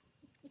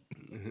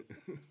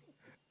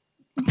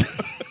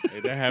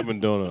 that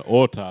happened during an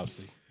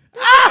autopsy.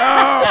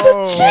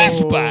 It's a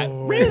G-spot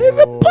right in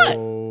the butt.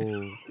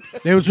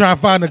 They were trying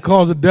to find the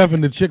cause of death,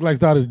 and the chick like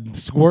started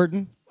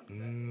squirting.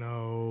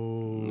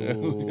 No.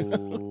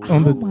 Oh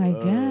my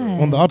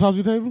God. On the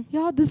autopsy table?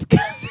 Y'all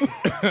disgusting.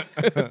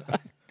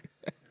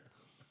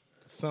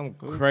 Some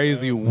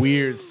crazy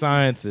weird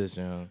scientist,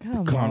 yo.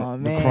 Come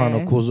on, man. The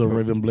Chronicles of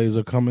Raven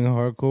Blazer coming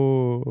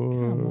hardcore.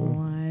 Come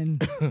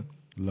on.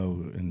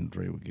 Low and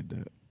Dre would get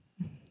that.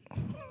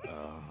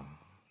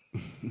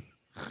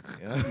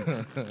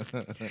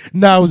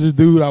 Nah, it was this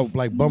dude out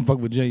like bumfuck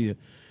Virginia.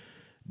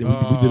 We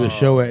did a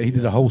show at. He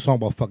did a whole song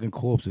about fucking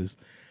corpses,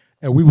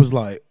 and we was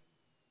like,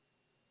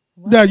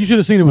 "Yeah, you should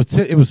have seen it.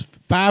 It was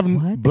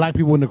 5 black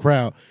people in the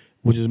crowd,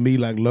 which is me,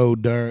 like Low,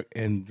 Dirk,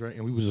 and Dre,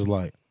 and we was just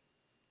like,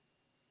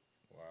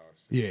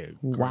 yeah,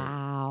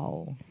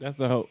 wow, that's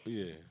the whole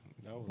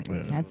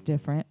That's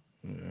different.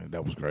 Yeah,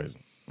 that was crazy.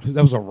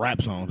 That was a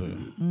rap song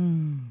too.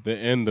 The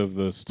end of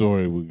the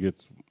story would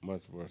get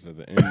much worse at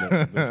the end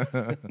of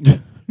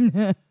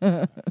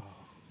the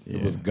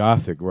It was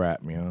gothic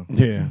rap, man.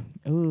 Yeah.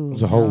 Ooh, it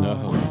was a whole no.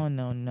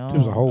 It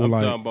was a whole I'm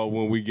like talking about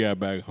when we got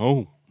back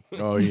home.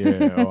 Oh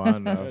yeah, I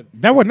know.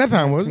 That wasn't that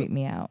time, was it? Freak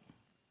me out.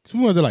 She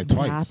went there like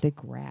twice. Gothic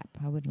rap.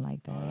 I wouldn't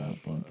like that. I don't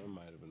think. It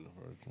might have been the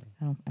first time.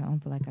 I don't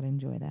feel like I'd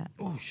enjoy that.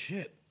 Oh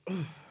shit.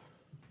 I'm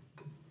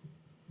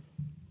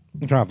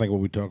trying to think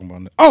what we're talking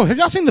about. Oh, have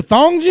y'all seen the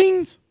thong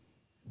jeans?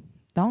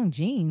 Thong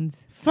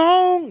jeans.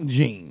 Thong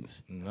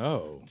jeans.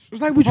 No.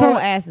 It's like we Whole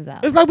try. asses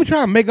out. It's like we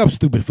trying to make up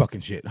stupid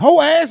fucking shit.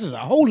 Whole asses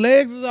out. Whole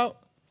legs is out.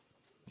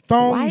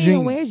 Thong Why jeans. you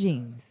don't wear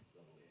jeans?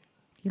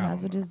 You might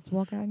as well just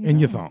walk out in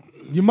your thong.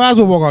 You might as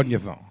well walk out in your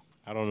thong.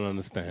 I don't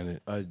understand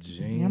it. A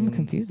jean. Yeah, I'm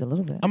confused a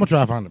little bit. I'm gonna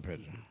try to find the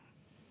picture.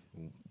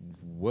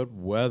 What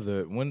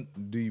weather? When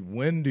do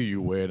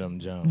you wear them,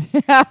 John?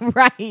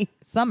 Right.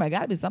 Summer.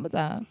 Gotta be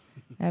summertime.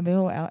 Have your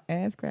whole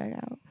ass crack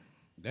out.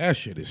 That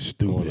shit is On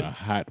stupid. a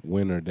hot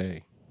winter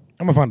day.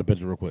 I'm gonna find the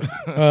picture real quick.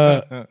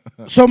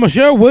 So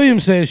Michelle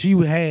Williams says she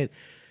had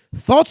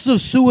thoughts of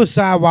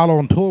suicide while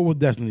on tour with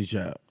Destiny's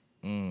Child.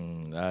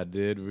 I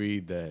did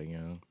read that, you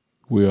know.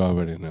 We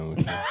already know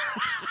it.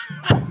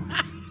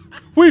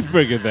 We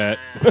figured that.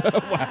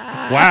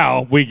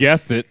 Wow, we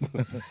guessed it.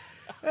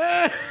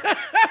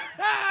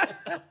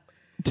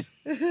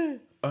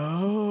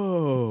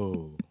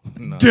 Oh.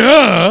 No.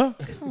 Duh.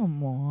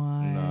 Come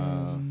on.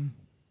 Nah.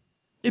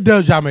 It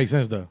does y'all make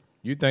sense though.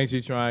 You think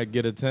she trying to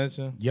get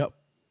attention? Yep.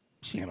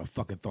 She had no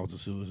fucking thoughts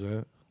of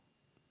suicide.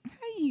 How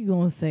you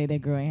gonna say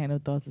that girl ain't had no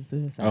thoughts of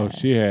suicide? Oh,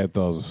 she had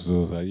thoughts of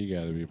suicide. You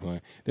got to be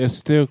playing. They're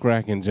still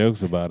cracking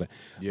jokes about it.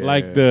 Yeah.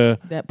 Like the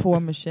that poor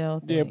Michelle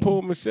thing. yeah,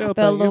 poor Michelle. I felt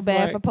a thing. little It's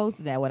bad like, for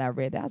posting that when I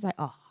read that. I was like,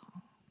 oh.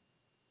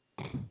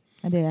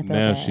 I felt now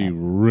bad. she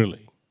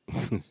really.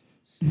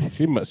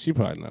 She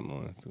probably not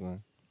on Instagram.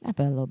 I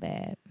felt a little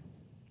bad.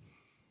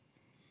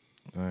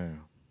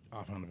 Damn.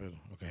 I found the picture.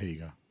 Okay, here you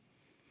go.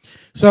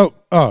 So,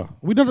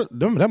 we done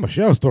that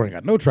Michelle story ain't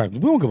got no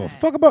traction. We don't give a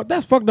fuck about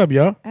that's fucked up,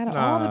 y'all. Out of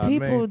all the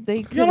people man.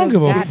 they could Y'all don't have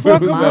give a got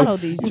fuck to about- model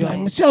these Like,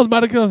 joints. Michelle's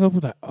about to kill herself.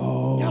 Like,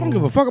 oh, Y'all don't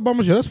give a fuck about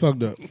Michelle. That's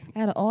fucked up.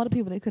 Out of all the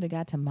people they could have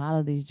got to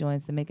model these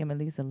joints to make them at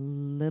least a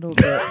little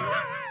bit.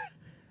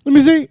 Let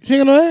me see. She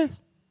ain't got no ass.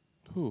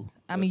 who?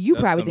 I mean, you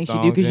That's probably them think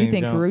she do because you thong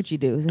think jeans, Karrueche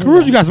do. So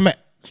Karrueche got some ass.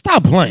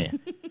 Stop playing.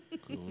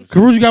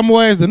 Karrueche got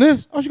more ass than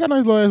this. Oh, she got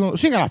nice little ass.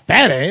 She ain't got a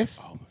fat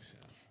ass.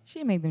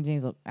 She make them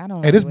jeans look. I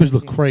don't. Hey, this know bitch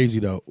look crazy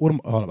though. Hold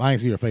up, I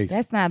ain't see her face.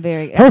 That's not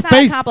very. Her That's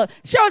face- not a compliment.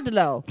 Show it to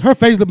low. Her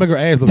face look make her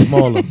ass look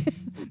smaller.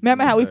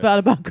 Remember how we felt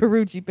about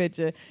Karrueche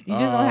picture? You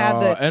just don't have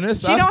the. and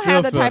it's- she I don't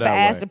have the still feel type of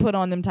that ass way. to put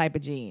on them type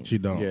of jeans. She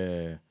don't.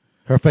 Yeah.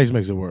 Her face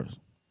makes it worse.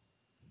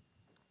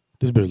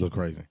 This bitch look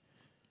crazy.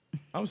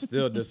 I'm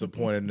still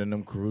disappointed in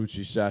them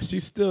Karrueche shots. She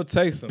still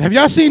takes them. Have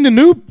y'all seen the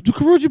new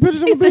Karrueche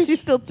pictures on He the said beach? she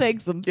still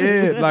takes them too.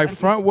 Yeah, like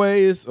front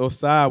ways or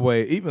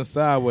sideways. Even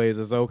sideways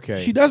is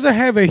okay. She doesn't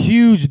have a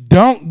huge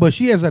dunk, but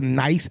she has a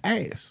nice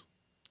ass.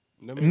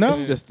 No,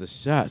 It's just the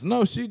shots.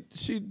 No, she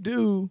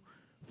do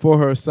for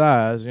her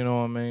size. You know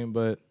what I mean?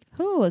 But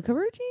Who? A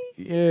Karrueche?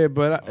 yeah,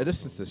 but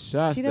this is the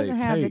shots. She doesn't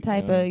they have the take,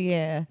 type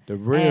man. of The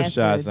real ass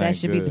shots that ain't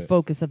should be the good.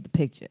 focus of the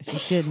picture. She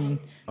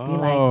shouldn't be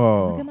like,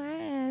 Oh. look at my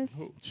ass.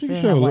 she can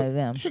Shouldn't show a have one little, of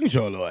them. she can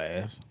show a little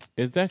ass.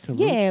 Is that Karrueche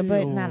Yeah,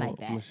 but or not like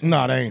that. Michelle?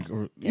 No, they ain't.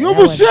 Karrueche. Yeah, Yo, that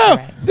wasn't Michelle.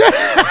 correct.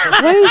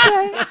 What did he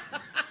say?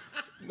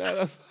 No,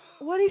 that's,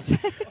 What did he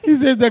say? He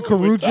says that What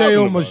we Karrueche talking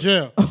on about?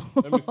 Michelle.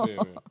 let me see it,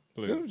 man.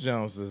 Please. Them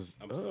Jones is.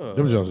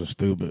 Them Jones are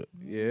stupid.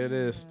 Yeah, it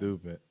is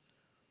stupid.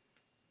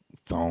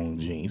 Thong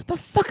jeans. What the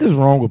fuck is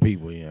wrong with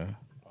people? Yeah,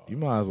 You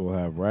might as well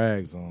have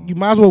rags on. you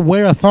might as well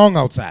wear a thong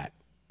outside.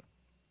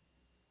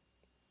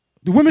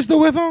 Do women still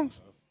wear thongs?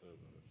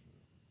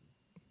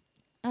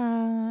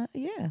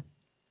 Yeah.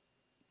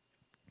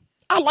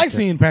 I like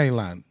seeing panty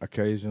line.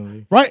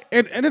 Occasionally. Right?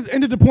 And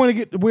at the point to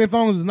get to wear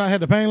thongs and not have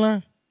the panty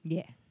line?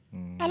 Yeah.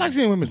 I like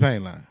seeing women's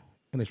panty line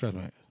and they stretch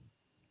pants.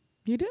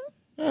 You do?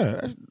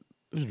 Yeah,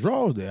 there's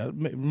draws there. It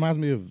reminds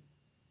me of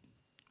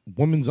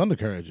women's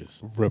undercarriages.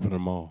 Ripping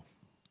them off.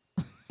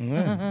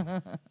 Yeah.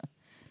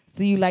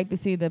 So you like to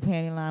see the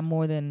panty line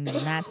more than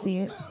not see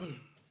it?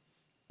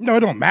 No, it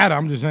don't matter.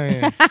 I'm just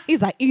saying.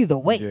 He's like, either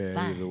way, it's Yeah,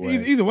 fine. either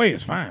way. Either way,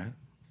 it's fine.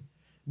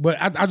 But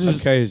I just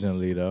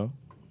Occasionally, though.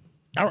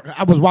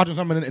 I was watching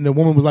something and the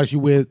woman was like,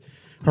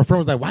 her friend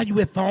was like, why you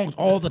wear thongs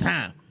all the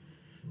time?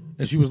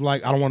 And she was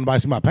like, I don't want anybody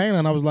to see my panty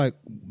line. I was like,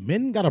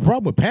 men got a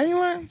problem with panty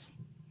lines?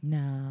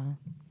 No.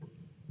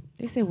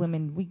 They say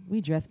women,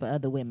 we dress for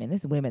other women.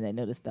 It's women that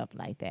notice stuff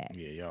like that.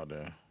 Yeah, y'all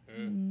do.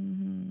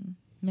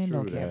 Men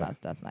don't care about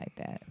stuff like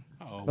that.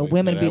 Oh, But wait,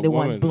 women so be that the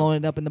ones woman-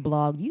 blowing it up in the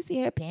blog. Do you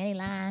see her panty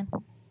line?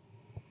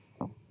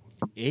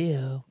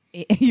 Ew.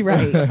 You're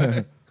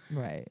right.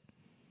 Right.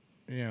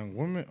 Yeah,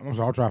 women. I'm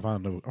sorry. I'm trying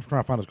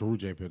to find this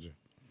Karrueche picture.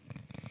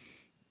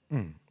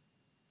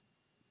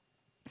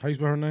 How you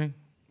spell her name?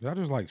 Did I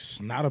just like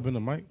snot up in the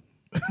mic?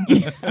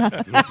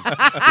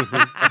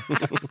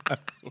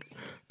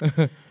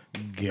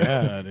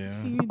 God,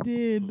 yeah. You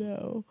did,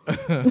 though.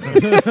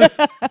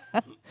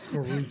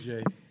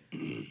 Karrueche.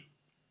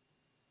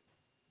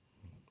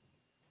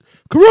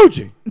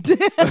 Karrueche.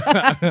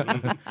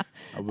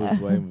 I was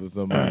waiting for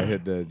somebody to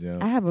hit that,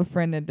 Jim. I have a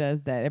friend that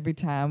does that every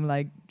time,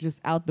 like just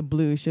out the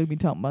blue. She'll be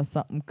talking about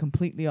something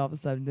completely all of a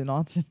sudden. Then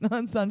all of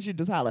a sudden she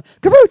just holler,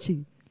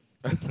 Karrueche.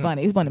 It's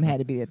funny. It's one of them had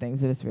to be there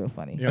things, but it's real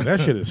funny. Yeah, that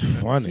shit is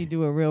funny. She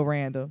do it real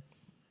random.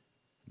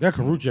 That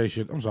Karuche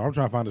shit. I'm sorry. I'm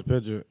trying to find this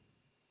picture.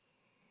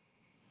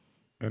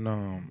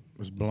 And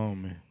it's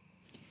blowing me.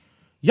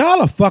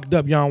 Y'all are fucked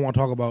up. Y'all don't want to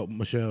talk about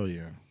Michelle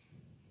yet.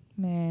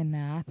 Man,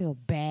 nah, I feel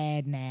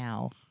bad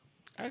now.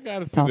 I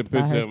gotta see the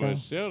picture of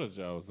Michelle that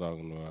y'all was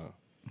talking about.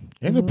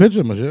 Ain't no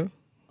picture of Michelle.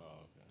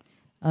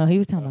 Oh, he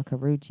was talking about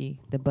Karuchi,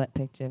 the butt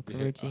picture of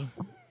Karuchi.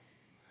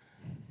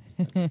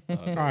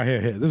 All right,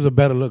 here. This is a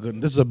better looking.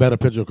 This is a better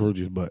picture of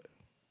Karuchi's butt.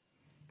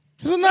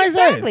 This is a nice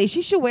Exactly. ass.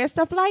 She should wear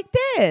stuff like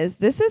this.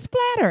 This is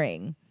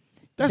flattering.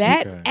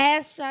 That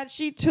ass shot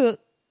she took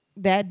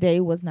that day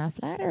was not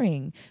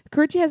flattering.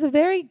 Karuchi has a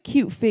very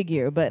cute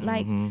figure, but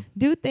like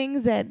do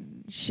things that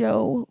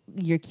show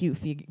your cute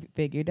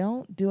figure.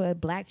 Don't do a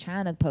Black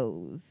China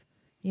pose.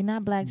 You're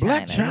not Black China.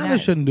 Black China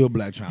shouldn't do a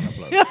Black China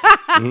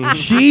pose.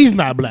 She's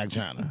not Black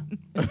China.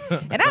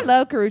 And I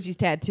love Karuchi's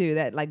tattoo,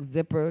 that like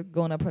zipper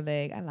going up her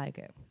leg. I like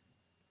it.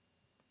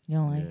 You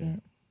don't like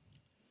it?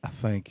 I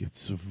think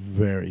it's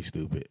very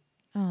stupid.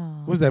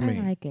 Oh, What's that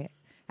mean? I like it.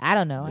 I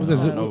don't know. What's that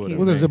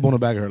zip on the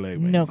back of her leg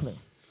mean? No clue.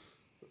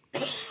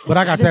 But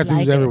I got just tattoos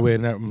like everywhere,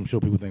 and I'm sure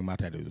people think my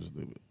tattoos are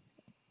stupid.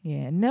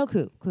 Yeah, no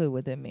clue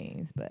what that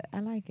means, but I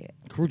like it.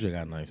 Karuchi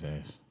got a nice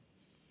ass.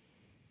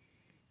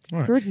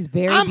 Right. Karuchi's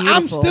very beautiful.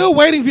 I'm still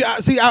waiting for you.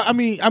 See, I'm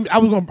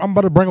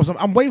about to bring up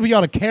something. I'm waiting for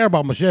y'all to care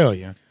about Michelle,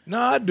 yeah. No,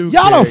 I do.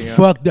 Y'all are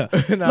fucked up.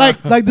 Nah.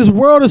 Like this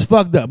world is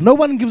fucked up. No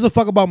one gives a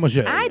fuck about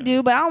Michelle. I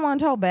do, but I don't want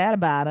to talk bad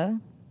about her.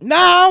 Nah,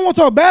 I don't want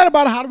to talk bad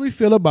about her. How do we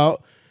feel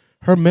about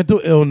her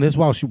mental illness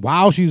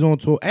while she's on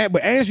tour?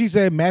 And she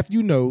said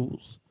Matthew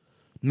knows.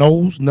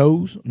 Told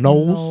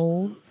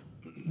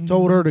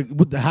her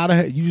to how the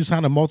heck you just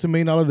signed a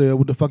multi-million-dollar deal.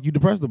 What the fuck you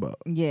depressed about?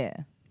 Yeah.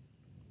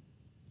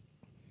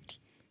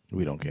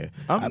 We don't care.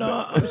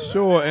 I'm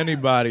sure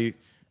anybody.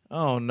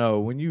 I don't know.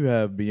 When you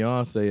have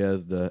Beyonce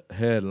as the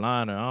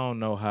headliner, I don't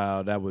know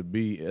how that would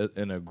be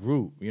in a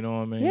group. You know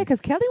what I mean? Yeah,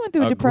 because Kelly went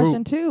through a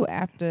depression too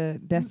after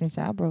Destiny's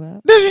Child broke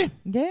up. Did she?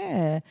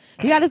 Yeah.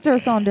 You got to listen to her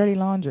song "Dirty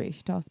Laundry."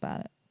 She talks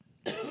about it.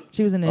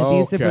 She was in an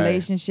abusive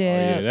relationship.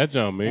 Oh, yeah, that's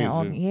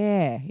amazing.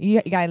 Yeah,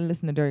 you got to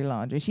listen to "Dirty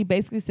Laundry." She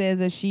basically says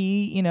that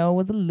she,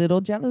 was a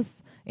little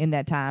jealous in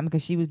that time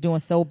because she was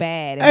doing so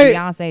bad, and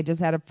Beyonce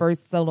just had her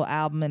first solo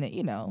album, and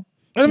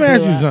Let me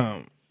ask you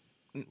something.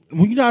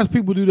 When you know how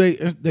people do they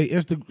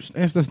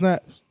Insta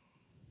snaps?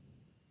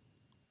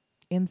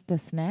 Insta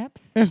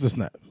snaps? Insta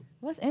snaps.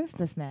 What's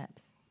Insta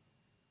snaps?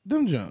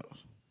 Them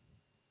jumps.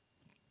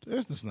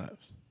 Insta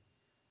snaps.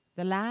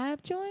 The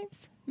live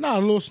joints? No,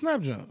 the little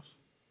snap jumps.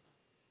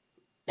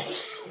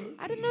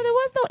 I didn't know there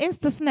was no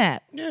Insta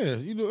snap. Yeah,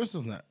 you do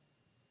Insta snap.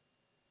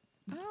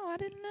 Oh, I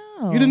didn't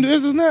know. You didn't do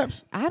Insta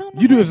snaps? I don't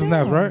know. You do Insta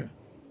snaps, right?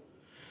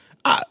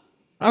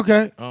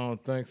 Okay. I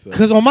don't think so.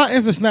 Because on my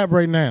Insta snap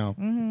right now,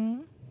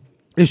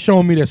 it's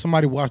showing me that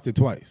somebody watched it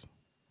twice.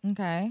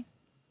 Okay.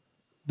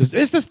 Does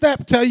Insta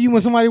snap tell you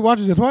when somebody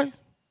watches it twice?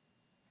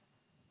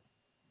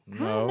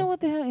 No. I don't know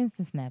what the hell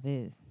Insta snap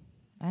is.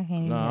 I can't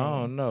even. No, I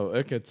don't know.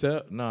 It can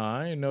tell. No,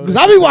 I ain't know. Because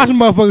I be watching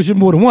motherfuckers shit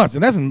more than once,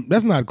 and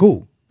that's not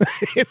cool.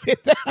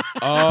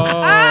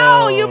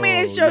 Oh, you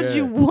mean it shows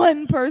you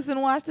one person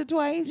watched it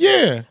twice?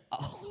 Yeah.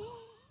 Oh.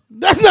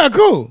 That's not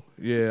cool.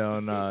 Yeah,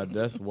 no,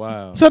 that's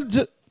wild. So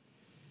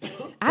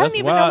I don't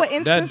even know what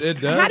Insta.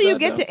 How do you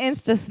get to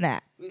Insta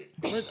snap?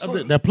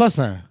 That plus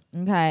sign.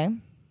 Okay. And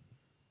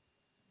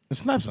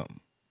snap something.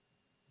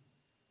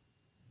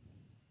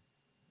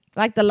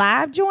 Like the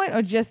live joint,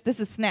 or just this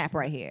is snap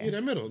right here? Yeah,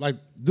 that middle. Like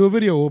do a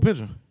video or a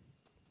picture.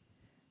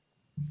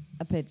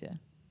 A picture.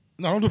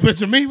 No, don't do a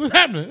picture of me. What's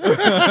happening?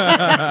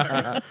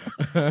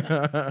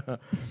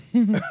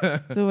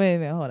 So wait a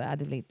minute, hold on. I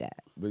delete that.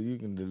 But you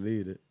can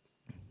delete it.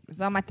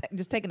 So am I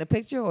just taking a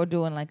picture or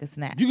doing like a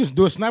snap? You can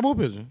do a snap or a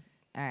picture.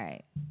 All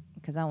right,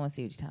 because I want to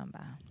see what you're talking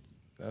about.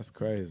 That's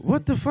crazy.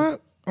 What the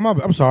fuck?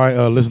 I'm sorry,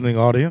 listening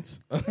audience.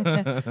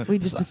 We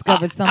just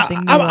discovered something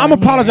new. I'm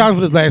apologizing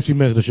for this last few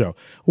minutes of the show.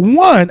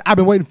 One, I've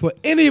been waiting for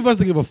any of us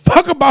to give a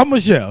fuck about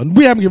Michelle.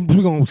 We're going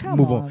to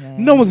move on.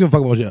 Man. No one's going to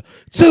fuck about Michelle.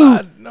 Two,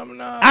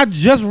 I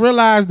just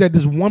realized that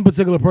this one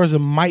particular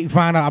person might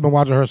find out I've been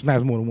watching her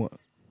snaps more than once.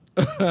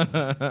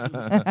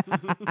 I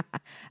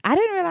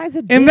didn't realize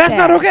it. And that's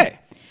not okay.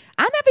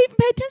 I never even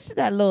paid attention to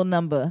that little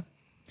number.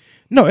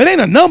 No, it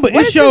ain't a number.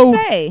 What it showed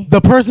say?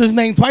 The person's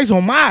name twice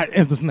on my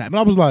Insta snap. And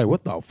I was like,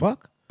 what the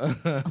fuck?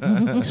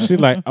 She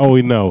like, oh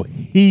no,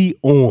 he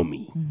on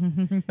me.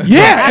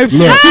 Yeah, if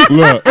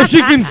look. If she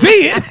can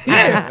see it,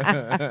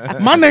 yeah.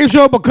 My name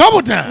showed up a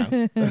couple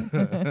times.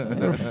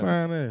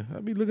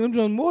 I'll be looking at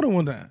them more than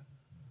one time.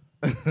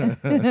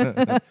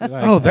 Like,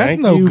 oh, that's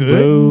no you,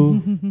 good.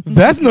 Boo.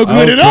 That's no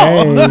good at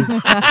all.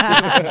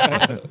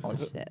 Oh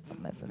shit, I'm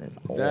messing this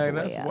whole Dang,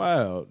 way that's up.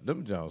 wild.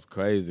 Them Jones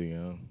crazy,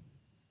 yo.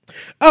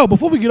 Oh,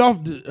 before we get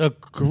off the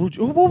Karuchi,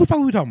 what the fuck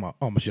were we talking about?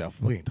 Oh, Michelle,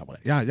 we ain't talking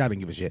about that. Y'all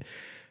didn't give a shit.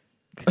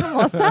 Come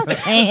on, stop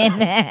saying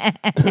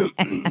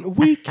that.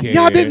 We care.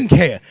 Y'all didn't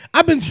care.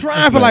 I've been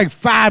trying for like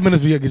 5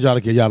 minutes for y'all to get y'all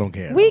to care. Y'all don't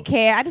care. We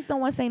care. I just don't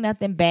want to say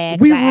nothing bad.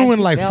 We 'cause I ruined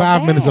actually like felt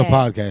 5 minutes of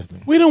bad.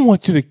 podcasting. We don't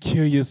want you to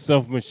kill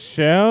yourself,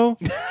 Michelle.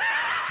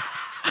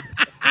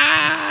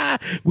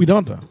 We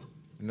don't though.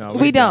 No,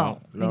 We don't.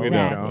 No,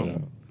 Exactly. we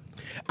don't.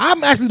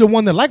 I'm actually the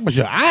one that liked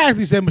Michelle. I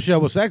actually said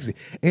Michelle was sexy.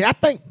 And I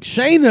think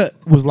Shayna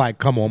was like,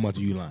 come on, Munchie,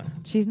 you lying.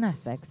 She's not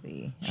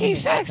sexy. I don't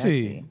She's think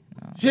sexy.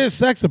 No. She has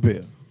sex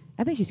appeal.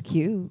 I think she's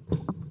cute.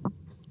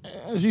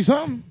 She's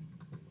something.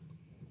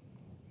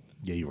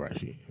 Yeah, you're right.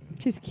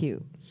 She's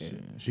cute.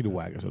 She the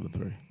waggest of the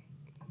three.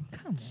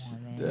 Come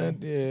on, man.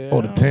 Yeah.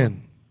 Oh, the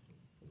 10.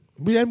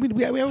 We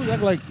always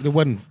act like there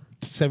wasn't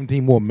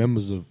 17 more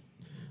members of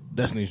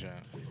Destiny's Child.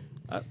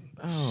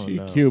 She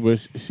cute, but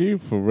she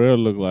for real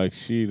look like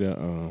she the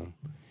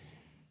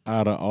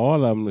out of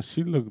all of them,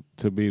 she looked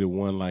to be the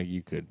one like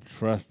you could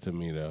trust to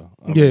me though.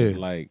 I mean,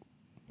 like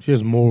she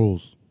has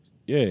morals.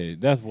 Yeah,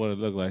 that's what it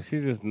looked like.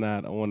 She's just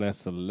not on that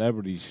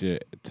celebrity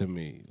shit to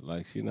me.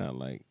 Like she not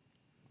like.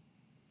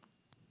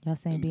 Y'all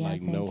saying Beyonce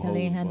like, no and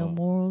Kelly ain't had no holds barred.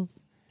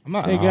 morals?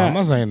 I'm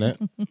not saying that.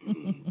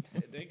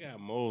 They got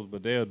morals,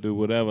 but they'll do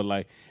whatever.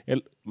 Like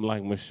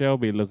Michelle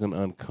be looking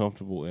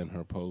uncomfortable in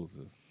her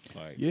poses.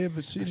 Like Yeah,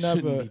 but she I never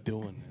shouldn't be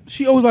doing this.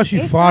 She always like she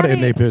It's farted not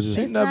in their e- pictures.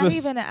 It's never not s-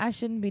 even I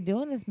shouldn't be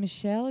doing this.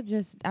 Michelle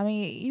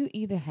you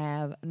either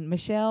have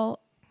Michelle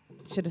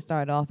should have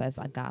started off as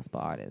a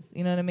gospel artist.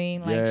 You know what I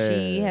mean? Like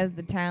she Yeah. has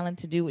the talent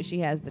to do what she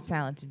has the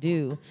talent to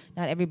do.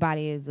 Not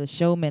everybody is a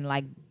showman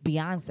like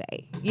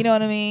Beyonce. You know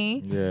what I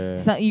mean? Yeah.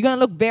 So you're gonna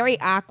look very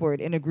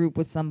awkward in a group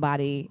with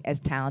somebody as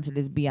talented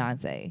as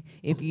Beyonce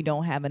if you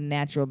don't have a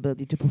natural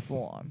ability to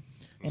perform.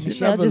 And She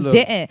Michelle never just looked-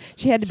 didn't.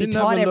 She had to she be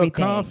taught never looked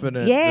everything. confident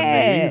to me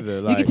Yeah, either,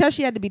 you like- can tell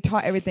she had to be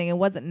taught everything. It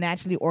wasn't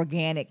naturally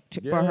organic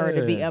for her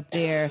to be Yeah. up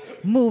there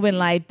moving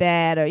like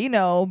that,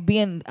 or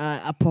being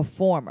a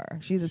performer.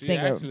 She's a She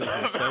singer. actually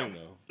can sing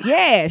though.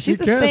 Yeah,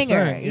 she's a can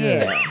singer. sing, Yeah,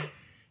 yeah.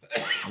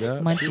 Yeah,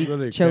 Munchie she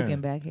really choking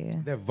can. back here.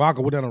 That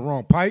vodka went down the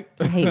wrong pipe.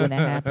 I hate when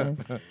that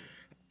happens.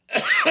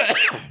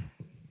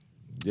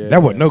 Yeah.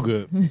 That wasn't no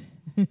good.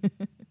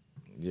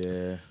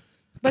 Yeah.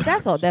 But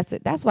that's all. That's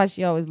it. That's why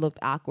she always looked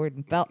awkward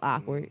and felt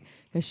awkward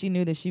because she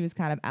knew that she was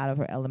kind of out of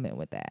her element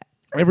with that.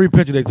 Every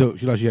picture they took,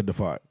 she thought she had to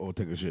fart or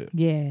take a shit.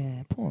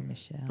 Yeah, poor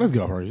Michelle. Let's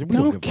get off her. We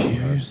Don't give a fuck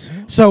about her.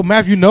 care. So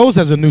Matthew Knowles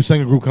has a new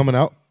singer group coming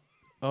out.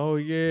 Oh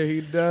yeah,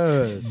 he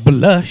does.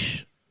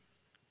 Blush.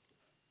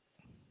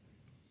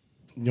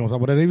 You want to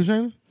talk about that, David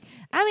Shane?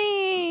 I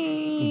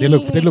mean, They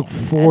look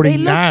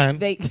 49.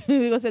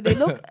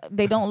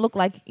 They don't look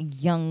like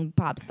young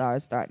pop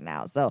stars starting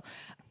out. So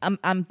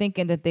I'm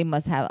thinking that they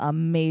must have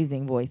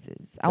amazing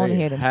voices. I want to They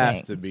hear them have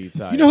sing. to be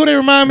tight. You know who they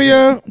remind me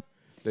of?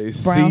 They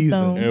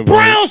Brownstone. seasoned.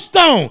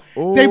 Brownstone.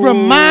 They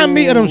remind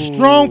me of them Ooh.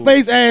 strong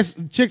face ass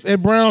chicks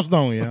at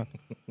Brownstone, yeah.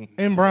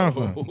 In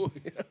Brownstone.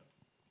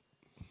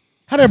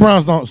 How that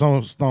Brownstone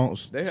song?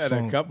 They had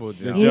a couple.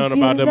 The Jump. John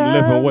about them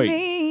lifting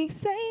weight.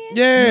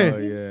 Yeah. Oh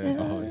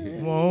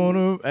yeah.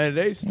 Wanna, and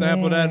they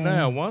sample that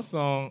now. One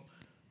song,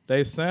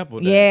 they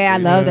sampled that. Yeah, I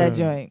They love said, that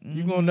joint.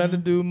 You gonna let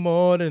it do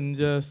more than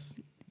just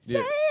Say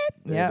it.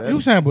 Yep. Who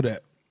sampled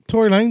that?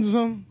 Tory Lanez or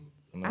something?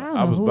 I don't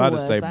I know was who about it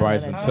to was, say but I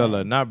Bryson know that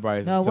Tiller, not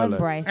Bryson No, it Tiller. wasn't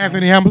Bryson.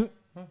 Anthony Hamilton?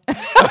 Munchie,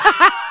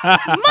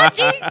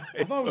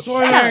 I thought it was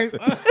Tory Lanez.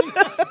 I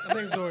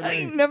think it's Tory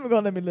you Lanez. never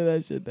gonna let me live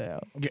that shit down.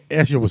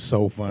 That shit was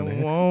so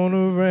funny.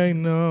 Wanna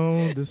rain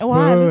on this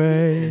Why?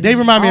 parade. They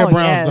remind me of Oh,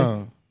 yes.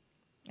 Brownstone.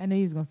 I knew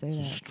he was gonna say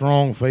that.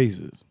 Strong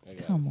faces.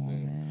 Come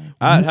on, man.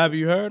 Have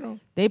you heard them?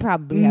 They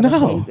probably have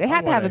No. amazing. They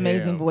had to have wanna hear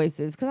amazing him.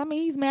 voices because I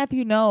mean he's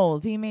Matthew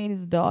Knowles. He made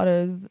his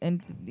daughters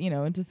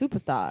into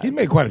superstars. He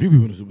made quite a few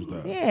people into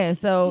superstars. Yeah,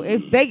 so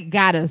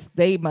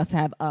they must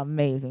have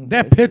amazing.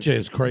 That voices. picture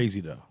is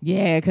crazy though.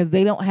 Yeah, because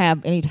they don't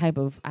have any type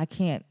of. I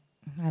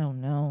don't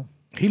know.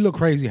 He look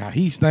crazy how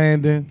he's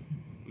standing.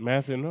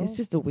 Matthew Knowles? It's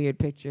just a weird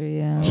picture.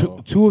 Yeah.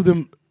 Two of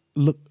them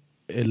look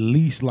at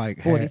least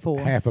like 44.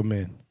 half a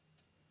man.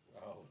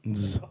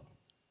 Zzz.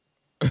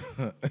 He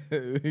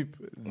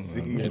put Z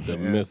It's a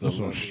in. missile.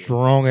 Some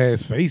strong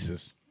ass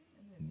faces.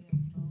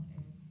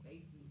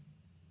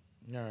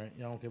 All right,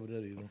 y'all don't care about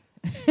that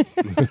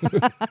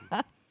either.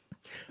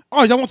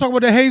 Oh, y'all want to talk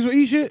about that Hazel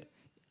E shit?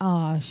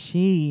 Oh,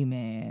 she.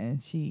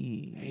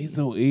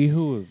 Hazel E.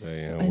 Who is that?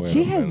 And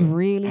she has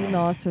really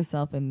lost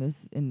herself in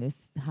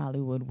this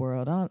Hollywood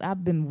world.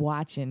 I've been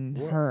watching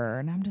her,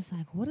 and I'm just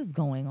like, what is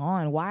going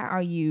on? Why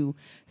are you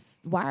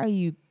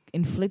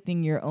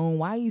inflicting your own?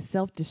 Why are you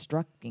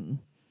self-destructing?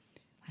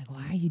 Like,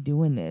 why are you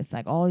doing this?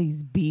 Like all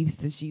these beefs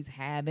that she's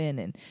having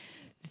and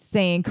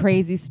saying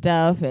crazy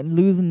stuff and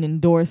losing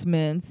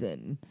endorsements,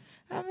 and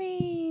I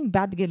mean,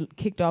 about to get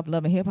kicked off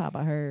Love and Hip Hop.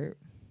 I heard.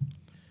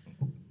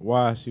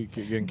 Why is she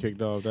getting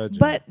kicked off that?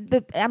 But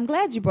I'm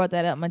glad you brought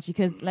that up, Munchie,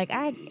 because like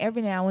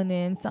every now and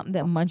then something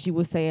that Munchie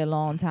would say a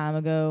long time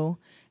ago,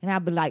 and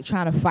I'd be like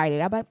trying to fight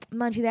it. I'd be like,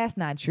 Munchie, that's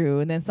not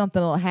true. And then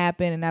something will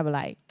happen, and I'd be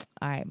like,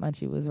 all right,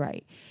 Munchie was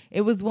right.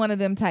 It was one of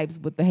them types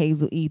with the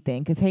Hazel E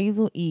thing, because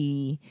Hazel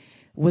E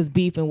was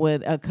beefing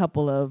with a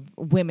couple of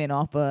women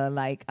off of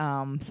like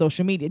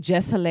social media.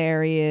 Just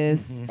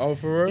Hilarious. Oh,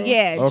 for real?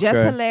 Yeah, Okay.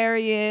 Just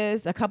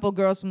Hilarious. A couple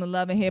girls from the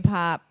Love and Hip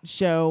Hop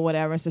show,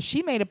 whatever. So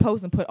she made a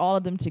post and put all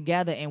of them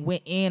together and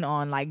went in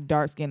on like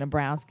dark skinned and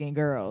brown skinned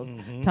girls,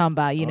 talking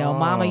about,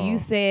 Mama, you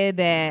said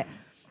that,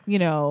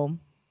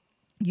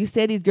 you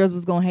said these girls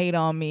was gonna hate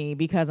on me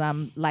because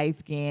I'm light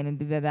skinned and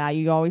da-da-da.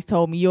 You always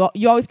told me, you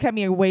always kept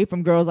me away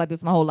from girls like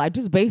this my whole life.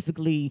 Just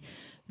basically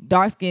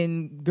dark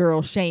skinned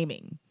girl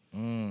shaming.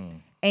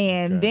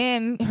 And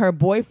then her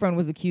boyfriend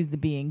was accused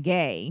of being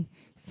gay.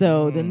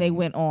 So then they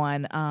went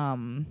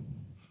on.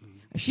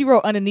 She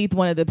wrote underneath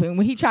one of the,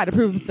 when he tried to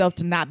prove himself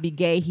to not be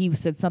gay, he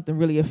said something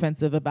really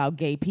offensive about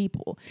gay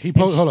people. He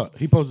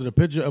posted a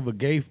picture of a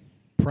gay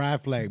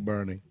pride flag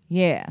burning.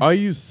 Yeah. Are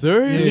you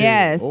serious?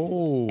 Yes.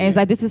 Oh. And it's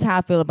like, this is how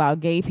I feel about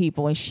gay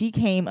people. And she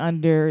came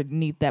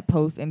underneath that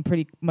post and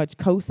pretty much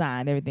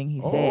co-signed everything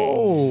he said.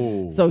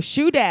 Oh. So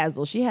Shoe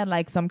Dazzle, she had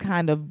like some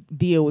kind of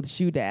deal with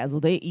Shoe Dazzle.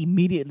 They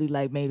immediately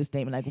like made a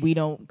statement like, we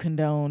don't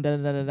condone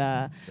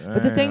da-da-da-da-da.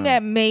 But the thing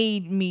that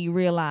made me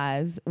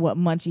realize what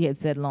Munchie had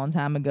said a long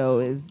time ago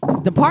is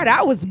the part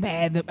I was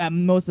mad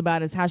most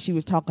about is how she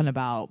was talking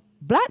about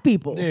black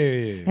people.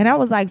 Yeah. And I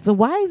was like, so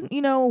why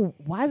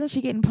isn't she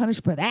getting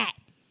punished for that?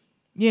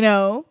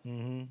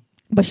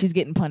 But she's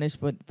getting punished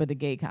for the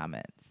gay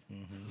comments.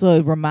 So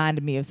it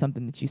reminded me of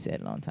something that you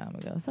said a long time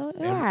ago. So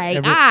all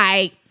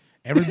right.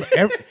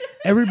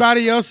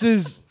 Everybody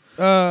else's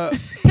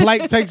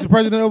plight takes the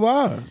president over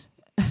ours.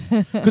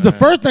 Because the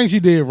first thing she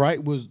did,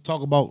 right, was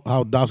talk about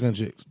how dark skinned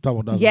chicks. Talk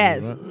about dark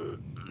skinned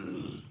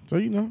chicks,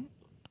 right? So,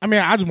 I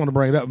mean, I just want to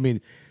bring it up. I mean,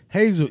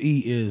 Hazel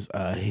E is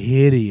a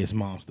hideous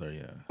monster,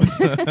 yeah.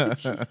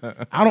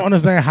 I don't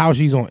understand how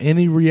she's on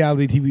any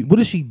reality TV. What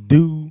does she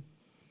do?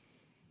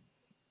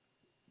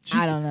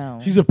 I don't know.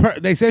 She's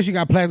they said she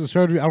got plastic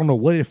surgery. I don't know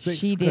what it fixed.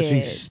 She did.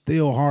 She's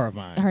still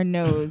horrifying. Her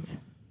nose.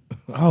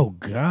 Oh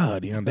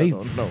God, I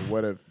don't know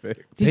what it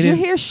fixed. Did you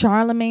hear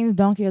Charlemagne's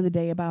donkey of the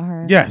day about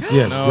her? Yes.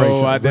 No,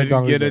 great I great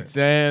didn't get a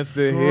chance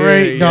to hear.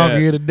 Great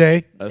donkey of the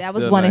day. That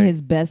was one of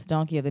his best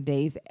donkey of the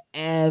days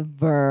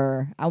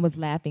ever. I was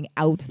laughing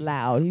out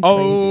loud. He's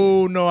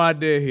crazy. No, I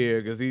did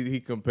hear because he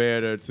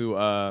compared her to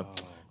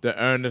the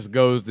Ernest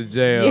Goes to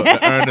Jail. Yes.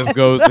 The Ernest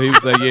Goes. He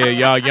was like, yeah,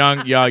 y'all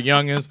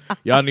youngins,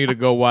 y'all need to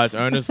go watch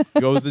Ernest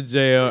Goes to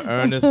Jail.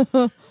 Ernest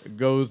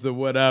Goes to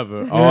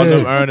whatever. All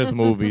them Ernest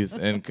movies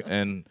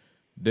and.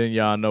 Then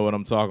y'all know what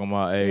I'm talking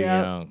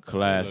about.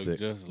 Classic.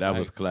 That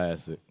was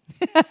classic.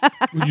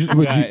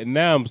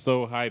 Now I'm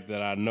so hyped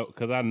that I know,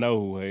 because I know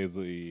who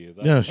Hazel E is.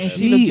 Yeah, and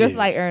she looks just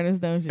like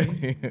Ernest, don't she?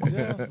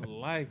 Just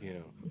like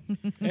him.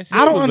 And she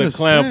I don't was understand. a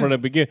clown from the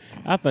beginning.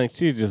 I think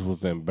she just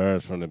was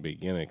embarrassed from the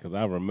beginning, because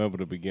I remember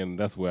the beginning.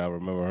 That's where I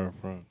remember her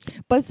from.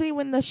 But see,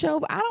 when the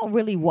show, I don't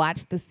really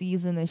watch the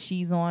season that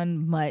she's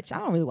on much. I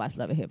don't really watch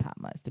Love and Hip Hop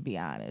much, to be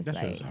honest. That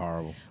show's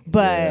horrible.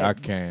 But I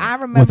can't. I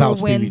remember Without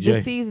when Stevie the J.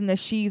 season that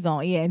she's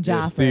on, and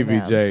Jocelyn. Stevie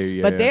and them. J,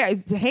 yeah. But there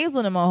is Hazel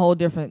and them a whole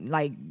different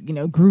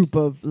group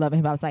of Love and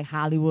Hip Hop. It's like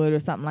Hollywood or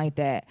something like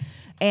that.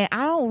 And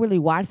I don't really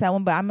watch that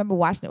one, but I remember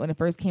watching it when it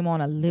first came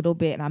on a little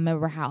bit, and I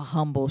remember how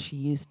humble she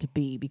used to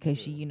be because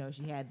she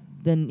had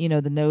the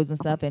nose and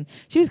stuff, and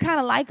she was kind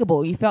of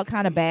likable. You felt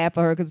kind of bad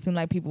for her because it seemed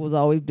like people was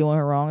always doing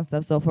her wrong and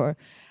stuff. So for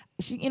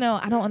she,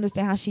 I don't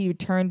understand how she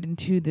turned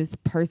into this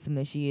person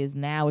that she is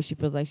now, where she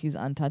feels like she's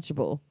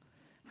untouchable.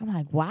 I'm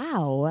like,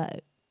 wow,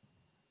 what?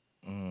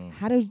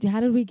 How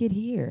did we get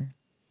here?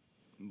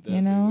 That's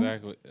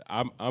exactly.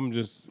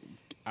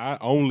 I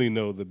only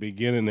know the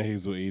beginning of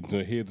Hazel E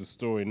to hear the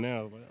story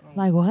now.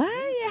 Like what?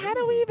 Yeah, how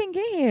do we even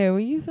get here? Where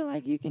you feel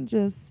like you can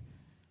just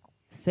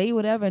say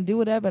whatever and do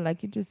whatever,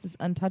 like you're just this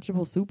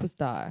untouchable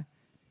superstar.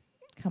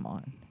 Come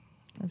on.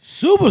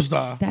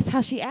 Superstar? That's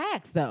how she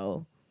acts,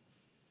 though.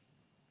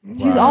 Wow.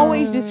 She's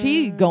always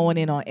she going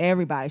in on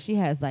everybody. She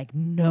has like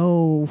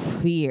no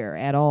fear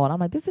at all. And I'm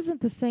like, this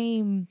isn't the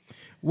same.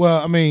 Well,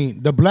 I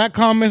mean, the black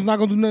comments not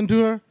gonna do nothing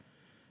to her.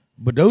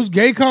 But those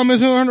gay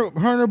comments her and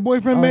her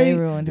boyfriend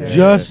made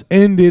just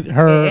ended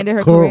her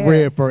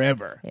career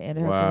forever.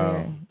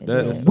 Wow.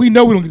 We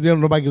know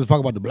nobody gives a fuck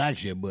about the black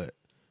shit, but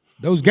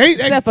those gay...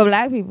 Except for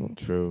black people.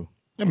 True.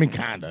 I mean,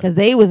 kind of. Because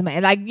they was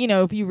mad. Like,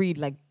 if you read,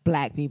 like,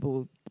 black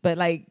people. But,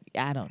 like,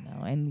 I don't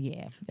know. And,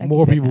 yeah. Like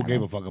more people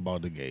gave a fuck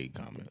about the gay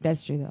comment.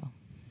 That's true, though.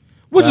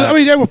 Which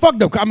is, they were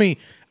fucked up. I mean,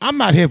 I'm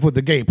not here for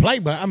the gay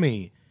plight, but, I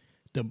mean,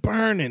 the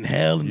burn in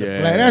hell and the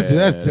flag,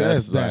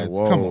 that's like,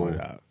 come on,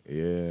 dog.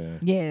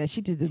 Yeah,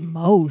 she did the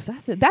most.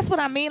 That's what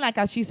I mean. Like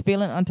how she's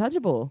feeling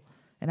untouchable,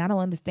 and I don't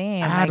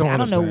understand. I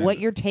don't know what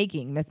you're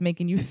taking that's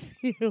making you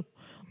feel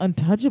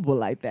untouchable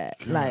like that.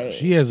 God, like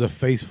she has a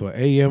face for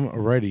AM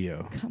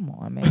radio. Come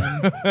on,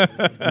 man.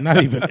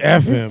 Not even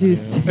FM. This dude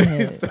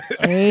said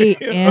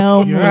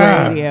AM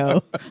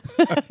radio.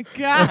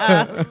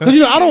 God,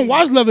 because I don't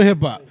watch Love and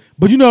Hip Hop.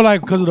 But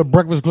because of the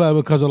Breakfast Club,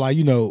 because of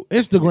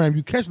Instagram,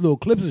 you catch little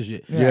clips of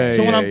shit. Yeah.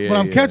 So when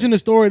I'm catching the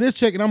story of this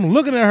chick and I'm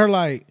looking at her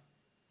like,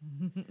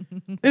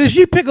 And then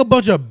she pick a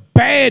bunch of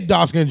bad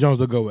dark-skinned Jones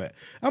to go at.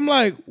 I'm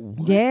like,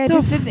 it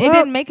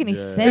didn't make any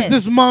sense.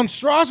 It's this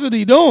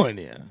monstrosity doing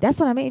it. That's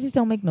what I mean. It just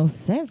don't make no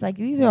sense. Like,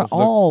 these are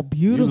all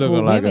beautiful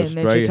women like that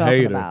you're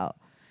talking about.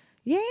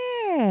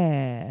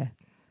 Yeah.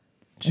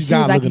 She was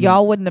like,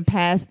 y'all wouldn't have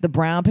passed the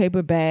brown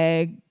paper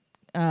bag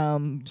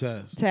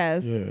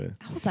test. Yeah.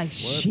 I was like,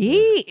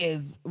 she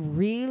is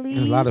really.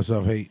 There's a lot of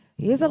self-hate.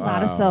 There's a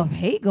lot of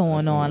self-hate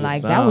going on.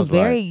 Like, that was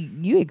very,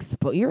 you're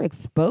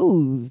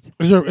exposed.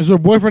 Is her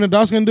boyfriend a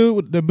dark-skinned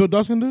dude? The built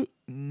dark-skinned dude?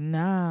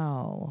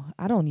 No.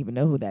 I don't even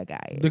know who that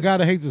guy is. The guy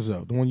that hates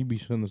himself. The one you be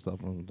sending stuff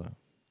from the time.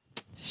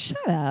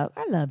 Shut up.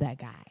 I love that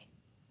guy.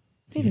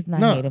 He does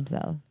not hate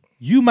himself.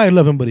 You might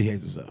love him, but he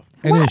hates himself.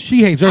 And then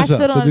she hates herself.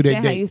 I still don't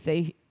understand how you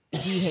say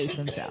he hates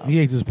himself. He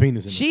hates his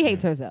penis. She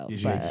hates herself. Yeah,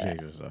 she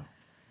hates herself.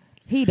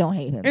 He don't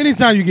hate himself.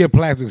 Anytime you get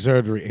plastic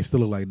surgery and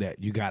still look like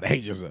that, you gotta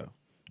hate yourself.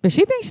 But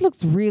she thinks she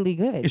looks really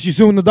good. Is she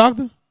suing the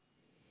doctor?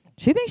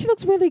 She thinks she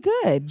looks really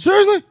good.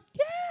 Seriously?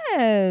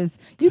 Yes.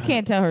 You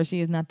can't tell her she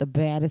is not the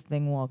baddest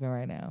thing walking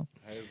right now.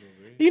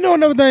 You know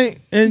another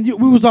thing, and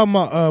we was talking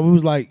about, we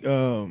was like,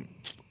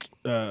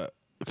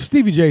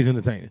 Stevie J's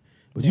entertaining,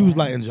 but you was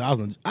like in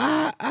Jocelyn.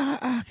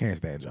 I can't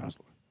stand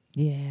Jocelyn.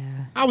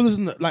 Yeah. I was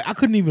listening to, I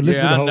couldn't even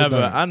listen to the whole thing.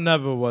 I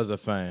never was a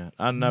fan.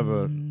 I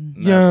never.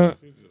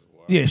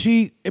 Yeah,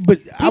 but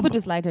people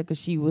just liked her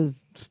because she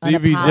was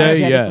Stevie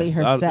unapologetically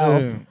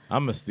herself.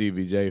 I'm a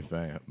Stevie J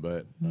fan,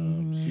 but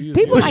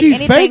people like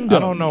she fake though. I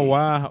don't know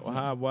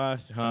why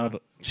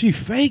she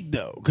fake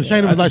though, because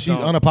Shayna was like she's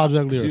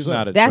unapologetically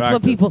herself. That's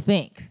what people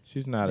think.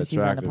 She's not attractive. She's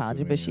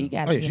unapologetic, but she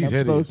got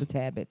exposed a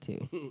tad bit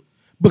too.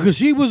 Because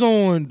she was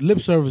on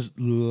Lip Service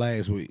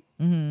last week.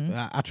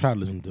 Mm-hmm. I tried to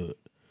listen to it,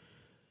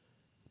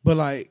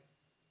 but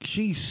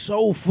she's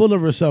so full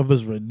of herself,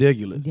 it's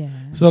ridiculous. Yeah.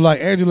 So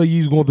Angela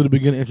Yee's going through the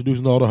beginning,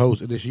 introducing all the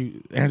hosts, and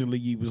then Angela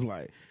Yee was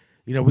like,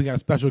 we got a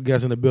special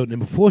guest in the building.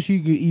 And before she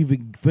could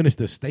even finish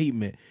the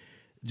statement,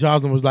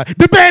 Jocelyn was like,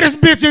 the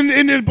baddest bitch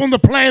on the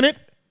planet.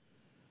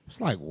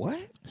 It's like, what?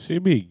 She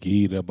be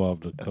geeked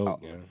above the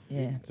coke, man.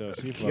 Yeah. So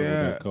she fucking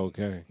that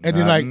cocaine. And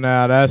then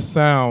now that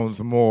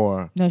sounds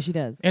more. No, she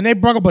does. And they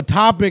brought up a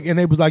topic, and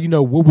they was like,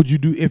 what would you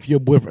do if your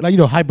boyfriend,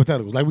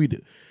 hypotheticals, like we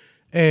do.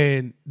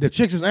 And the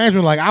chicks is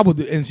answering like I would,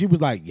 and she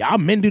was like, "Y'all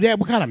men do that?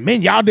 What kind of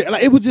men y'all do?"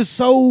 Like, it was just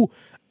so.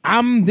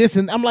 I'm this,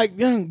 and I'm like,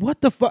 young, what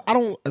the fuck? I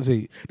don't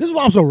see. This is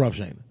why I'm so rough,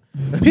 Shayna.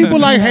 People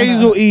like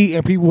Hazel E.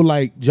 and people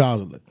like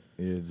Jocelyn.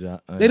 Yeah,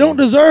 they don't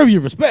deserve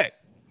your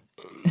respect.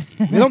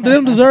 They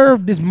don't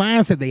deserve this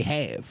mindset they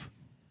have.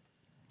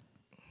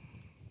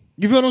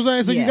 You feel what I'm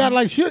saying? So you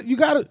got shit. You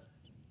got it.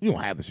 You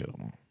don't have the shit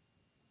on.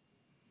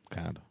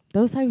 Kinda.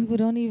 Those type of people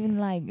don't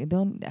even I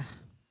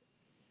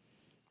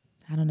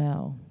don't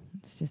know.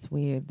 It's just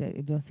weird that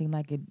it don't seem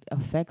like it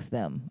affects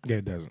them. Yeah,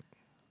 it doesn't.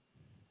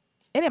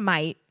 And it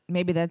might.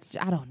 Maybe that's,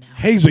 I don't know.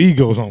 Hazel E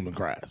goes home and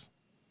cries.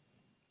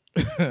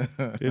 Why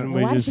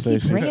does she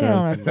keep bringing it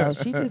on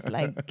herself? She just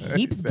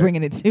keeps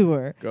bringing it to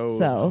her. Goes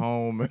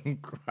home and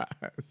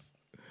cries.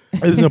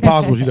 It's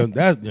impossible. She doesn't.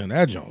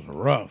 That Jones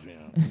rough.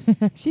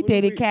 She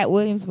dated Cat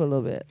Williams for a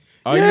little bit.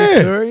 Are you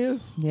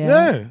serious?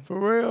 Yeah. For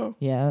real?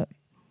 Yeah.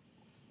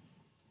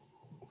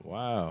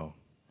 Wow.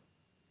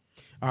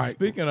 All right.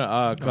 Speaking of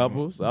odd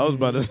couples, I was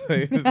about to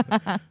say,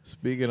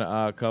 speaking of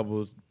odd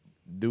couples,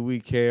 do we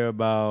care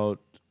about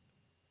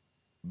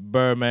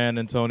Birdman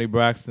and Toni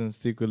Braxton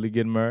secretly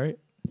getting married?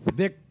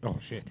 Oh,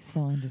 shit. Just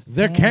don't understand.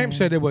 Their camp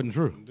said it wasn't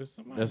true.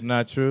 That's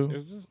not true?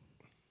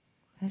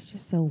 That's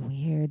just so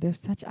weird.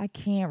 I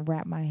can't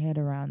wrap my head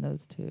around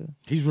those two.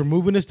 He's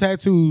removing his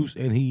tattoos,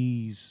 and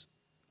he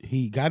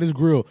got his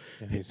grill.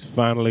 He's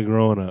finally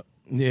growing up.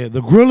 Yeah,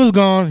 the grill is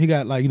gone. He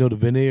got the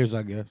veneers,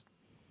 I guess.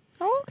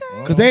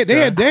 Okay. Because they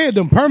had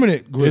them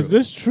permanent grills. Is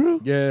this true?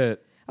 Yeah.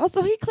 Oh,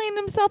 so he cleaned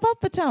himself up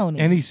for Tony.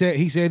 And he said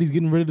he's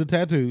getting rid of the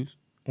tattoos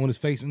on his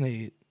face and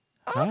head.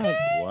 Okay.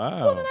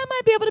 Wow. Well, then I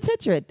might be able to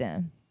picture it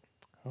then.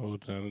 Whole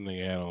time they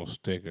had on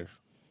stickers.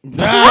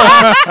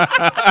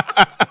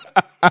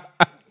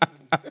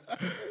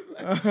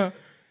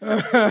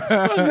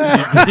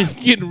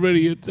 Getting rid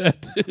of your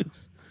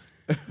tattoos.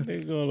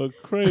 They gonna look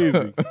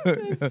crazy.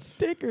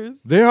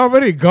 Stickers. They're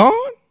already gone?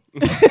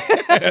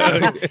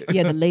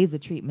 Yeah, the laser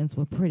treatments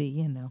were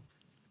pretty,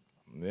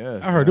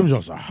 Yes. I heard them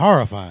Jones are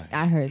horrifying.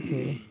 I heard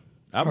too.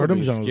 I would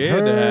be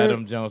scared to have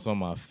them Jones on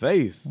my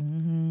face.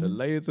 Mm-hmm. The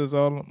lasers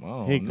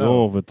all. He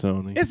going for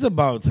Tony. It's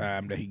about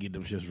time that he get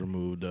them shits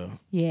removed, though.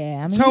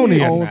 Yeah, I mean, Tony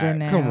he's older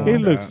now. Come on, he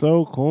looks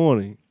so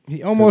corny.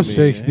 He almost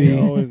 60. He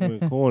always been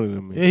corny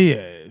to me. He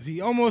is.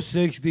 He almost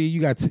 60. You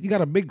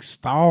got a big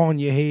star on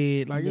your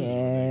head,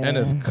 and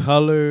it's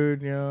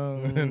colored,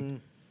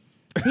 young.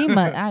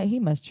 He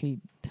must treat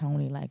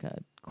Tony like a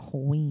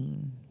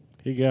queen.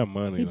 He got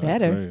money. He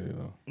better.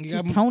 Crazy,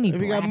 She's Tony If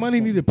he got Braxton. money,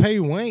 he need to pay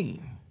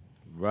Wayne.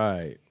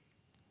 Right.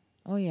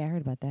 Oh yeah, I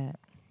heard about that.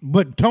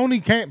 But Tony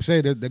Camp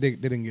said that they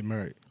didn't get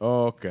married.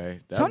 Oh, okay.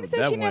 Tony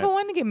said she never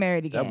wanted to get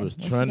married again. That was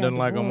trending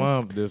like a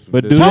month.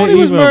 But do Tony they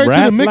was even married to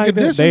rap the Mick like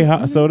that?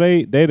 Edition. So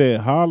they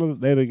did holler.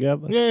 They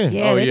together. Yeah.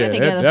 Yeah, they've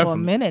been together for a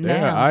minute they're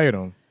now. an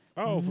item.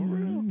 Oh, for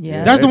real?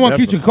 Yeah. That's the one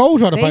Keisha Cole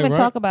tried to They fight, even right?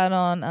 talk about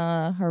on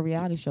her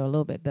reality show a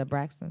little bit, the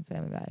Braxton's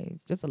Family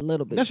Values, just a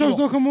little bit. That show's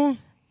gonna come on?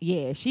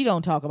 Yeah, she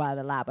don't talk about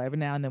it a lot, but every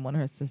now and then one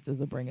of her sisters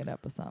will bring it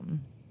up or something.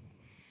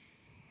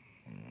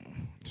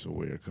 It's a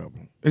weird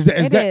couple. Is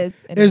that It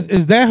is.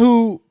 is that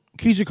who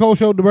Keisha Cole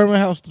showed the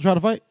Birmingham house to try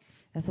to fight?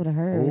 That's what I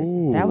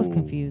heard. That was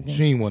confusing.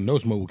 She ain't want no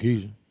smoke with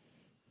Keisha.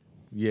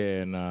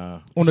 Yeah, nah.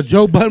 On the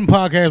Joe Budden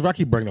podcast, I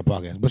keep bringing up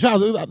podcasts, but shout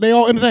out, they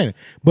all entertaining.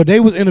 But they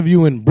was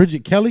interviewing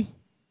Bridget Kelly,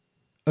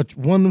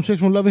 one of them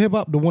chicks from Love and Hip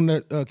Hop, the one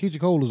that Keisha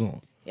Cole is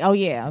on. Oh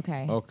yeah,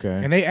 okay. Okay.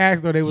 And they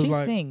asked her, they was She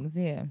like, sings,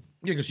 yeah. yeah,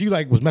 because she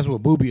like was messing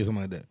with Boobie or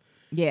something like that.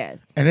 Yes.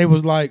 And they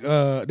was like,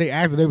 they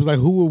asked her, they was like,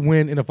 who would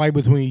win in a fight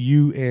between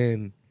you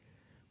and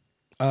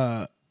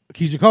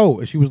Keisha Cole?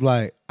 And she was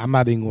like, I'm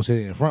not even gonna sit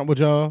in front with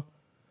y'all.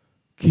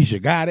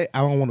 Keisha got it. I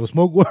don't want to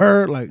smoke with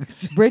her. Like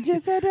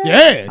Bridget said that?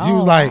 Yeah. She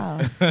was like,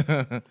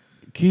 wow.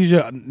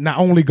 Keisha not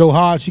only go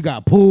hard, she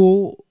got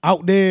pulled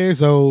out there,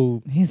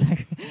 so he's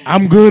like,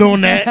 I'm good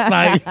on that.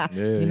 Like,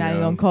 you're not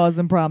even gonna cause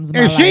them problems. In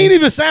and my she life. ain't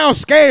even sound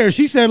scared.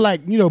 She said,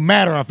 like,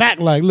 matter of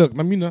fact, like, look,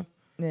 I'm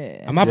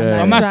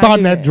not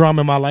starting that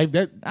drama in my life.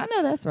 That I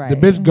know that's right. The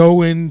bitch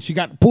go and she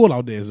got pulled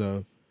out there,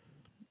 so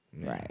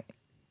right.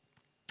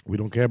 We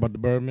don't care about the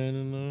Birdman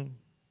and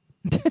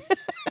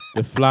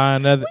the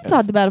flying other. We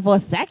talked about it for a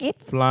second.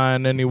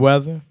 Flying any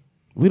weather.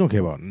 We don't care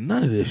about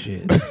none of this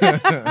shit.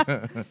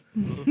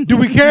 Do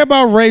we care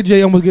about Ray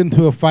J almost getting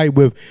into a fight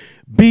with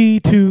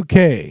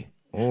B2K?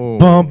 Oh.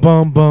 Bump,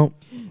 bump, bump.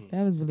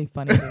 That was really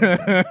funny.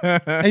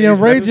 And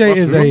Ray J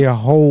is a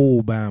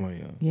whole Bama,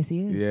 yo. Yes,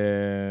 he is.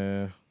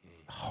 Yeah.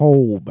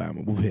 Whole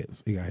Bama with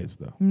hits. He got hits,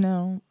 though.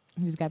 No.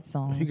 He's got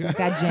songs. He's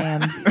got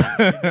jams.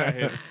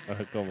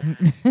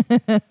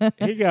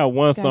 He got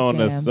one song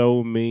jams. that's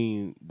so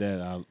mean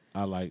that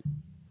I like.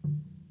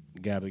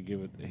 Gotta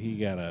give it. He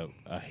got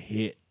a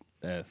hit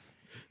that's.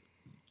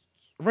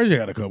 Ray J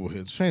got a couple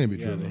hits. Shane be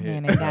true. That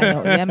man ain't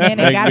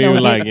got no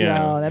hits,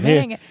 y'all. That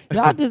man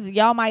ain't,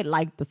 y'all might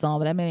like the song,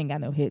 but that man ain't got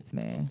no hits,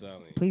 man.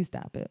 Please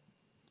stop it.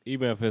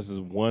 Even if it's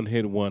a one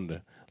hit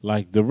wonder,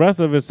 like the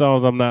rest of his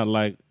songs, I'm not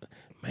like,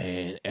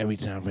 man. Every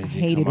time Ray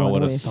J come out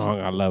with a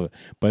song, I love it.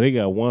 But he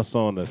got one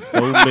song that's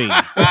so mean.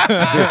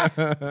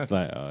 It's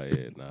like, oh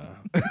yeah, nah.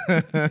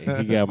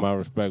 He got my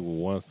respect with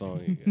one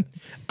song.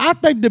 I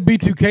think the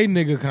B2K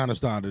nigga kind of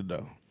started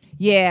though.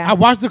 Yeah. I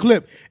watched the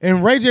clip,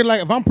 and Ray J,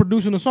 like, if I'm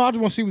producing a song, I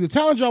just want to see what the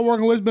talent y'all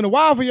working with. It's been a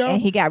while for y'all.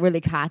 And he got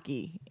really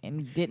cocky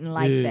and didn't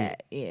like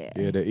that. Yeah.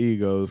 Yeah, the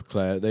egos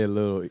clash. They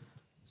little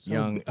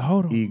young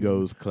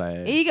egos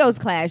clash. Egos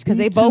clash because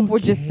they both were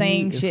just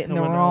saying shit in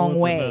the wrong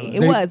way.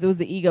 It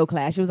was an ego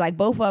clash. It was like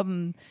both of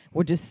them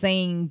were just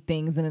saying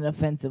things in an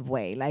offensive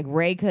way. Like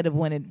Ray could have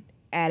went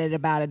at it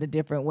about it a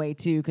different way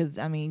too. Because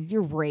I mean,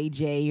 you're Ray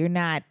J. You're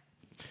not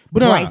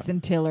Bryson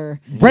Tiller.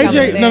 Ray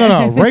J.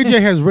 No. Ray J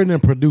has written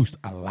and produced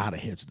a lot of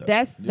hits though.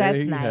 That's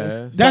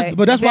nice.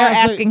 But that's they're why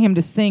asking him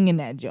to sing in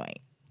that joint.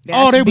 They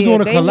were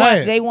doing a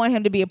collab. They want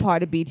him to be a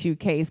part of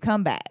B2K's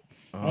comeback.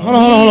 Hold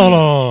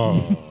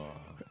on.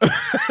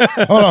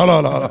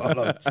 Hold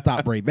on.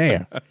 Stop right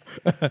there.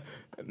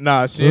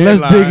 Nah, she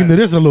Let's ain't dig lying. into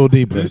this a little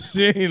deeper.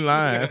 She ain't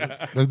lying.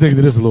 Let's dig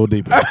into this a little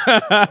deeper.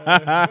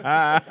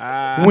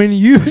 When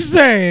you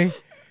say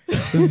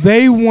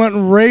they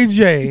want Ray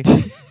J,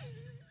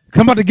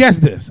 come about to guess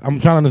this. I'm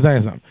trying to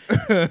understand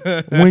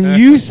something. When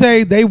you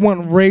say they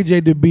want Ray J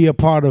to be a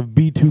part of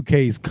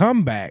B2K's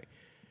comeback,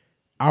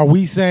 are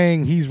we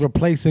saying he's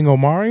replacing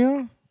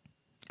Omarion?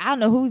 I don't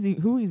know who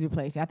he's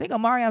replacing. I think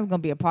Omarion's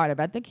going to be a part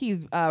of it. I think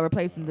he's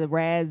replacing the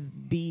Raz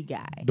B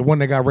guy. The one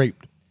that got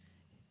raped.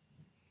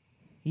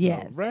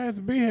 Yes. Raz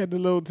B had the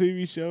little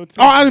TV show too.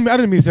 Oh, I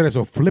didn't mean to say that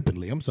so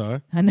flippantly. I'm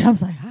sorry. I know. I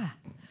was like,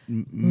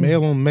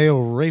 Male on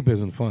male rape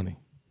isn't funny.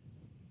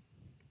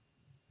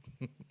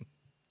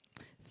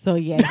 So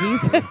yeah,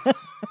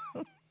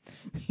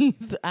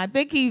 I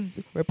think he's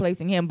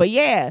replacing him. But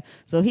yeah,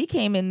 so he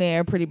came in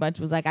there pretty much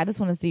was like, I just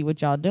want to see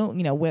what y'all do,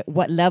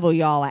 what level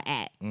y'all are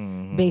at,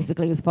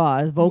 basically as far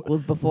as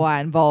vocals before I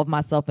involve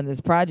myself in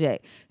this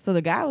project. So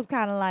the guy was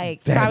kind of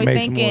like probably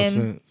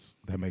thinking,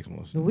 that makes more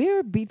sense.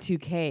 We're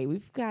B2K,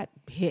 we've got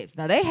hits.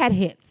 Now they had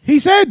hits. He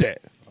said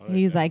that.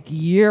 He's like,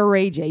 you're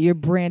Ray J, you're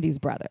Brandy's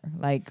brother.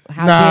 Like,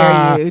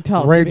 how dare you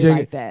talk Ray to me J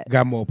like that?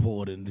 Got more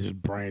pull than just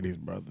Brandy's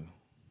brother.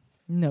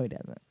 No, he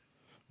doesn't.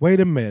 Wait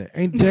a minute.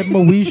 Ain't that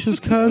Moesha's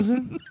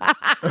cousin?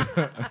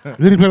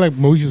 Did he play like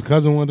Moesha's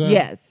cousin one time?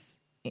 Yes.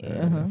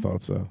 I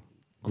thought so.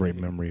 Great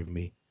memory of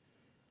me.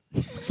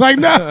 It's like,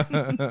 no.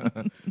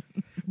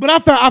 But I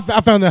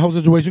found that whole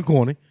situation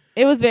corny.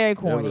 It was very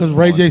corny. Because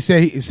Ray J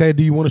said,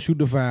 do you want to shoot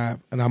the 5?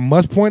 And I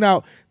must point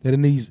out that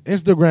in these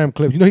Instagram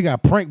clips, he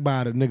got pranked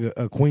by the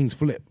nigga Queen's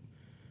Flip,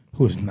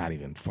 who is not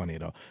even funny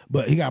at all.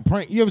 But he got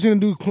pranked. You ever seen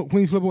him do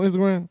Queen's Flip on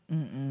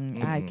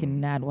Instagram? I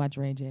cannot watch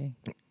Ray J.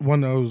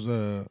 One of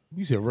those,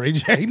 you said Ray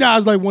J. No,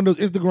 it's like one of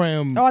those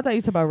Instagram. Oh, I thought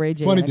you talking about Ray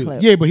J. Funny in the dude.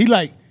 clip. Yeah, but he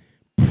like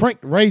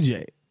pranked Ray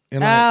J.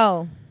 And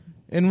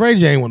and Ray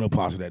J ain't want no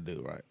parts of that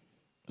dude, right?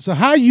 So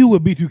how you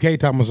with B2K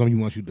talking about something you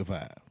want to shoot the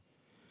 5?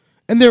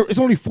 And it's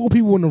only 4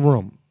 people in the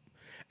room.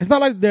 It's not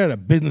like they're at a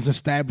business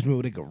establishment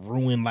where they could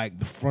ruin like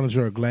the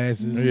furniture or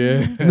glasses.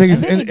 Yeah.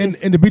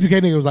 Niggas, and the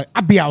B2K nigga was like,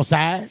 I'll be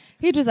outside.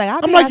 He just like,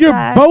 I'm like,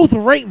 outside. You're both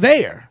right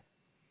there.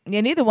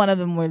 Yeah, neither one of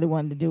them really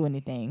wanted to do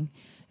anything.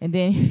 And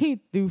then he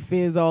threw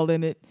Fizz all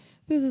in it.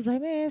 Fizz was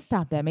like, man,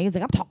 stop that, man. He's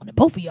like, I'm talking to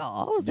both of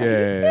y'all. I was like,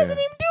 Fizz didn't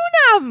even do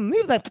nothing. He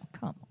was like,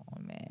 come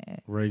on,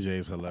 man. Ray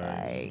J's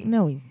hilarious. Like,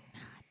 no, he's not.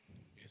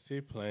 Is he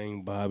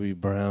playing Bobby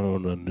Brown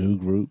on a new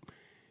group?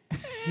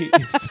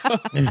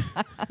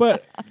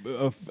 But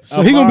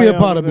so he gonna be a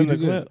part of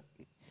B2K.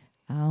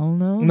 I don't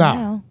know. Nah.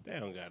 Now. They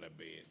don't gotta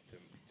be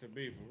to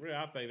be for real.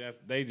 I think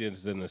they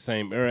just in the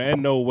same era.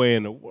 And no way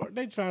in the world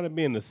they trying to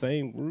be in the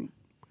same group.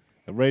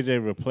 And Ray J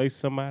replace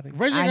somebody.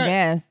 Ray J I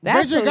guess.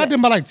 Ray J got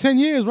them by like 10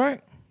 years,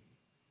 right?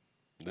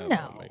 That No.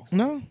 don't make sense.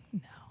 No,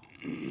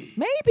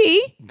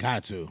 Maybe.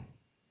 got to.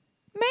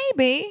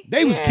 Maybe.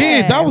 They was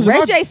kids. I was Ray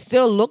about- J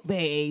still look their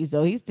age,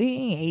 though. He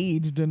ain't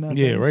aged or nothing.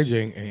 Yeah, Ray J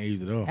ain't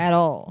aged at all. At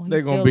all. He They're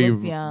still gonna be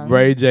looks young.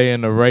 Ray J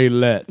and the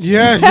Raylets.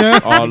 Yes, yeah.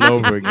 All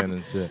over again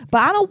and shit.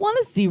 But I don't want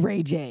to see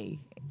Ray J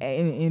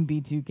in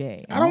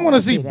B2K. I don't want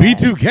to see that.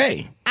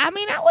 B2K. I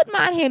mean, I wouldn't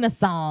mind hearing a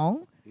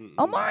song.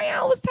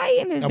 Omarion was tight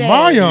in his day.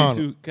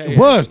 Omarion B2K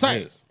was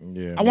tight.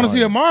 Yeah, I want to see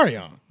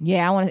Omarion.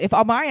 Yeah, I want. If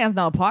Omarion's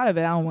not a part of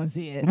it, I don't want to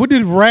see it. What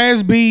did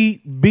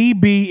Razby,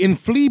 BB, and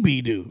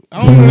Fleabee do?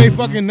 I don't know their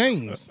fucking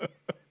names.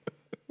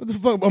 What the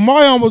fuck?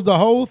 Omarion was the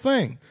whole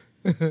thing.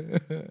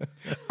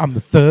 I'm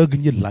the thug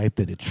in your life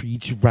that'll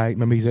treat you right.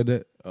 Remember he said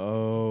that?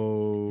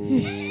 Oh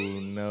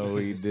no,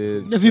 he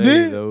did. Yes, he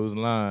did? Those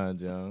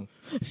lines, young.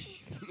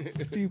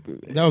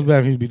 Stupid. That was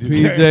back when he was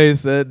B2K. PJ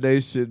said they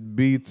should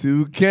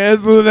B2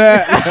 cancel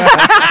that.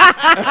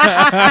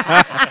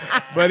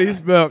 But he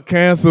spelled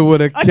cancel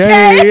with a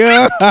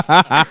K.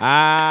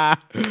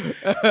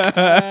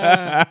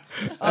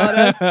 Oh,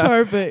 that's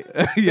perfect.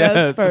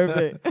 Yes. That's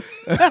perfect.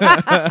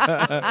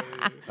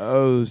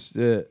 Oh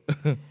shit.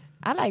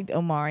 I liked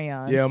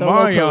Omarion. Yeah, Solo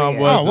Omarion career.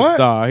 was the what?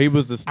 star. He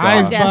was the star.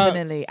 Ice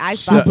Definitely.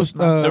 Icebox was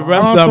my Superstar. star. The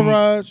rest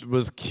Entourage. of them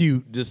was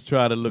cute. Just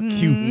try to look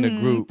cute in the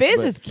group. Fizz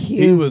but is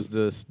cute. He was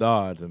the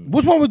star to me.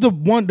 Which one was the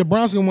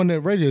brown skin one that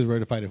Ray J was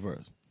ready to fight it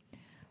first?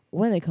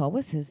 What do they call?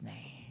 What's his name?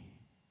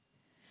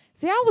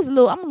 See, I'm a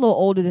little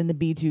older than the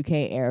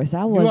B2K era, so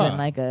I wasn't are.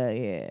 like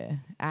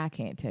I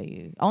can't tell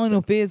you. I only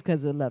know Fizz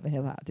because of Love and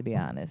Hip Hop, to be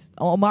honest.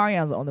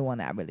 Omarion's the only one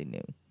that I really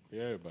knew.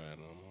 Yeah, everybody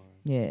know.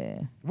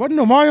 Yeah. Wasn't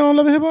Omarion on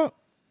Love and Hip Hop?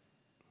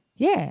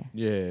 Yeah.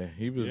 Yeah,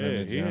 he was in Yeah,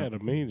 the he jump. had a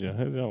mean job.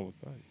 His job was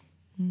tight.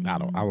 I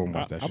don't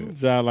watch that I'm shit.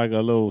 just like a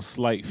little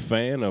slight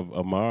fan of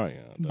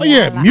Omarion. Oh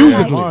yeah, I like-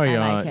 musically. I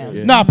like him.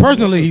 Yeah. Nah,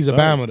 personally, he's a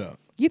Bama though.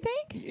 You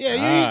think?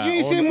 Yeah, you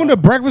ain't seen him on the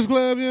Breakfast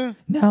Club, yeah?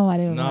 No, I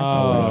didn't watch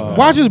his No. voice.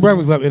 Watch his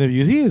Breakfast Club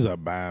interviews. He is a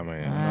Bama,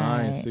 man.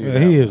 I ain't see Yeah,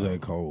 that he one. is a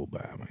cold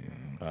Bama,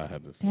 man. I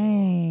had to say.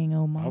 Dang,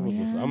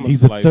 I'm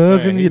He's a slight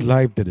thug fan. in your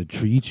life that'll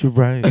treat you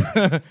right.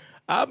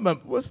 I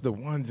remember, what's the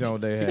one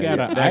joint they had? He got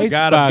an That ice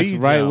Gotta box Be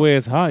right joint. where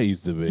his heart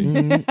used to be. He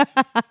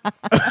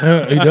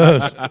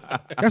does.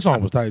 That song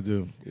was tight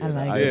too. I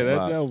like Yeah, it. Yeah, that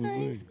Icebox. job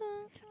was good.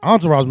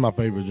 Entourage is my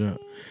favorite jump.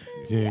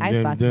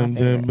 Icebox is my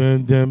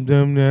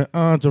favorite.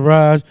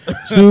 Entourage,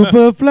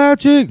 super fly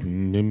chick.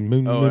 In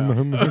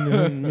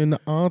the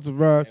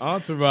entourage.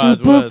 Entourage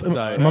Super was f-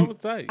 tight. That was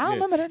tight. I yeah.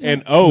 remember that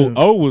And joint.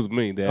 O was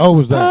me. That Oh,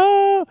 was that?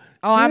 Oh,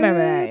 I remember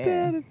that.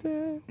 Yeah.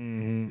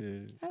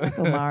 Mm-hmm. I like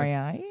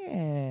Omarion.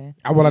 Yeah.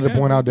 I would like to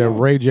point out that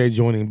Ray J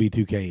joining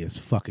B2K is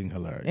fucking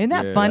hilarious. Isn't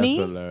that Yeah, funny?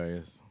 That's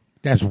hilarious.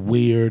 That's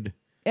weird.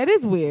 It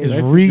is weird. It's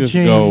Let's reaching. just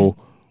go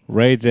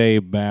Ray J,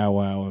 Bow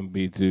Wow, and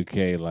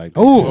B2K like that.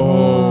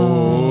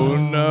 Oh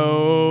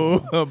no!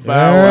 Bow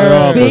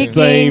Yeah. Wow. the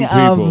same Speaking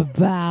people. of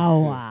Bow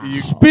Wow.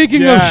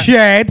 Speaking Yeah. of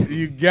Shad,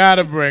 You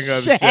gotta bring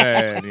up Shad.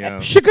 Shad, yo.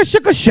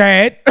 shika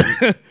Shad.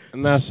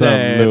 Not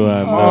something new,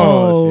 I know.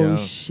 Oh, yo.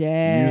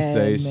 Shad. You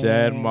say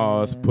Shad man.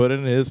 Moss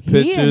putting his He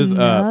pictures up,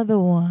 another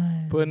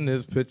one. putting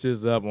his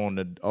pictures up on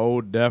the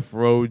old Death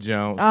Row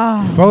Jones.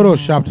 Ah,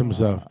 Photoshopped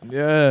himself.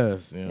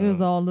 Yes, it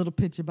was all a little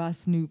picture by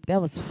Snoop.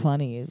 That was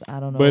funny.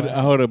 I don't know. But why.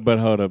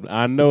 hold up.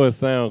 I know it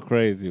sounds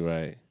crazy,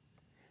 right?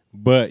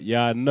 But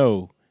y'all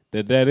know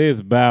that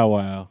is Bow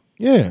Wow.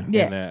 Yeah.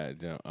 Yeah. And that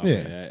jump. I Yeah.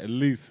 mean, at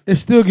least It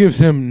still gives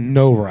him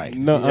no right.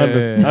 no,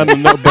 Yeah.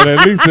 but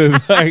at least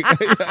it's like at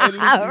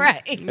least All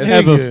right. it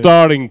has a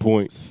starting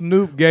point.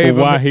 Snoop gave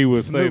Why him. he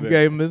would say Snoop that.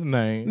 gave him his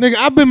name. Nigga,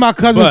 I've been my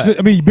cousin.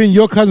 But- Been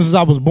your cousin since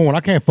I was born. I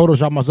can't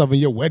Photoshop myself in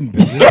your wedding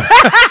picture.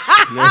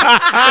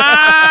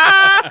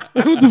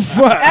 What the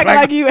fuck? Act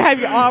like you have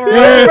your arm around.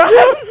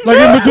 Yeah. Like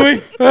in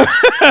between.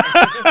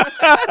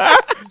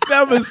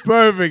 That was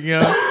perfect, yo.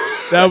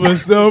 That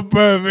was so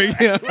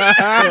perfect. Yo.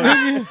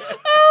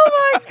 Oh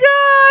my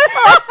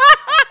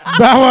God.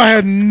 Bow Wow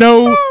had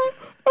no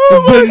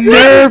the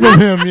nerve of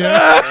him,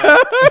 yeah.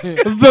 He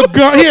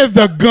has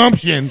the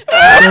gumption to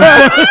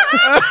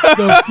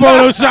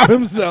Photoshop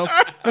himself.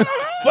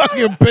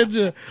 Fucking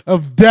picture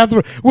of death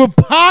Row with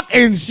Pac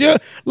and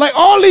shit, like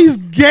all these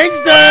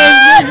gangsters.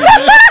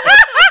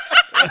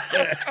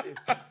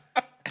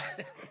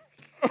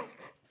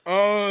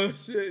 Oh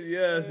shit,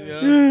 yes,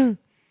 yo.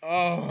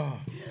 Oh.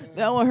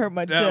 That one hurt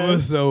my chest. That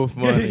was so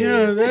funny.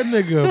 Yeah, that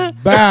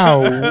nigga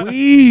Bow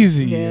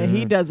easy. Yeah,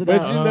 he does it.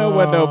 But you know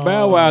what though?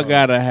 Bow Wow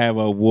gotta have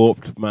a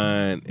warped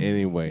mind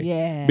anyway.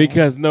 Yeah.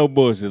 Because no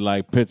bullshit.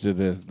 Like picture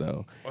this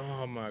though.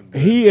 Oh my god.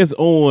 He is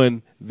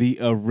on the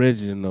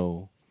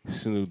original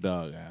Snoop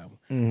Dogg album.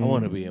 I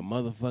want to be a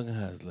motherfucking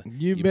hustler.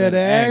 You better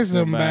ask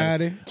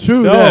somebody.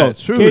 True No, that.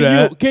 True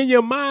that. Can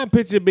your mind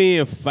picture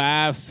being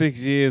 5, 6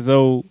 years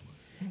old?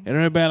 And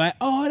everybody like,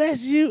 oh,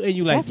 that's you. And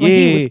you like, That's yeah. when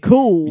he was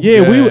cool.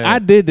 Yeah, I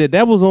did that.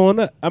 That was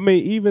on, I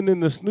mean, even in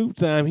the Snoop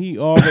time, he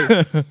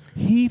already,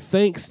 he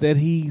thinks that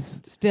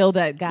he's Still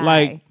that guy.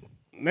 like,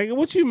 nigga,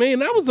 what you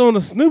mean? I was on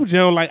the Snoop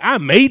Jones, like, I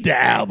made the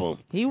album.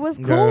 He was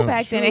cool Yeah.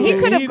 back then. And he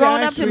True. could have He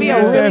grown up to be a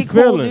actually really had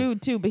cool feeling.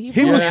 dude, too. But he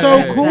He was figured so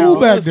it out cool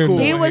himself. back then. cool.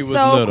 He when was he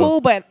so little.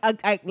 cool, but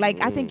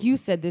I think you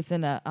said this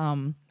in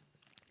a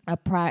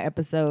prior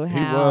episode. He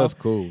How was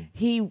cool.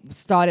 he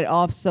started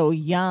off so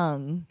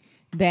young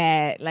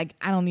that like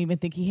I don't even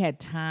think he had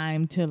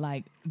time to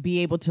like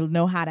be able to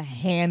know how to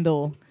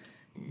handle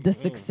the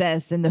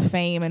success and the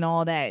fame and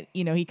all that.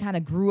 You know, he kind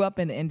of grew up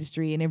in the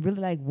industry and it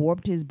really like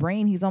warped his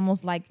brain. He's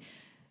almost like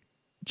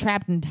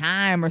trapped in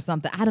time or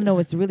something. I don't know.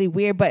 It's really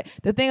weird. But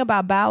the thing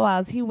about Bow Wow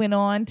is he went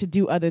on to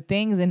do other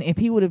things, and if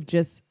he would have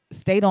just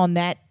stayed on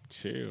that,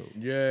 Chill.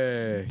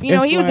 Yeah. you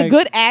know, It's he was a like-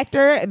 good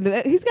actor.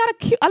 He's got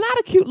a lot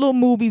of cute little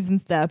movies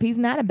and stuff. He's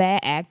not a bad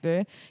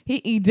actor.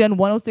 He done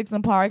 106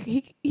 in Park.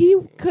 He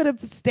could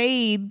have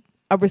stayed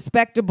a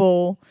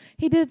respectable.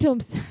 He did it to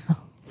himself.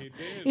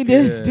 He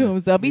did it to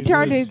himself. He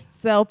turned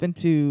himself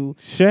into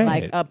Shad.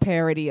 like a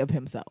parody of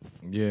himself.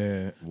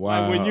 Yeah.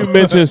 Wow. Like when you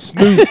mention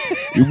Snoop,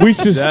 we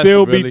should That's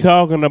still be really-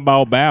 talking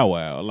about Bow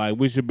Wow. Like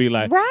we should be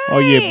like, oh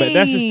yeah, but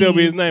that should still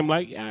be his Right. name.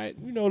 Like, yeah,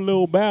 you know,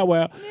 Lil Bow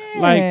Wow.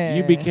 Like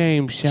you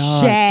became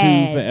Shad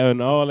Shad.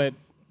 and all that.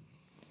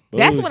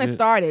 That's when it bullshit.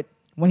 started.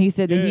 When he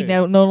said that he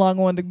Yeah. no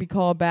longer wanted to be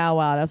called Bow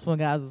Wow, that's when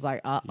guys was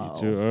like, Too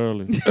uh-oh.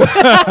 early.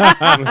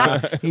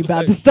 He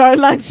about to start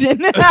lunching.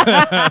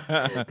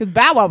 Because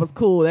Bow Wow was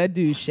cool. That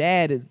dude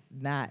Shad is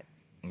not.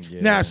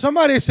 Yeah. Now,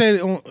 somebody said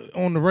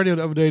on the radio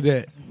the other day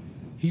that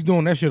he's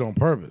doing that shit on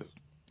purpose.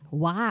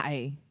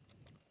 Why?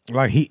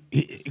 Like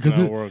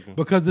not working.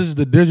 because this is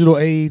the digital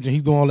age and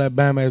he's doing all that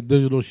bam ass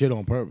digital shit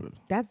on purpose.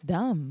 That's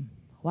dumb.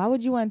 Why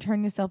would you want to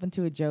turn yourself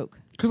into a joke?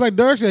 Because like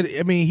Dirk said,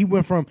 I mean, he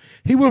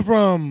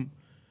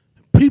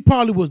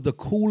probably was the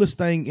coolest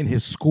thing in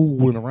his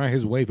school and around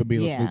his way for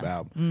being Yeah. a Snoop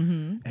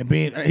album.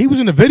 And he was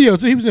in the video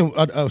too. He was in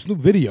a Snoop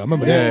video. I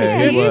remember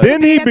that. he was. used to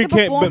Then be he at the became-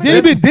 performance.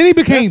 Then he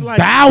became That's like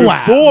Bow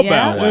Wow. before Yeah.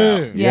 Bow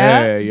Wow.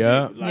 Yeah.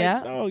 Yeah. Like,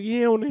 Yeah. oh, he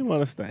don't even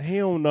understand. He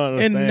don't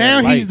understand. And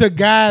now life. he's the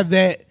guy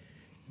that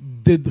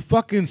the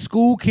fucking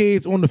school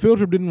kids on the field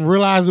trip didn't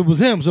realize it was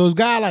him. So his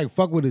guy like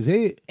fuck with his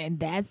head. And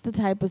that's the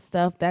type of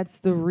stuff. That's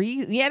the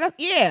reason.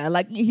 Yeah.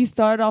 Like he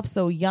started off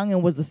so young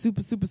and was a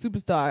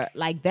superstar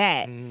like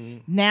that.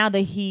 Now that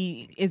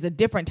he is a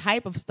different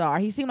type of star,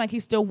 he seemed like he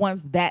still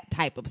wants that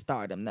type of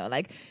stardom though.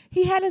 Like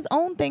he had his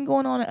own thing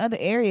going on in other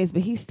areas,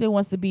 but he still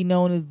wants to be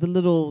known as the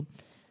little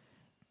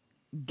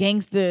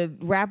gangster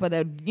rapper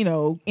that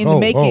in the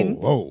making.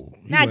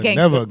 Not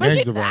gangster,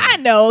 but I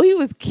know he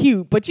was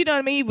cute, but you know what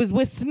I mean. He was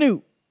with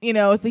Snoop,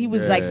 so he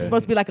was like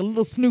supposed to be like a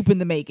little Snoop in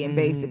the making.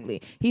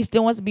 Basically, he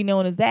still wants to be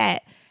known as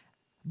that,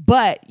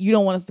 but you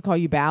don't want us to call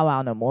you Bow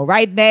Wow no more.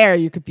 Right there,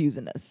 you're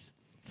confusing us.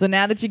 So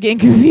now that you're getting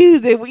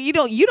confused, you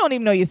don't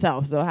even know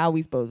yourself. So how are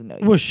we supposed to know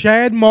you? Well,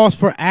 Shad Moss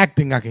for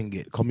acting, I can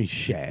get. Call me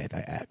Shad. I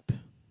act.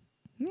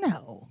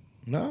 No,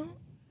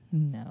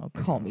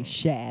 call me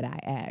Shad. I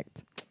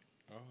act.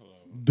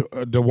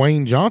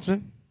 Dwayne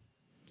Johnson.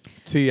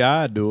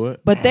 T.I. do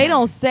it. But they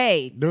don't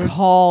say, Do it.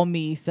 call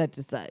me such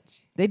and such.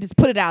 They just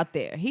put it out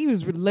there. He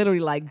was literally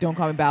like, don't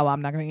call me Bow Wow.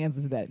 I'm not going to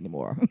answer to that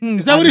anymore.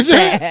 Is that what he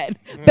said?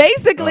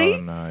 Basically.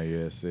 Oh, nah,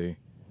 yeah, see.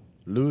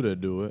 Luda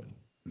do it.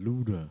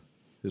 Luda.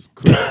 It's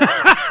Chris.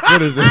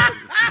 What is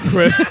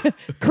it?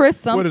 Chris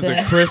something. What is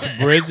it? Chris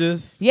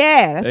Bridges?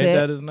 Yeah, that's Ain't it.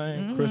 that his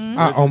name? Chris Bridges?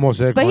 I almost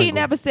said. But he Crinkle.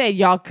 never said,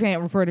 y'all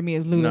can't refer to me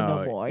as Luda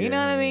no more. You know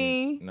yeah, what I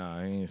mean?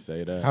 Nah, he ain't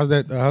say that. How's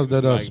that?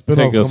 Like,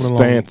 spin-off take a coming along?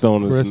 stance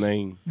on Chris, his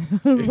name.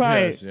 Right.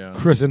 Yes, yeah.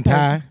 Chris and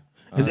Ty.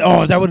 Is that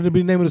what it'd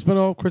be the name of the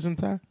spinoff? Chris and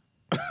Ty.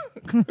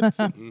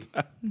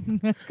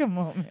 Come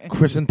on, man.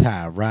 Chris and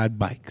Ty ride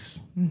bikes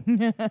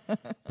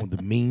on the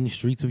mean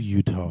streets of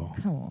Utah.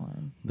 Come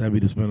on. That'd be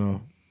the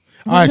spinoff.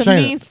 All right, The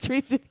Shayna. mean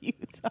streets of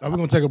Utah. We're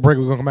gonna take a break.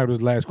 We're gonna come back to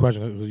this last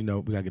question because we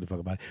gotta get the fuck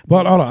about it.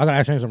 But hold on, I gotta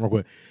ask Shayna something real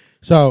quick.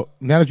 So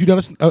now that you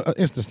done a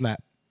Instant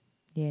Snap,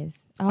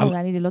 Yes. Oh,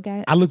 I need to look at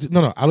it? I looked at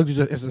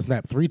your Instant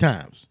Snap 3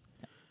 times.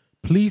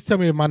 Please tell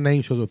me if my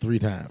name shows up 3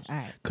 times. All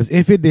right. Because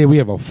if it did, we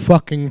have a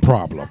fucking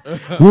problem.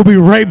 We'll be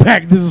right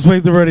back. This is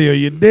Swaisted Radio.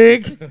 You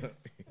dig?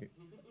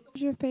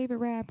 Who's your favorite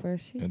rapper?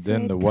 She And said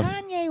then the what?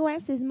 Kanye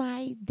West is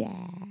my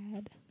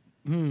dad.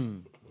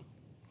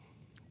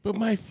 But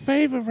my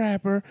favorite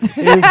rapper is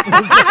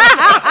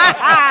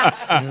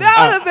That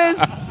would have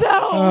been so.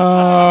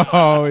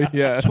 Oh,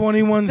 yeah.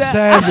 21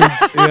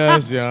 Savage.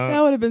 Yes, yeah.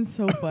 That would have been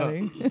so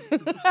funny.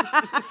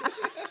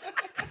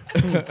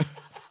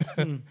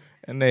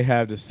 And they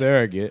have the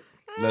surrogate.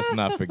 Let's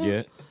not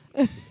forget.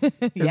 Yep,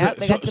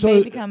 they got the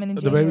baby coming in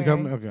January. The baby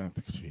coming? Okay.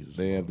 Jesus.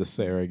 They have the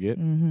surrogate.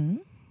 Mm-hmm.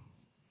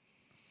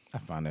 I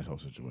find that whole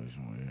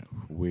situation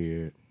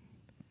Weird.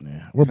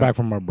 Yeah. We're back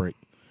from our break.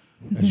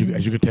 As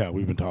you can tell,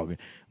 we've been talking.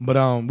 But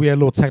we had a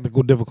little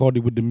technical difficulty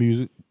with the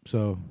music,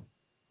 so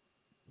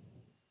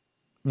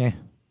yeah.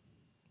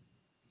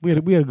 We had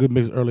a good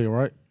mix earlier,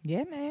 right?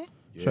 Yeah, man.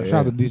 Shout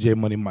out to DJ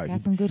Money Mike.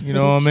 Got some good You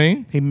know what I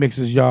mean? He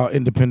mixes y'all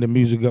independent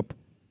music up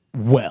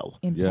well.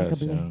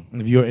 Impeccably. Yes,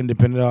 And if you're an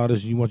independent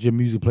artist and you want your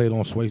music played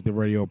on Swaisted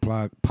Radio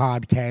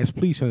podcast,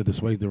 please send it to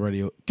Swaisted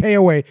Radio,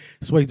 KOA,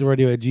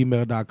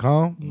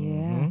 swaisthedradio@gmail.com.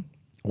 Yeah.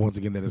 Once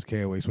again, that is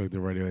KOA,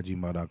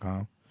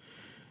 swaisthedradio@gmail.com.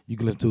 You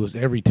can listen to us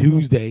every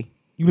Tuesday.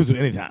 You can listen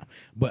to it anytime.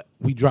 But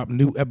we drop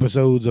new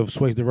episodes of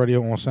Swaisted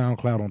Radio on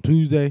SoundCloud on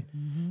Tuesday.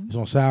 Mm-hmm. It's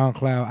on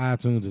SoundCloud,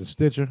 iTunes, and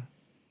Stitcher.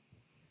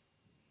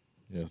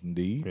 Yes,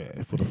 indeed.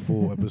 Yeah, for the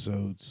full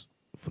episodes.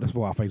 That's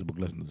for our Facebook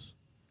listeners.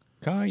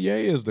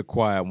 Kanye is the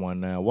quiet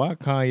one now. Why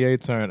Kanye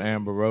turned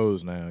Amber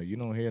Rose now? You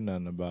don't hear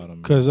nothing about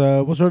him. Because,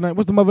 what's her name?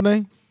 What's the mother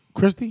name?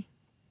 Christy?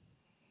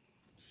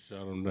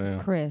 Shut him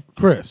down.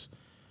 Chris.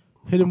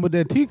 Hit him with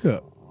that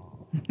teacup.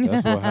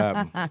 That's what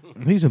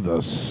happened. He's in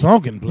the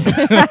sunken place.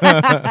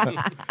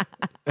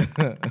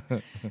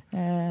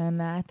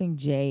 And I think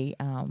Jay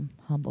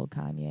humbled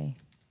Kanye.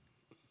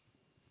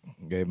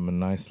 Gave him a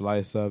nice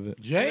slice of it.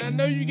 Jay, I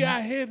know you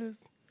got hitters.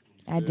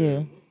 I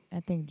do. I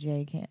think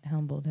Jay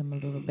humbled him a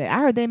little bit. I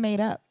heard they made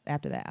up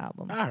after that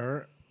album. I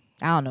heard.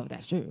 I don't know if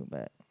that's true,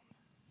 but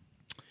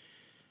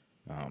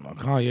I don't know.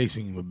 Kanye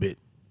seemed a bit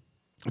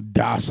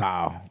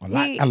docile.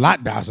 A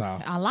lot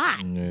docile. a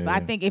lot. Yeah. But I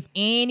think if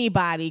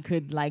anybody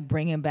could like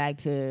bring him back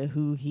to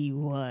who he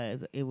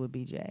was, it would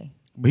be Jay.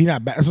 But he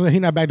not back. He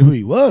not back to who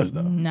he was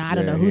though. No, I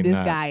don't Yeah, know who he this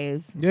not. guy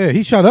is. Yeah,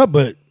 he shut up,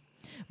 but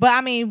But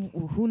I mean,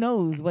 who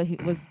knows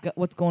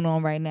what's going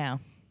on right now?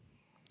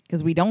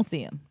 Because we don't see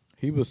him.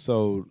 He was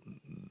so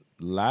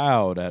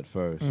loud at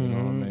first, you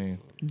know what I mean?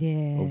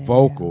 Yeah. Or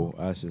vocal,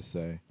 I should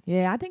say.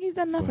 Yeah, I think he's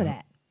done enough of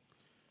that.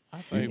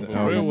 I think Just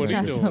for real what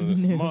try he doing something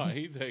is new. smart.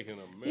 He taking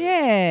a minute.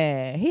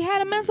 Yeah, he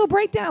had a mental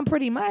breakdown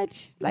pretty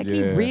much. Like he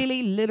Yeah.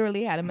 really,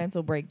 literally had a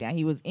mental breakdown.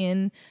 He was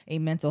in a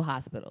mental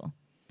hospital.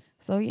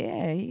 So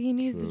yeah, he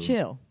needs to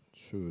chill.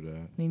 True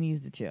that. He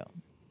needs to chill.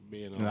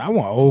 I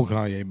want old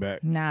Kanye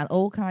back. Nah,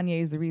 old Kanye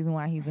is the reason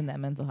why he's in that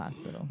mental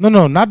hospital.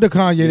 No, not the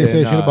Kanye that Yeah,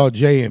 said shit nah. about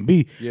J and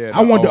B. Yeah,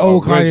 I want the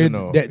old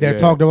original. Kanye that Yeah.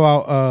 talked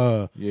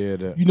about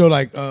Yeah, you know,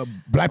 like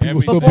black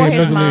people still Before being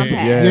his mom mentally.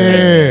 passed.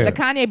 Yeah. The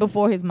Kanye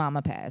before his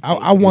mama passed.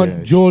 I want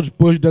Yeah. George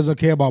Bush doesn't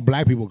care about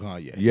black people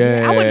Kanye.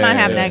 yeah. I wouldn't mind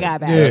having that guy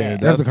back. Yeah,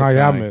 that's the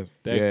Kanye I miss.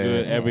 That Yeah.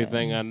 good.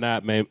 Everything I'm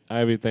not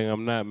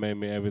made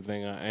me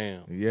everything I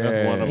am. Yeah.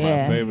 That's one of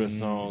Yeah. my favorite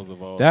songs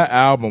of all. That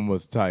album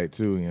was tight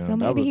too, you know. So That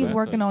maybe was he's that-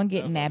 working on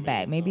getting that's that a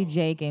back. mean Maybe song.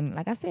 Jay can,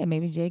 like I said,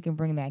 maybe Jay can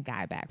bring that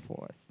guy back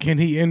for us. Can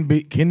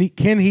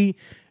he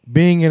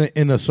being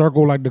in a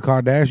circle like the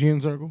Kardashian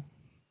circle?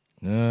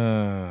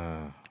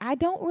 I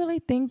don't really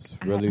think It's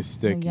really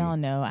sticky. Y'all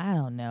know, I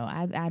don't know.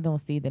 I don't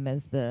see them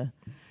as the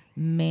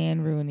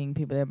man ruining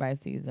people. Everybody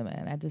sees them,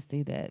 and I just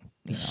see that.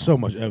 You know, So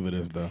much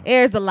evidence though.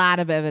 there's a lot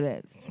of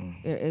evidence.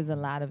 There is a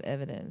lot of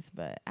evidence,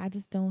 but I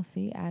just don't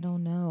see. I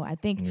don't know. I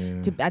think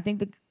I think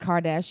the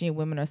Kardashian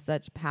women are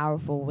such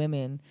powerful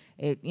women.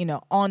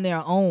 On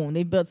their own,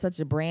 they built such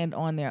a brand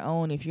on their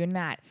own. If you're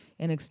not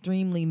an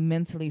extremely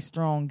mentally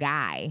strong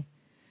guy,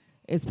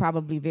 it's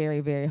probably very,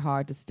 very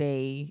hard to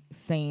stay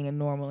sane and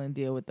normal and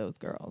deal with those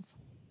girls.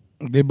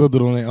 They built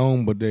it on their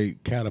own, but they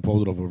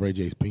catapulted off of Ray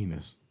J's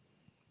penis.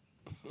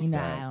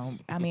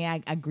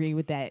 I agree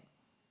with that.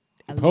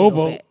 A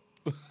Povo.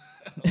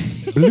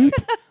 little bit.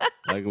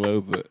 like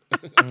loads of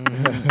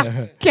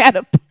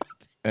Catapult.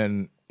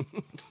 And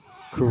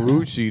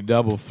Karuchi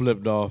double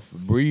flipped off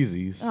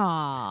Breezy's.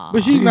 Aw.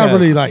 But she's She not has-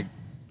 really like.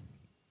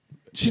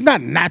 She's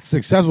not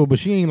successful, but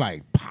she ain't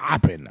like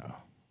popping though.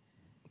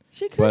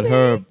 She could But be.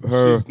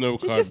 her She's no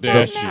She just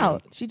starting Kardashian.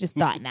 out. She just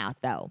starting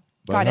out though.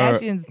 But her-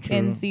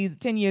 Kardashian's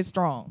 10 years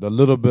strong. the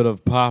little bit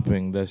of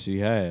popping that she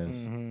has.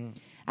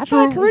 I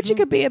feel like Karuchi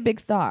could be a big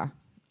star.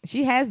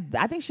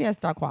 I think she has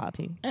star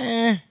quality.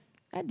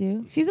 I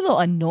do. She's a little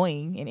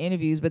annoying in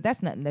interviews, but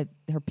that's nothing that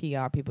her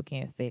PR people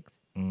can't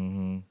fix.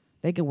 Mm-hmm.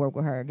 They could work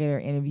with her, get her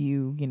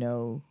interview,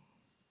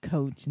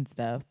 coach and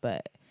stuff.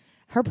 But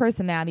her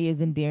personality is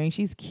endearing.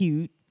 She's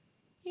cute.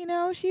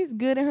 She's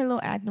good in her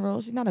little acting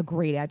role. She's not a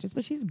great actress,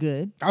 but she's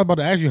good. I was about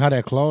to ask you how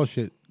that claw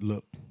shit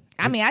looked.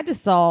 I mean, I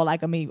just saw a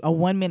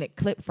 1-minute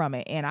clip from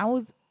it, and I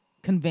was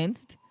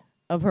convinced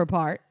of her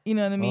part. You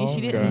know what I mean?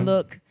 She didn't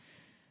look.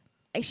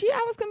 I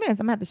was convinced.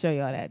 I'm gonna have to show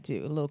you all that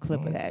too. A little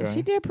clip of that. Okay.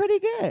 She did pretty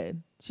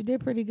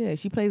good.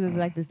 She plays as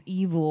like this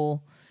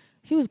evil.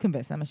 She was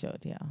convinced. I'm gonna show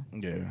it to y'all.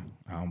 Yeah,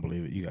 I don't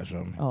believe it. You gotta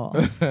show me. Oh,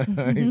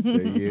 He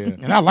said, yeah.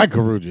 And I like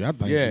Karuchi. I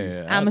think.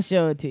 Yeah. I'm gonna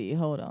show it to you.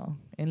 Hold on,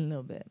 in a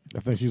little bit.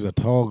 I think she's a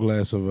tall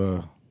glass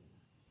of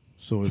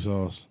soy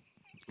sauce.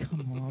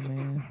 Come on,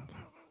 man.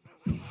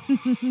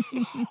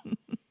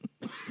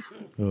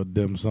 Or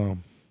dim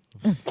sum.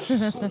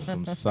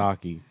 Some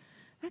sake.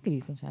 I could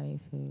eat some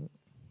Chinese food.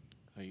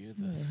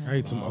 I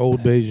ate some Old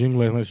Beijing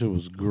last night. That shit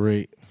was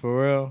great.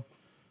 For real?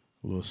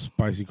 A little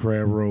spicy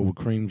crab roll with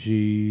cream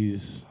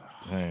cheese.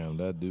 Damn,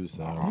 that do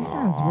sound. That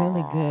sounds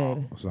really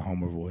good. It's a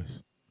Homer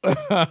voice.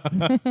 I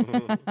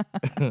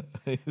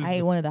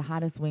ate one of the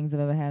hottest wings I've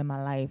ever had in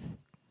my life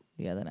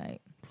the other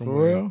night.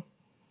 For real?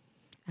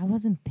 I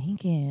wasn't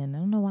thinking. I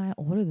don't know why I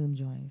ordered them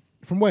joints.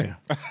 From where?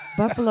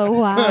 Buffalo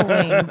Wild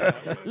Wings.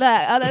 Look,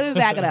 let me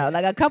back it up.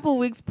 Like a couple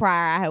weeks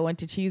prior, I had went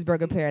to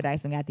Cheeseburger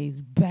Paradise and got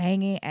these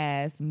banging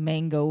ass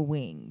mango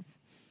wings.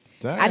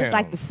 Damn. I just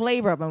like the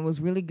flavor of them. It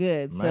was really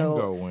good.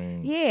 Mango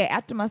wings. Yeah,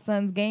 after my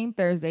son's game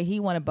Thursday, he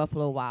wanted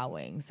Buffalo Wild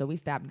Wings. So we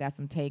stopped and got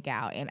some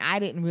takeout. And I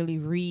didn't really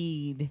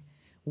read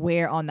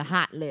where on the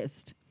hot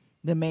list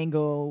the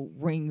mango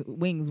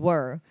wings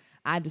were.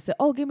 I just said,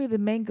 give me the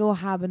mango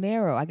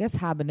habanero. I guess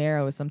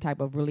habanero is some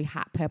type of really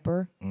hot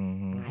pepper.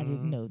 Mm-hmm. I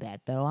didn't know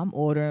that, though. I'm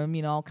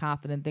ordering, all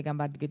confident, think I'm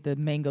about to get the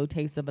mango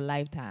taste of a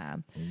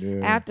lifetime.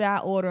 Yeah. After I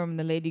order them,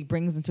 the lady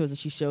brings them to us and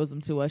she shows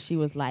them to us. She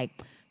was like,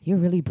 you're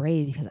really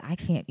brave because I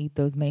can't eat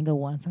those mango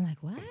ones. I'm like,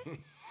 what?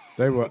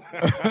 They were.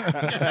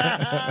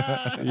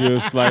 You're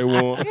a slight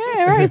one.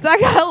 Yeah, right. So I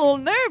got a little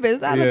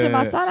nervous. I looked at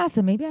my Yeah. son. I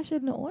said, maybe I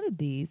shouldn't have ordered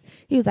these.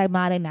 He was like,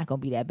 Ma, they're not going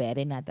to be that bad.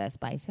 They're not that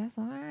spicy. I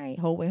said, all right.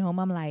 Whole way home,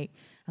 I'm like,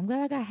 I'm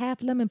glad I got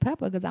half lemon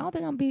pepper because I don't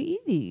think I'm going to be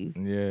eating these.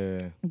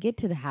 Yeah. Get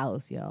to the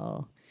house,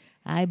 y'all.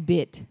 I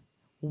bit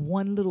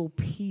one little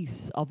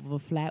piece off of a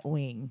flat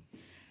wing.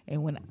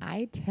 And when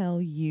I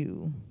tell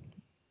you,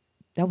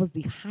 that was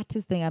the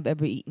hottest thing I've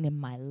ever eaten in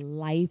my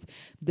life.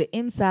 The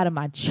inside of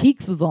my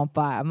cheeks was on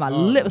fire. My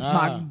lips,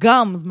 my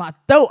gums, my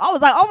throat. I was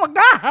like, oh, my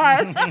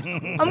God.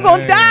 I'm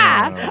going to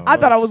die. I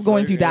thought I was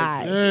going to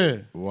die. Yeah.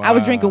 Wow. I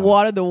was drinking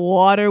water. The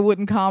water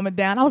wouldn't calm it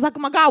down. I was like, oh,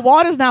 my God,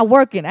 water's not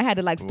working. I had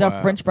to, stuff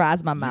Wow. French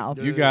fries in my mouth.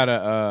 You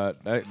gotta.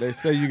 They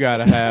say you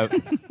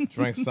gotta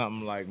drink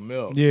something like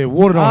milk. Yeah,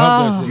 water don't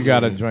help that You shit.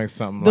 gotta drink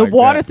something The like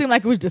water that. seemed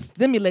like it was just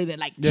stimulated.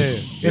 Like, Yeah.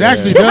 It Yeah.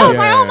 actually I was does.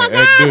 like, oh, my it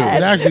God. do. It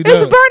actually It's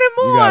does. burning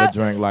more. You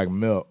gotta drink like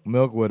milk.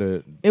 Milk with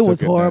it. It was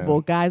took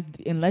horrible, down. guys.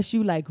 Unless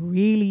you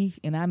really,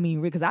 and I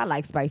mean, because I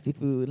like spicy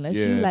food. Unless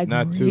you Yeah,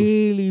 not too-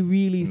 really,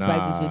 really spicy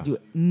Nah. shit, do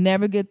it.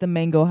 Never get the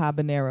mango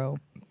habanero.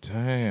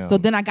 Damn. So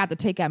then I got the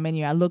takeout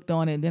menu. I looked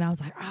on it, and then I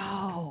was like,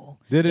 oh.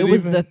 Did it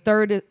was even- the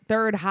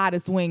third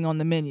hottest wing on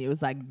the menu. It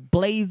was like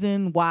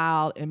blazing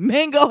wild and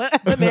mango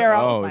habanero.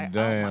 I was like,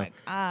 damn. oh my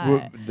God.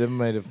 What, that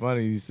made it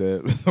funny. He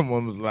said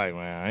someone was like,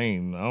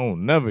 "Man, I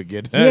don't never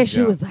get that." Yeah, she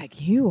junk." was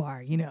like, you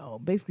are,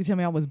 basically telling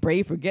me I was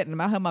brave for getting them.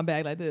 I held my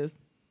bag like this.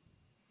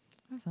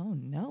 I said, oh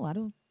no, I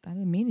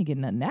didn't mean to get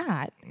nothing that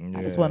hot.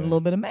 I just want a Yeah.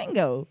 little bit of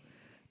mango.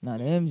 No,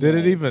 them Did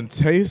it joints. even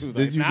taste?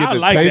 Did you "Nah, get I to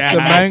like taste that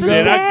the hot That's the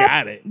mango? shit. I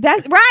sad- got it.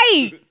 That's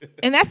right.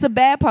 And that's the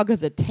bad part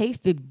because it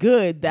tasted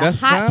good. The That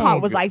hot part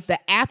sound was good. like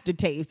the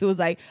aftertaste. It was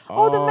like,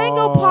 the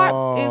mango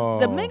part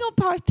is the mango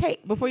part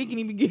take before you can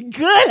even get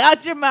good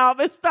out your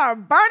mouth. It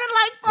started burning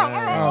like fuck.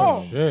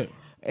 Oh, shit.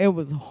 It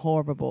was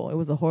horrible. It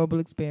was a horrible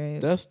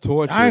experience. That's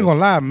torture. I ain't gonna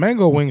lie,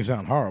 mango wings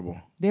sound horrible.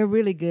 They're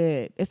really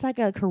good. It's like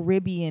a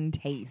Caribbean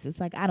taste. It's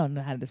like, I don't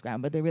know how to describe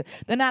them, but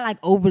they're not like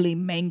overly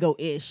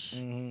mango-ish.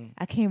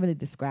 I can't really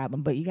describe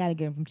them, but you got to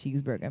get them from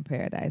Cheeseburger in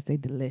Paradise. They're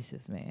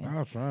delicious, man.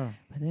 I'll try.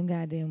 But them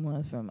goddamn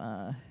ones from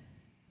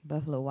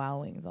Buffalo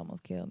Wild Wings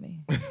almost killed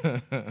me.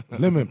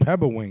 Lemon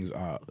pepper wings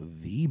are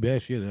the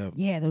best shit ever.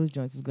 Yeah, those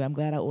joints is good. I'm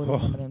glad I ordered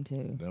some of them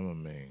too. Them are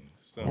mean.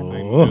 Something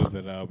Oh.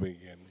 good that I'll be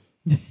getting.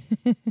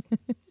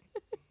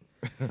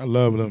 I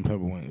love lemon pepper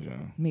wings, y'all.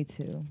 Me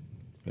too.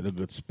 They're a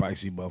good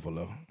spicy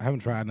buffalo. I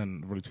haven't tried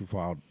nothing really too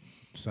far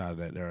outside of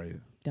that area.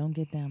 Don't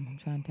get them. I'm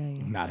trying to tell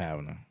you. Not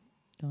having them.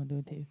 Don't do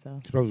it to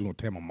yourself. Especially gonna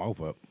tear my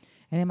mouth up.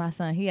 And then my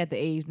son, he at the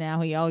age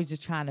now, he always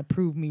just trying to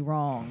prove me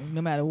wrong,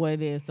 no matter what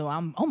it is. So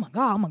I'm, oh my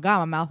God,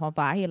 my mouth on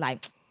fire. He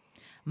like,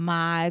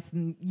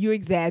 you're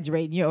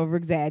exaggerating, you're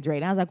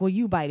over-exaggerating. I was like, well,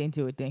 you bite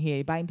into it then.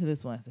 Here, bite into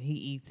this one. So he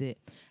eats it.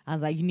 I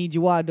was like, you need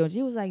your water, don't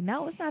you? He was like,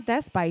 no, it's not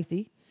that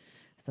spicy.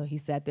 So he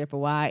sat there for a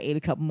while, ate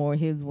a couple more of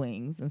his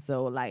wings. And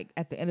so, like,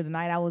 at the end of the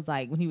night, I was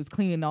like, when he was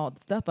cleaning all the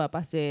stuff up,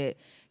 I said,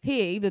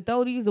 here, either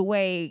throw these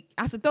away.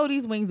 I said, throw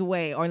these wings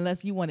away, or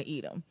unless you want to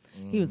eat them.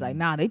 He was like,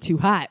 nah, they too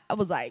hot. I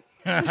was like,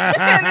 and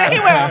then he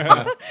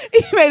went,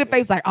 he made a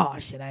face like, oh,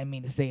 shit, I didn't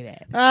mean to say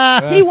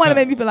that. He wanted to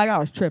make me feel like I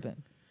was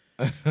tripping.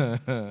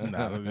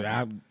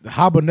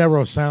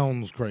 Habanero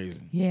sounds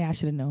crazy. Yeah, I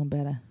should have known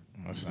better.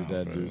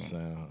 That do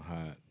sound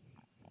hot.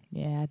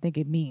 Yeah, I think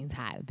it means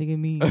hot. I think it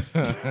means.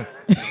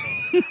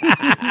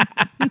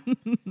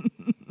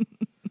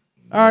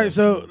 All right,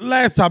 so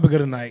last topic of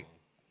the night.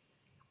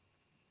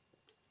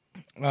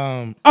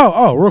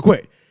 Real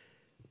quick.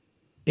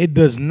 It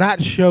does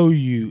not show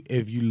you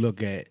if you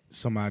look at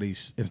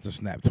somebody's Insta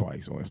Snap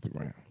twice on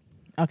Instagram.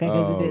 Okay,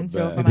 because it didn't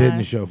show bad. for It mine.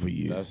 didn't show for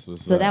you. That's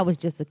what's So up. that was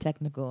just a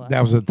technical.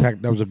 That was a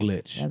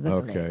glitch. That's a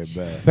Okay, glitch.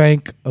 bad.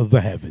 Thank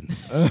the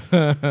heavens.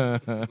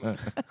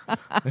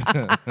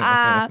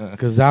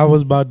 Because I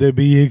was about to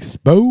be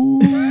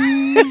exposed.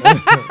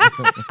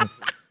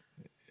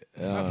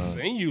 I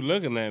seen you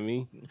looking at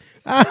me.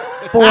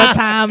 4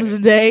 times a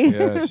day.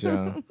 Yes,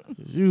 yeah.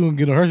 She was gonna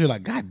get on her shit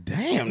like, God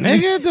damn,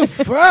 nigga, the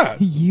fuck?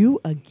 You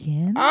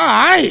again? All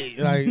right.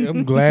 Like,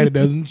 I'm glad it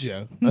doesn't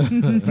show.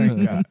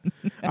 Thank God.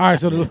 All right,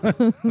 so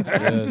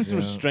This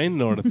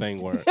restraining order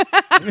thing work.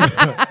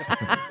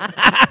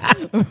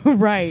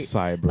 Right.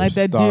 Cyber like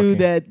that stalking. dude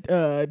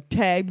that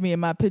tagged me in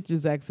my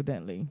pictures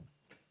accidentally.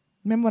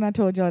 Remember when I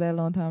told y'all that a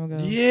long time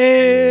ago?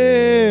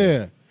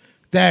 yeah.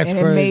 That's and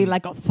crazy. it made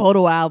like a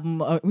photo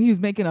album. He was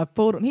making a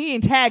photo. He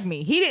didn't tag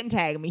me. He didn't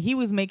tag me. He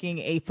was making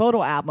a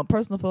photo album, a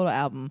personal photo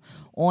album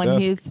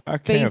on his I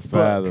can't Facebook.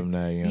 fathom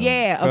that,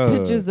 Yeah, of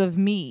pictures of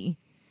me.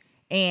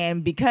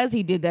 And because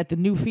he did that, the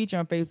new feature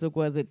on Facebook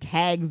was it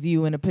tags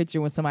you in a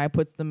picture when somebody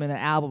puts them in an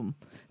album.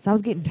 So I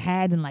was getting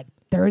tagged in like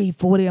 30,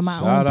 40 of my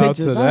Shout own out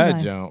pictures. to I was that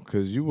like, junk,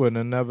 because you wouldn't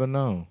have never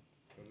known.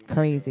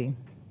 crazy.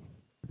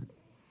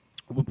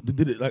 what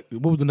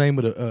was the name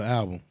of the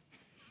album?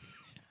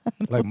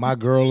 Like My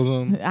Girl or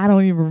something? I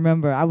don't even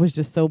remember. I was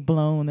just so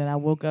blown that I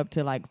woke up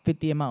to like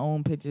 50 of my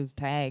own pictures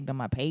tagged on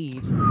my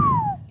page.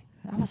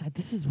 I was like,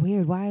 this is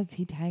weird. Why is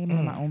he tagging me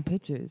in my own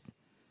pictures?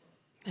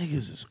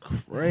 Niggas is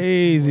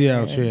crazy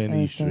out here in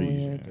these so streets.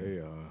 weird. They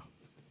are.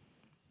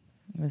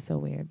 It's so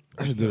weird.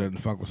 I should do that and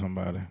fuck with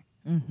somebody.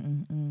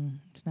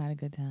 It's not a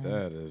good time.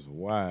 That is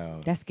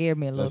wild. That scared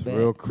me a little That's bit.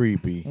 real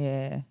creepy.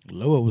 Yeah.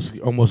 Loa was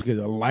almost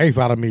getting the life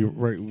out of me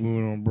right when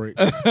we went on break.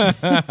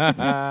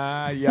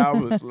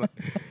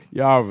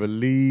 y'all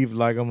relieved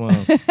like I'm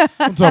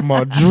I'm talking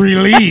about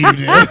relieved.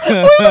 We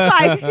was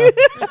like,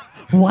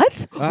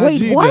 what?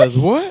 Wait, IG what? does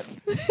what?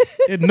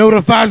 It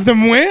notifies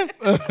them when?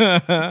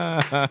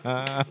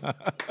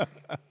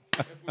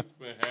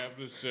 Half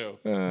the show.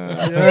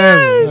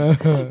 Yes.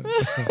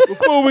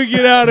 Before we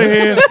get out of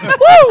here,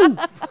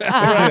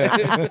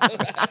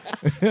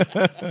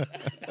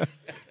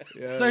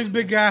 Thanks,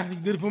 big guy. You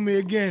did it for me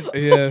again.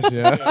 Yes,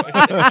 yeah.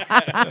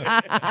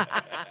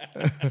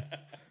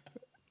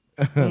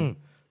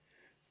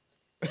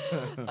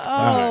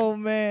 Oh,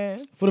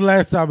 man. For the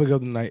last topic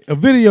of the night, a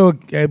video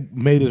had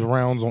made its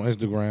rounds on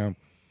Instagram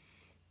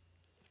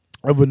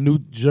of a New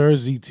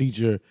Jersey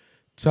teacher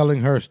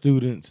telling her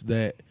students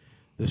that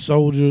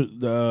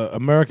the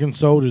American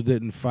soldiers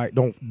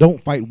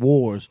don't fight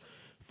wars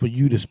for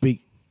you to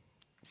speak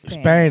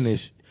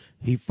Spanish.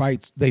 They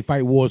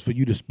fight wars for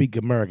you to speak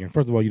American.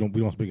 First of all, we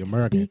don't speak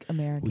American. Speak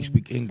American. We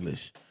speak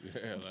English.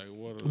 yeah, like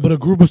what? But a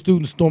group of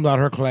students stormed out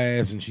her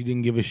class and she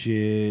didn't give a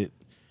shit.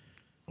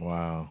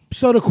 Wow.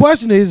 So the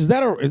question is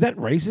that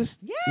racist?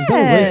 Yes. Is that a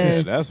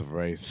racist That's a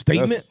racist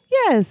statement?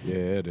 Yes. Yeah,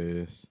 it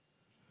is.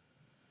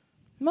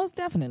 Most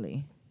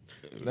definitely.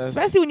 That's,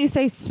 Especially when you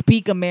say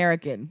speak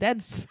American.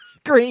 That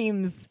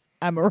screams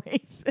I'm a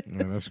racist.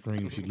 Yeah, that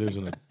screams she lives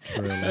in a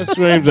trailer. That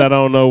screams I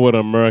don't know what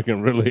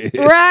American really is.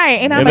 Right.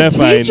 And I'm a if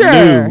I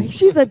teacher. knew-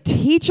 She's a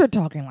teacher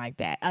talking like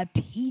that. A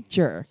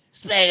teacher.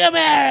 Speak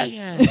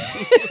American.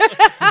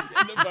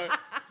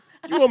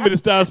 You want me to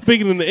start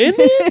speaking in the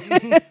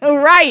Indian?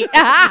 Right.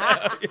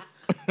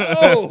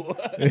 Oh.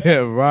 yeah,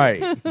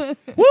 right.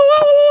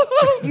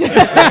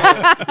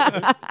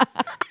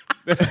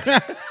 And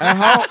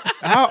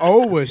how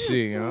old was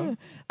she? Huh?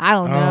 I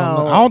don't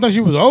know. I don't think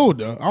she was old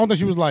though. I don't think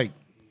she was like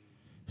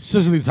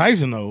Cicely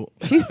Tyson old.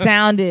 She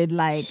sounded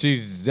like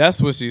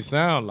That's what she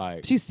sound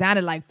like. she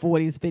sounded like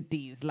 40s,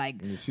 50s, like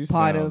She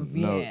part sound- of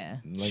no, yeah.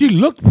 like- She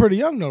looked pretty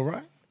young though,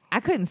 right? I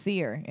couldn't see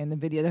her in the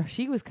video.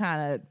 She was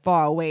kind of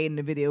far away in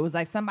the video. It was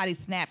like somebody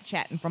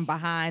Snapchatting from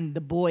behind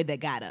the boy that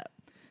got up,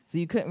 so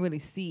you couldn't really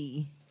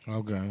see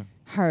Okay.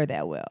 her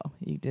that well.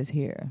 You just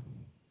hear.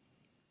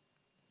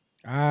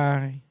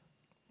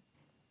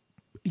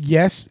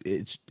 Yes,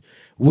 it's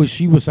what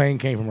she was saying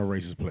came from a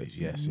racist place.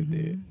 Yes, it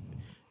did.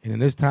 And in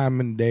this time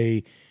and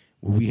day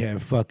where we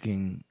have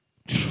fucking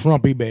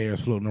Trumpy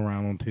bears floating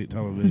around on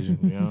television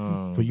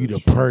Young, for you to the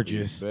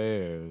purchase.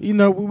 Bears. You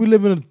know, we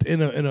live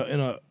in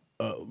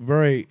a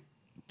very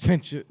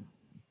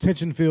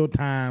tension-filled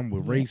time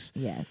where race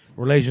Yes.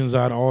 relations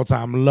are at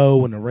all-time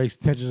low and the race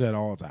tensions at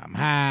all-time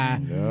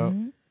high. Yeah.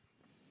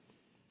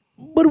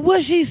 But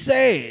what she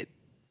said,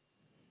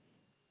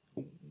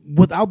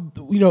 without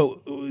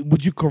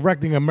with you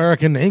correcting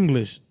American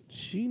English,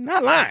 she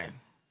not lying,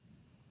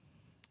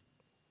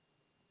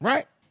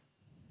 right?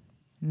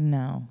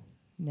 No,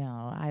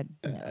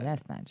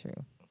 that's not true.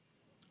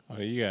 Oh,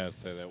 you gotta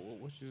say that.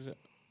 What she said?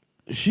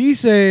 She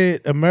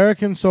said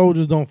American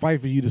soldiers don't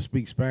fight for you to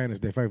speak Spanish;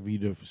 they fight for you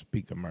to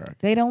speak American.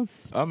 They don't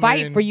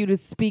fight for you to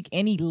speak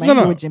any No,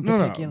 language in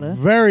particular. No.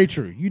 Very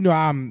true. You know,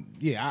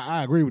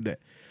 I agree with that.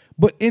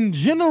 But in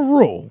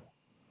general,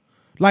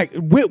 like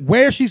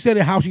where she said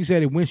it, how she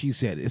said it, when she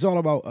said it, it's all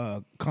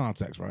about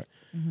context, right?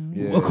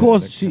 Yeah, Of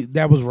course,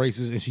 that was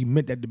racist, and she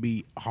meant that to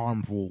be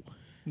harmful.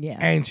 Yeah.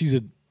 And she's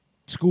a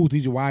school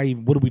teacher. Why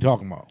even? What are we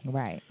talking about?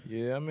 Right.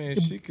 Yeah, I mean,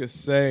 she could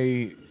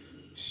say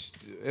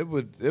it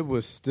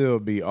would still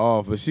be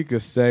off, but she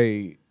could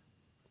say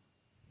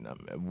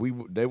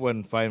they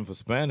wasn't fighting for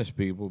Spanish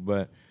people,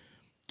 but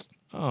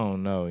I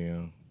don't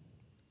know,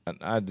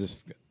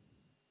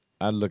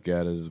 I look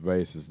at it as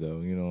racist,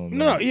 though. You know what I mean?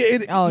 No, yeah,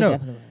 It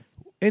definitely is.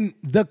 In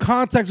the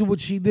context of what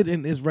she did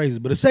is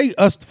racist. But to say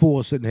us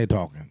four sitting here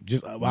talking,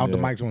 just out the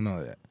mics on none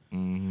of that.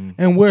 Mm-hmm.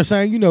 And we're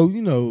saying,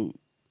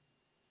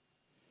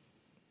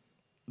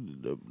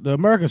 the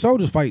American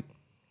soldiers fight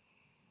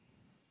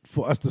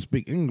for us to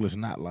speak English,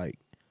 not like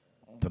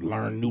to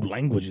learn new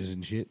languages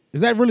and shit.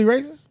 Is that really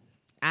racist?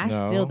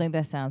 I still think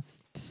that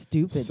sounds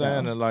stupid.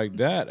 Saying though. it like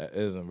that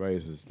isn't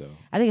racist, though.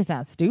 I think it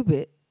sounds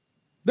stupid.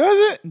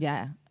 Does it?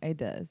 Yeah, it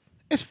does.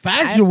 It's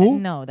factual.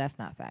 No, that's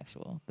not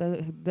factual.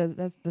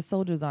 The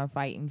soldiers aren't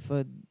fighting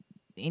for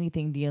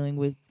anything dealing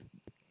with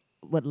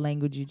what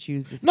language you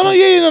choose to speak. No.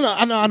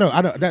 I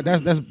know.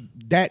 That's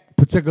that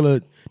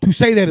particular. To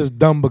say that is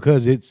dumb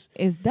because it's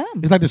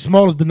dumb. It's like the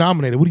smallest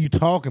denominator. What are you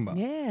talking about?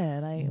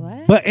 Yeah, like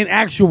what? But in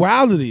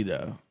actuality,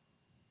 though,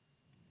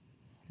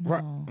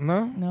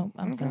 no, no.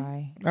 I'm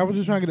sorry. I was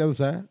just trying to get the other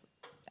side.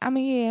 I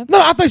mean, yeah.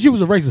 No, I thought she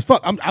was a racist.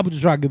 Fuck, I was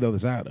just trying to get the other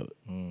side of it.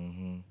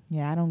 Mm-hmm.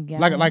 Yeah, I don't get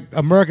like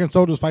American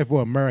soldiers fight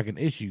for American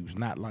issues,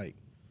 not like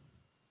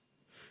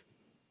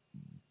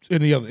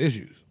any other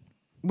issues.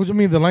 Which I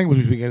mean, the language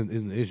we speak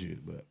isn't the issue,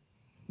 but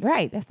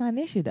right. That's not an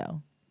issue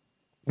though.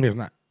 It's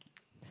not.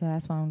 So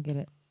that's why I don't get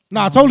it.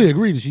 No, I totally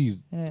agree that she's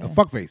a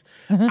fuckface.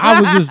 I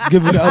was just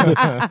giving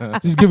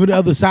the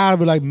other side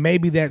of it, like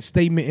maybe that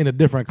statement in a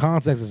different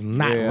context is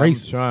not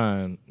racist.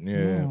 I'm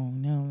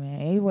trying, No, man.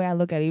 Any way I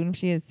look at it, even if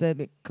she had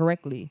said it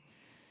correctly,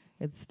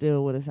 it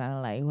still would have sounded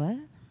like what?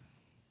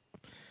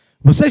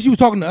 But say she was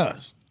talking to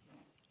us.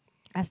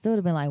 I still would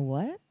have been like,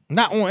 what?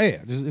 Not on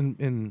air, just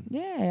in.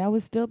 Yeah, I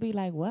would still be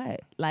like,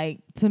 what?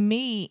 Like, to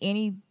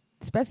me,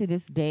 especially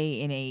this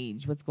day and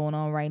age, what's going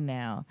on right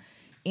now,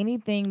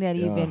 anything that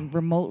even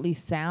remotely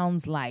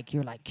sounds like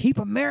you're like, keep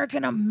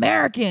American.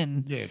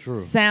 Yeah, true.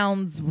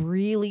 Sounds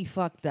really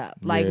fucked up.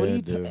 Like, what are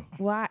you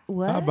what?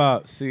 How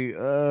about,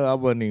 I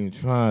wasn't even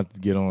trying to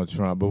get on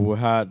Trump, but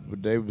how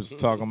they was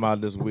talking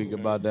about this week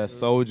about that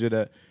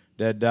soldier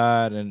that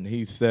died, and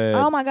he said,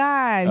 oh my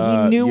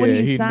God, he knew what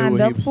he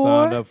signed up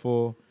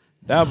for.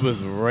 That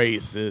was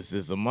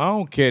racism. I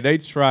don't care. They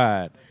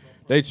tried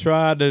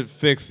to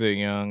fix it,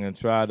 young, and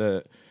try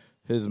to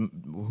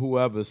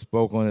whoever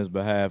spoke on his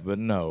behalf, but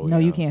no,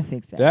 you can't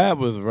fix that. That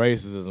was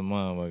racist as a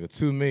motherfucker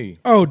to me.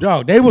 Oh,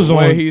 dog, they was the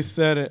on. Way he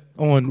said it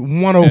on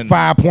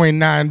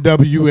 105.9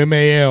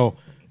 WMAL,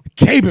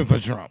 caping for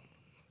Trump.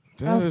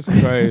 That is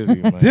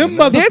crazy, man. Them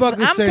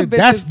motherfuckers said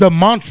that's the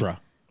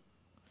mantra.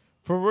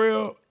 For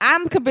real?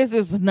 I'm convinced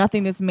there's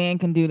nothing this man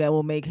can do that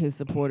will make his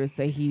supporters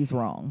say he's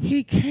wrong.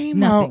 He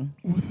came out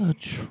with a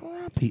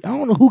Trumpy. I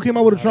don't know who came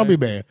out with a Trumpy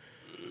bear.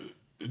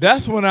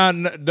 That's when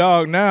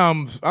now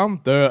I'm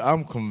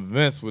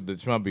convinced with the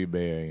Trumpy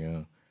bear,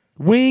 yeah.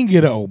 We ain't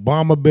get an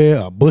Obama bear,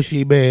 a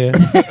Bushy bear.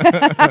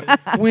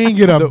 We ain't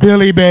get a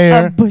Billy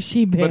bear. A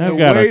Bushy bear. I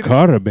got a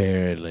Carter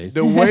bear at least.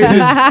 The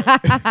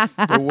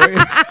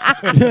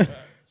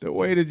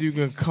way that you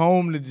can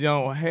comb the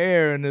John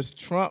hair and this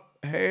Trump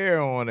hair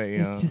on it, you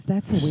know. It's just,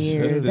 that's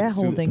weird. That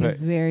whole thing is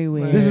very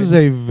weird. This is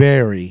a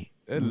very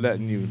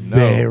letting you know.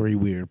 Very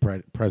weird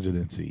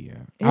presidency. Yeah.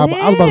 I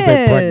was about to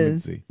say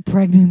pregnancy.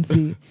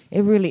 Pregnancy.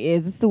 It really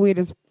is. It's the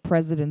weirdest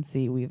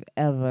presidency we've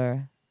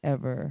ever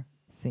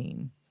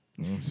seen.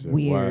 It's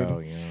weird.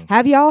 Wild, yeah.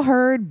 Have y'all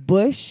heard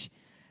Bush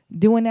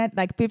doing that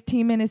like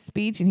 15-minute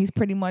speech, and he's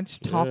pretty much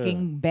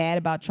talking bad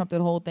about Trump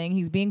the whole thing?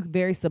 He's being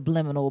very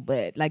subliminal,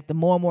 but like the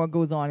more and more it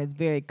goes on, it's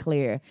very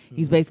clear.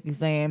 He's basically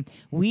saying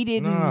we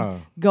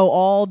didn't go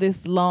all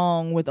this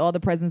long with all the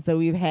presidents that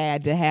we've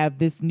had to have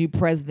this new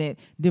president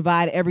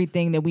divide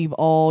everything that we've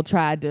all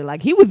tried to,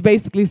 like, he was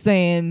basically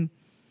saying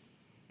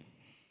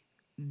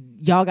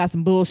y'all got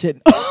some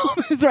bullshit.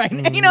 That's right.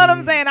 You know what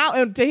I'm saying?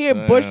 To hear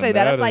Bush say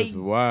that, it's like,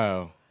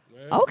 wow.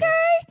 Okay.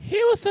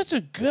 He was such a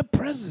good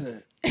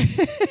president. You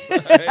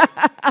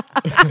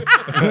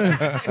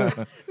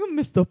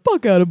missed the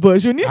fuck out of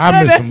Bush when you I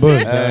said missed that some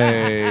Bush. shit.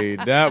 Hey,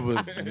 that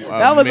was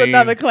That was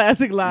another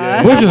classic line.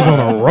 Yeah. Bush is on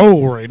a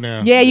roll right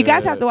now. Yeah, you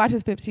guys have to watch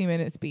his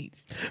 15-minute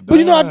speech. But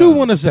you know, I do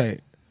want to say,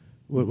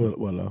 what,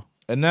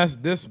 and that's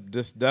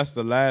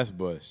the last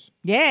Bush.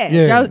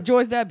 Yeah.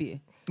 George W.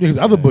 Because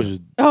other Bushes.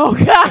 Oh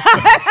God.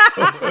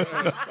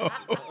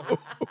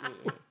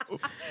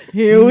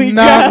 Here we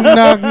knock, go.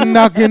 Knock,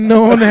 knocking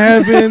on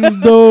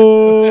heaven's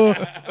door.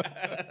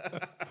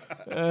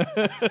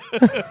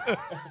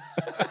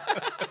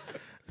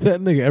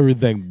 That nigga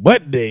everything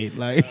but dead.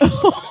 Like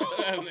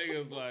that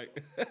nigga's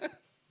like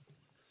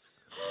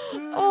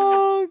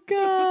oh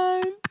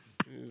God.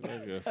 He's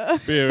like a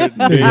spirit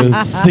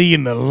nigga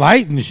seeing the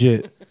light and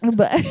shit.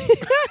 But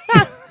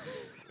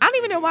I don't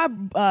even know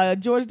why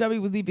George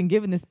W. was even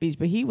giving this speech,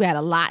 but he had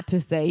a lot to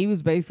say. He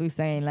was basically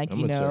saying, like,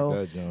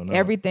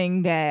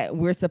 everything that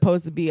we're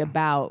supposed to be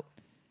about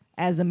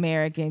as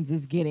Americans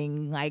is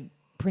getting, like,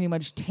 pretty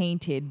much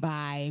tainted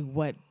by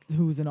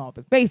who's in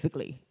office,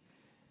 basically.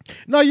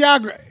 No, yeah,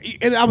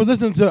 and I was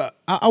listening to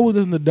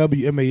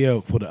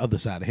WMAL for the other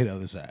side, to hit the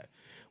other side,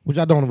 which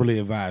I don't really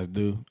advise.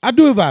 I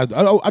do advise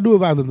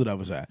listening to the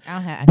other side,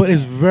 but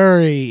it's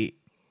very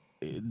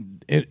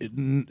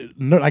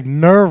like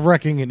nerve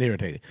wracking and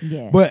irritating.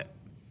 Yeah. But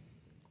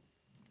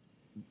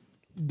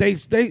they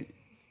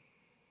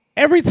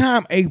every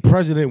time a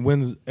president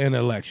wins an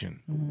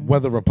election,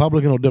 whether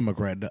Republican or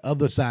Democrat, the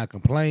other side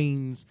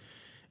complains,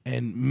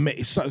 and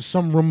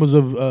some rumors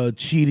of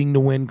cheating to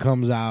win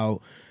comes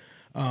out.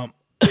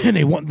 And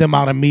they want them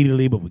out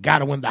immediately, but we got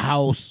to win the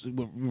House. You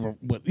know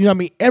what I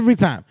mean? Every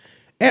time.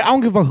 I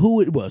don't give a fuck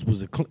who it was.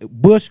 Was it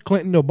Bush,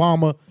 Clinton,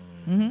 Obama,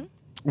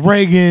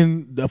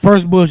 Reagan, the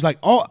first Bush? Like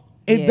all,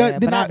 it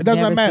does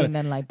not matter. Seen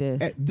nothing like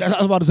this. That's what I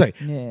was about to say.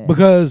 Yeah.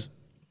 Because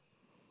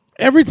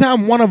every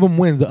time one of them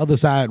wins, the other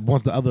side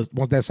wants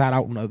that side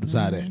out on the other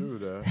side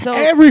in. So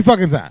every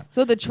fucking time.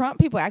 So the Trump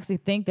people actually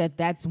think that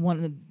that's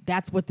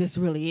what this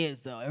really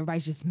is. Though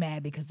everybody's just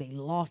mad because they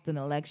lost an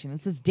election.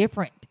 This is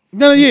different.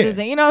 No, yeah,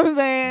 you know what I'm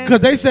saying? Because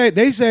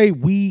they say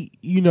we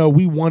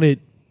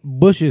wanted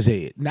Bush's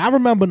head. Now I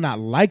remember not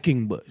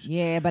liking Bush.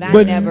 Yeah, but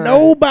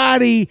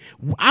nobody.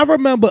 I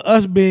remember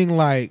us being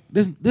like,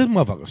 this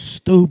motherfucker's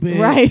stupid,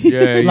 right?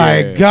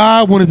 Yeah,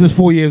 God wanted this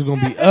 4 years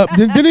gonna be up.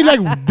 then he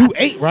like do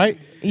 8, right?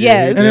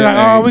 Yes. And they're like,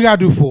 oh, we gotta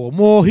do 4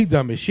 more. He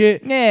dumb as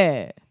shit.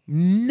 Yeah.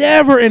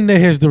 Never in the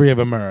history of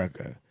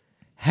America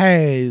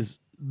has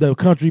the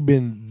country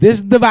been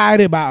this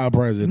divided by a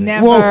president.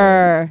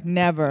 Never.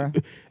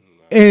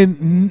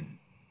 And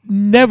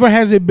never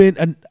has it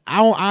been.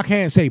 I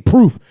can't say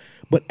proof,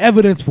 but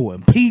evidence for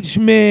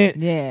impeachment.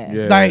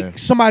 Yeah. Like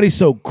somebody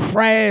so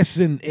crass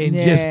and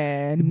just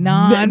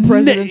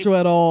non-presidential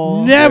at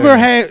all. Never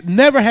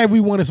have we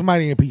wanted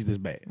somebody impeached this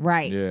bad.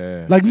 Right.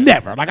 Yeah. Like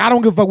never. Like I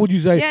don't give a fuck what you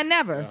say. Yeah,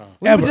 never.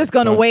 We were just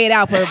gonna weigh it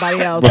out for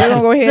everybody else. We're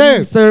gonna go ahead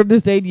and serve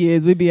this 8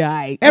 years. We'd be all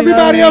right.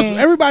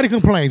 Everybody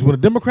complains. When a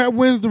Democrat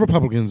wins, the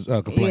Republicans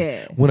complain.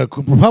 Yeah. When a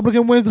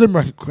Republican wins, the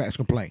Democrats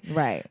complain.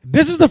 Right.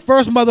 This is the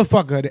first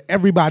motherfucker that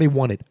everybody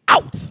wanted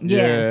out.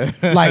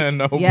 Yes. Like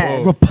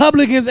yes.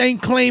 Republicans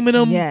ain't claiming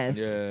them. Yes.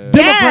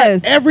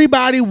 Democrats,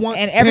 everybody wants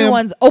and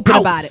everyone's open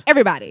out. about it.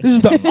 Everybody. This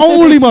is the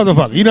only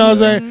motherfucker. You know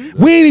what I'm saying?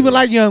 We ain't even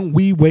like Young.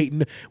 We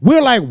waiting.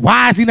 We're like,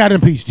 why is he not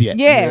impeached yet?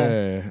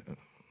 Yeah.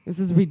 This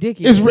is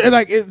ridiculous.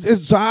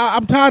 So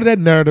I'm tired of that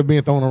narrative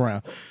being thrown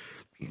around.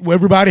 Well,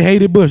 everybody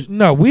hated Bush.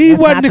 No, we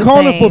wasn't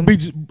calling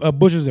for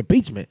Bush's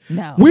impeachment.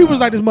 No. We was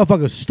like, this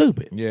motherfucker's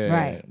stupid. Yeah.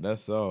 Right.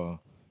 That's all.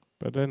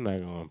 But they're not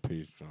gonna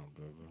impeach Trump.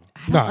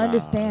 I don't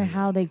understand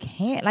how they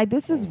can't. Like,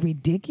 this is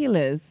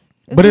ridiculous.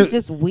 But This is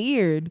just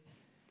weird.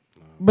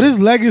 But his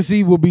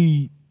legacy will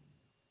be.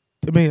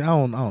 I mean, I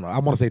don't know. I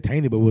want to say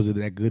tainted, but was it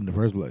that good in the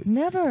first place?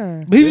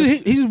 Never. But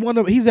he's one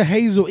of. He's a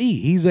Hazel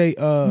E. He's a.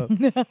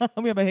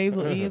 We have a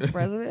Hazel E as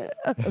president.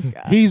 Oh,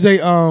 God. He's a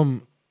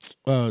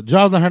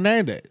Jocelyn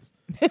Hernandez.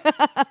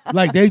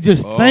 Like they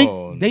just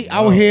think they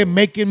out here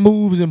making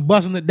moves and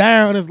busting it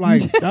down. It's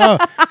like,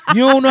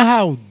 you don't know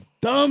how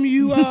dumb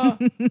you are.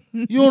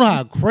 You don't know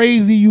how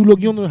crazy you look.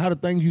 You don't know how the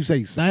things you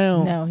say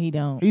sound. No, he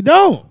don't. He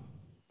don't.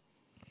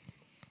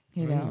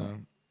 He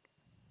don't.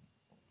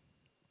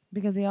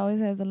 Because he always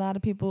has a lot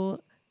of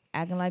people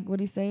acting like what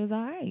he says is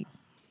all right.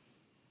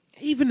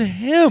 Even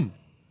him.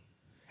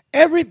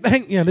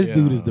 Everything. Yeah, this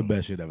dude is the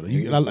best shit ever.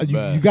 You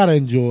got to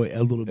enjoy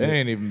a little bit. It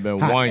ain't even been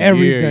 1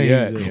 year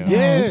yet.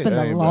 Yeah, it's been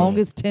the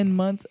longest 10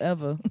 months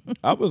ever.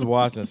 I was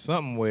watching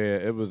something where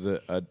it was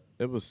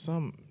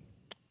some.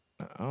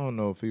 I don't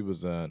know if he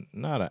was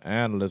not an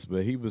analyst,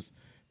 but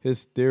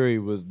his theory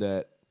was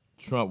that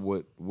Trump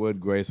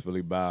would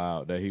gracefully bow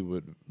out, that he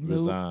would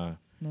resign.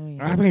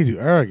 No, I think he's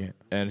too arrogant.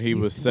 And he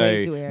would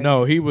say,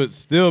 no, he would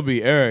still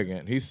be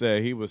arrogant. He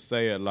said he would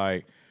say it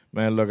like,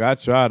 man, look, I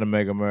tried to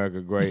make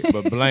America great,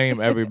 but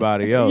blame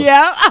everybody else.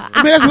 Yeah.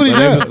 I mean, that's what he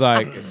does. It was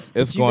like,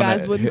 it's going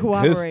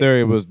to, his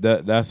theory was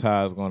that's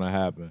how it's going to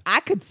happen. I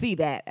could see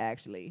that,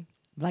 actually.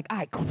 Like,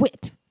 I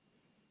quit.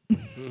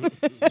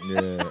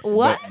 Yeah.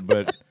 What?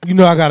 But you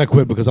know I gotta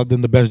quit because I've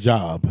done the best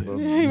job.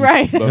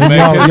 Right. But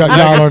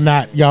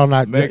y'all are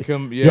not. Make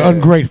him. Yeah. You're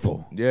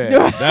ungrateful.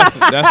 Yeah.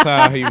 That's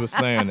how he was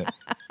saying it.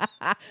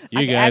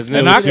 You guys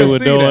knew what you were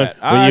doing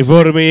when you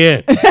voted me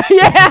in.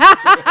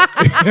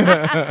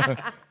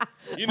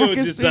 You knew what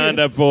you signed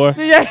up for.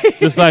 Yeah.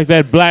 Just like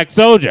that black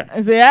soldier.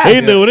 Yeah.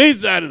 He knew what he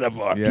signed up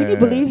for. Yeah. Can you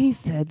believe he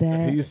said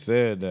that? He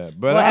said that.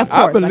 But Well,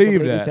 I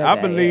believe that. I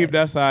that, believe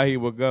that's how he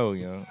would go,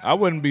 you know. I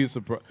wouldn't be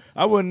surprised.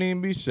 I wouldn't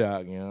even be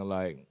shocked, you know,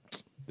 like,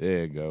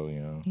 there you go, you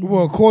know.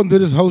 Well, according to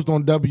this host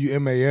on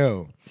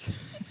WMAL,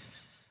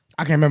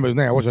 I can't remember his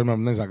name. I wish I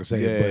remember the name so I could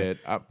say it.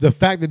 But the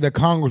fact that the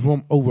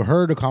Congresswoman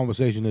overheard the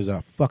conversation is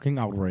a fucking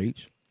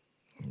outrage.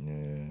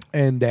 Yeah.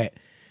 And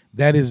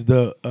that is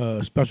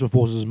the Special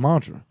Forces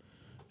mantra.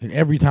 And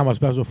every time a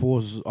Special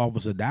Forces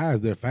officer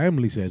dies, their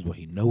family says, well,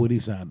 he know what he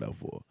signed up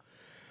for.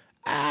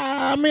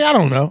 I mean, I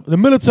don't know. The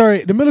military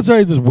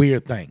is this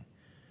weird thing.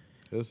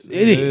 It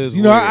is.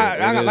 You know,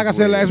 like I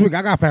said last week,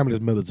 I got family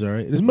that's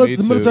military. The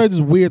military is this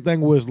weird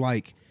thing where it's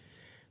like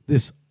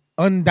this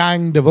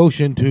undying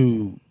devotion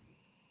to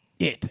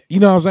it. You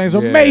know what I'm saying? So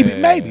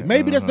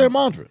maybe that's their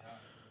mantra.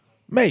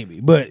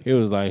 Maybe, but he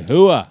was like,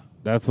 "Hooah!"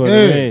 That's what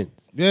it means.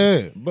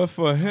 Yeah, but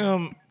for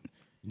him,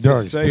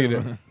 to say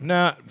that.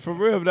 Now, for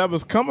real, if that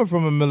was coming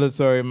from a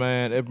military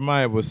man, it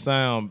would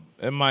sound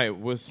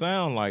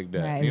like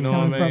that. Right, you know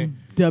what I mean?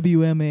 From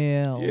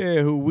WML.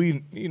 Yeah, who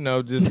we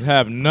just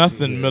have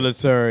nothing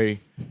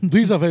military. Do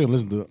yourself a favor,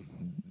 listen to it.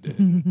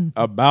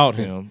 About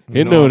him.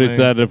 He knew what he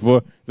signed up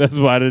for. That's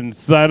why I didn't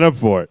sign up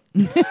for it.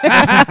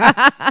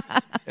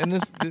 And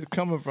this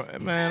coming from,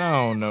 man, I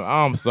don't know.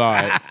 I'm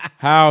sorry.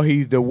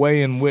 The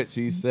way in which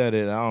he said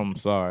it, I'm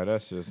sorry.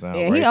 That just sounds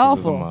racist. He's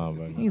awful.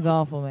 He's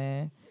awful,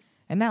 man.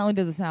 And not only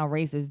does it sound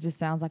racist, it just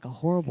sounds like a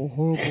horrible,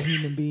 horrible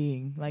human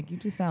being. Like, you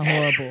just sound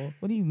horrible.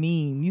 What do you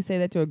mean? You say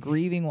that to a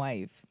grieving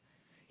wife.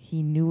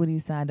 He knew what he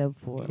signed up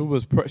for.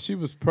 She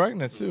was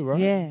pregnant too, right?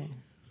 Yeah.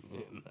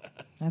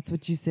 That's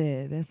what you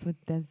said. That's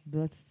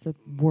the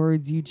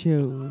words you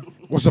chose.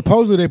 Well,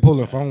 supposedly they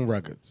pulling phone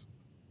records.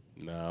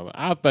 No,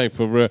 I think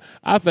for real,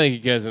 I think he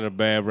catching a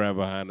bad rap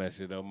behind that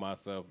shit though.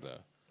 Myself though,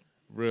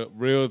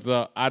 real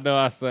talk. I know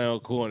I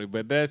sound corny,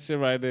 but that shit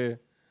right there.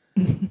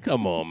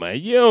 Come on, man.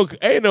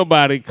 Ain't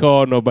nobody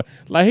called nobody.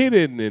 Like, he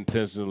didn't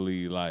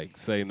intentionally like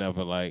say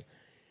nothing like,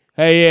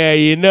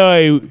 "Hey,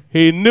 yeah,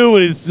 he knew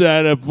what he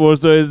signed up for,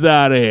 so he's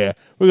out of here.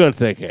 We're gonna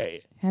take care of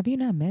you." Have you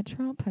not met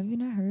Trump? Have you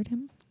not heard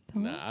him?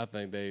 Nah, I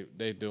think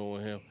they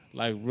doing him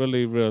like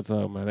really real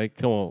talk, man. They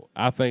come on.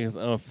 I think it's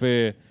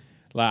unfair.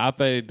 Like, I think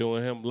they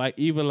doing him like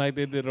even like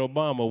they did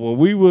Obama when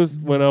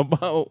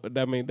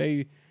Obama. I mean,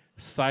 they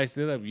sliced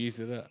it up, yeast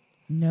it up.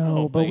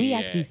 No, but we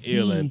actually see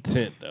ill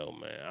intent though,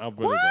 man. I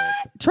really what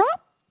don't.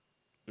 Trump?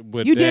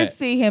 You did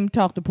see him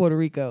talk to Puerto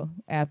Rico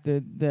after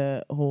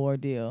the whole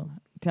ordeal,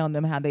 telling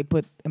them how they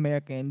put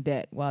America in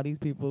debt while these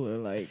people are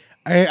like.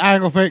 I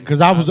ain't gonna fake because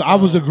I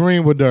was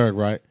agreeing with Dirk,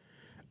 right?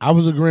 I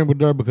was agreeing with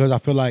Dirk because I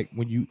feel like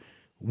when you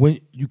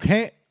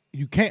can't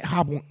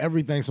hop on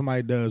everything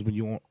somebody does when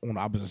you on the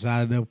opposite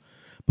side of them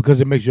because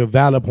it makes your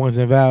valid points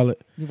invalid.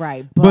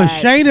 Right, but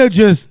Shayna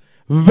just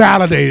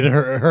validated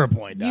her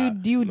point.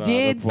 You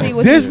did see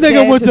what this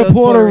nigga went to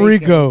Puerto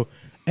Rico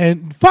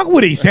and fuck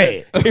what he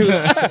said. This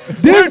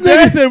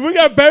nigga said we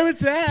got paper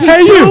towels.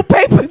 Hey, you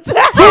paper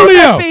towels,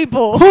 Julio,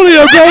 people.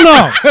 Julio,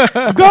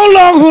 go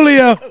long,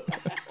 Julio.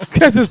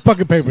 Catch this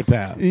fucking paper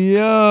towel.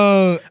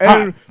 Yo,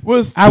 I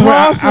went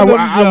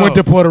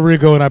to Puerto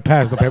Rico and I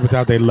passed the paper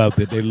towel. They loved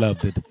it.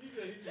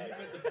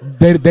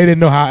 They didn't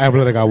know how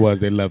athletic I was.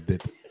 They loved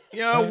it.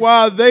 Yeah,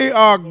 while they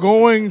are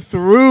going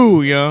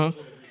through,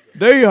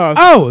 they are.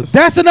 Oh,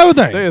 that's another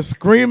thing. They are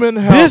screaming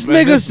help. This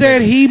nigga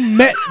said he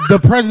met the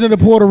president of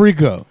Puerto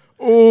Rico.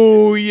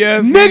 Oh,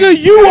 yes. Nigga,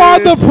 you are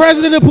the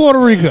president of Puerto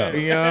Rico.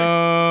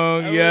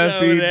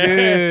 Yes, he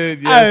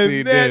did.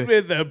 I met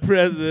with the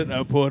president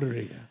of Puerto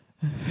Rico.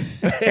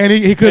 And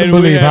he couldn't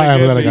believe how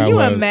athletic I was. Can you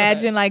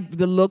imagine like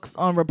the looks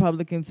on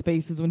Republicans'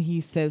 faces when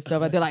he says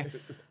stuff like they're like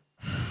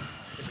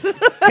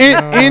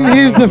in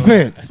his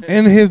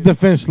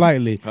defense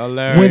slightly.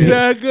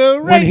 Hilarious.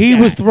 When he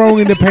was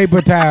throwing the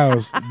paper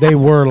towels, they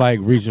were like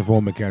reaching for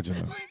him and catching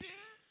him.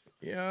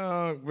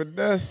 Yeah, but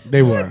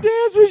they were.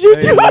 Dance was you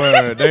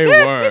doing? They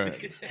were.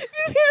 You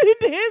see the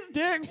dance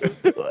Derek was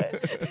doing?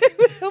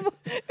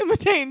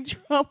 Imitating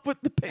Trump with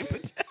the paper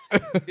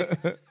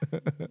towel.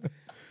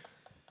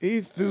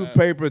 He threw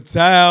paper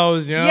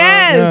towels,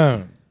 Yes.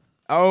 Yeah.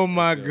 Oh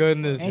my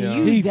goodness,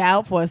 and you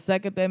doubt for a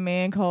second that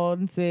man called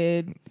and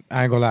said,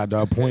 I ain't gonna lie,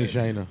 dog. Point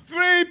Shayna.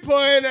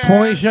 3-pointer.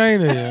 Point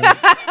Shayna. Yeah.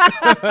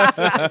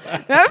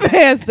 That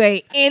man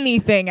say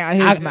anything out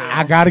his mouth.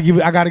 I gotta give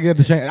it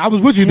to Shayna. I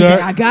was with you, dog.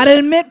 I gotta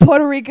admit,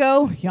 Puerto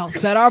Rico, y'all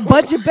set our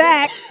budget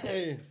back.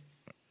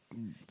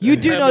 You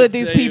do know that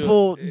these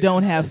people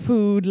don't have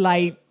food,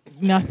 light,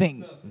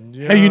 nothing.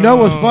 And you know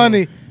what's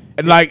funny?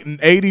 Like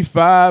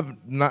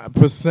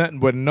 85%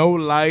 with no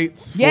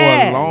lights for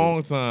a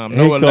long time.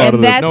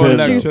 And that's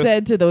what you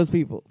said to those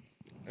people.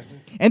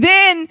 And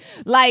then,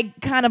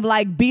 kind of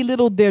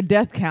belittled their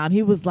death count.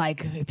 He was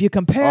like, if you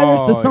compare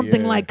this to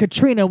something like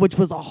Katrina, which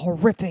was a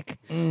horrific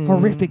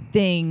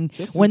thing,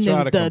 when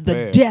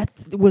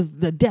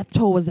the death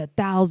toll was at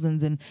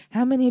thousands. And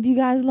how many of you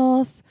guys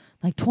lost?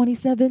 Like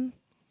 27?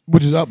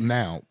 Which is up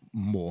now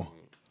more.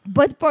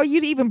 But for you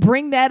to even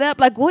bring that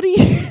up, what are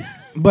you...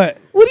 But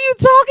what are you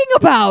talking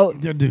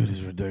about? The dude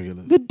is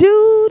ridiculous. The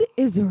dude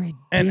is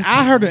ridiculous. And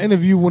I heard an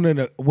interview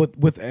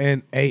with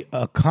an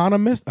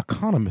economist,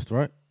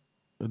 right?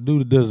 The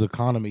dude that does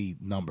economy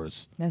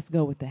numbers. Let's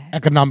go with that.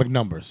 Economic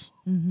numbers.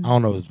 Mm-hmm. I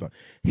don't know his.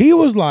 He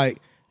was like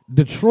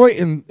Detroit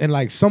and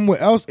somewhere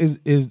else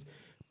is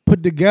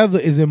put together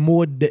is in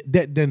more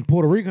debt than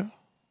Puerto Rico.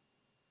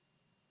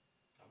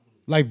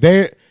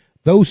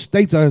 Those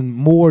states are in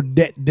more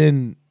debt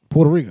than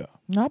Puerto Rico.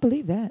 No, I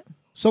believe that.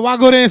 So why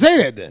go there and say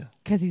that then?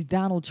 Because he's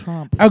Donald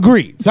Trump.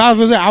 Agreed. So I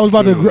was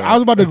about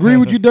to agree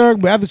with you,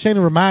 Dirk, but after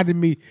Shayna reminded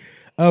me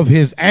of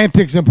his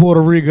antics in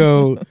Puerto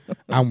Rico,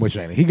 I'm with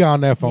Shayna. He got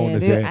on that phone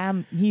and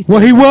said,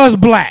 he was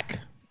black.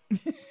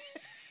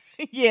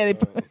 Yeah.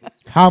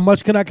 How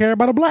much can I care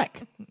about a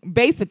black?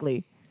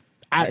 Basically.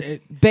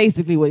 That's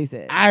basically what he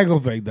said. I ain't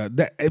gonna fake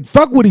that.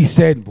 Fuck what he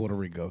said in Puerto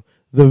Rico.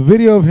 The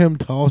video of him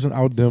tossing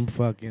out them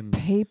fucking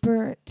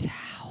paper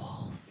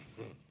towels.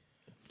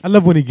 I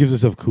love when he gives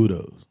himself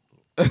kudos.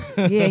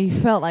 Yeah, he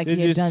felt like Did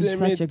he you had done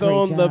send me such a great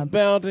throwing the job.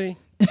 bounty?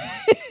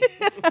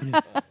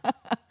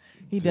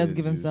 He does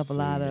give himself a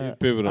lot of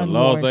people that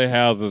lost their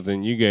houses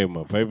and you gave them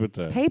a paper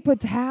towel. paper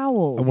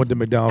towels. I went to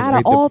McDonald's. Out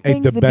of all ate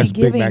things the to best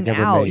be Big giving Mac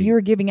ever out, made.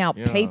 you're giving out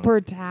paper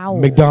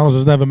towels. McDonald's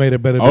has never made a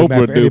better Big Mac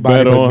Oprah for do anybody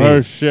better but on me.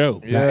 her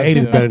show. I ate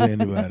it better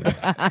than anybody.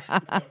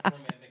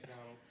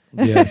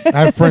 Yes,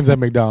 I have friends at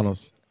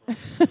McDonald's.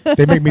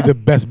 They make me the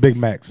best Big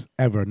Macs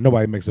ever.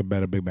 Nobody makes a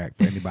better Big Mac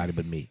for anybody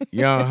but me.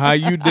 Young, how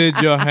you did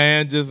your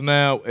hand just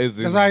now is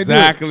 'Cause I do.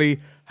 exactly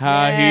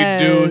how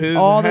he do his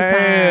all the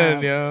hand,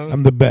 time. young.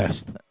 I'm the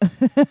best.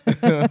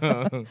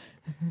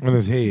 On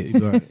his head. You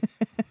go,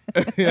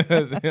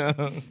 Yes,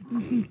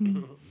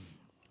 young.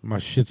 my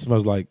shit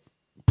smells like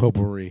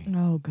potpourri.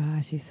 Oh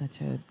gosh, he's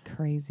such a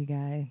crazy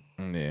guy.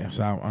 Yeah,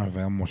 so I'm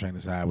gonna shake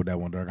the side with that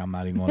one, Dirk. I'm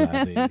not even gonna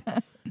lie to you.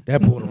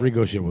 That Puerto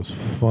Rico shit was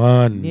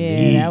fun.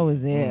 Yeah, that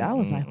was it. I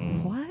was like,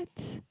 what?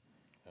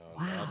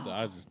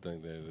 I just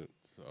think that it's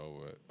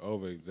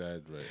over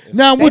exaggerated.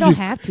 Now, They would don't you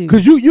have to.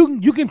 Because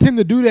you can tend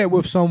to do that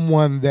with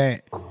someone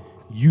that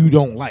you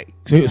don't like.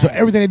 So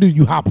everything they do,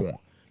 you hop on.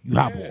 You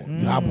hop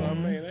on. You hop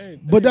on. They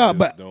But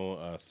doing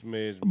a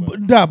smidge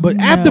money. but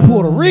after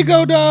Puerto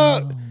Rico,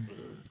 dog,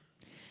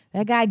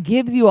 That guy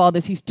gives you all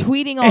this. He's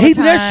tweeting all and the he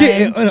time. did that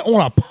shit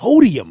on a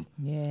podium.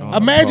 Yeah.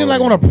 Imagine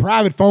like on a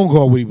private phone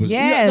call when he was.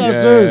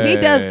 Yes, he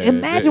does. Yeah,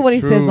 Imagine what he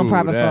says on true,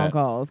 private that. phone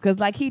calls, because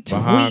like he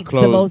Behind tweets the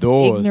closed most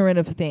doors. ignorant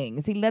of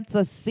things. He lets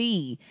us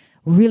see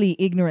really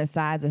ignorant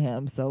sides of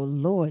him. So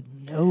Lord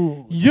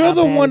knows. You're how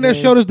the bad one it that is.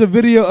 showed us the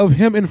video of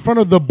him in front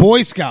of the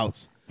Boy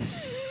Scouts.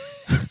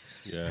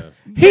 Yeah.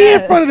 He in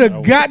front of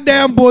the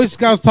goddamn Boy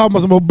Scouts talking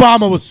about some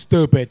Obama was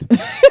stupid.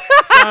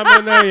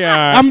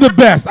 I'm the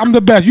best. I'm the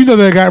best. You know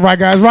that guy, right,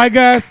 guys? Right,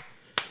 guys?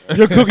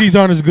 Your cookies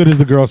aren't as good as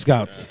the Girl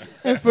Scouts.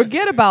 And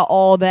forget about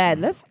all that.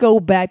 Let's go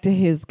back to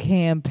his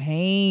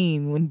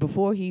campaign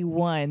before he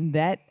won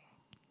that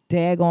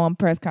daggone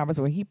press conference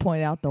where he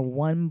pointed out the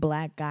one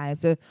black guy and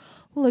said,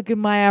 "Look at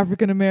my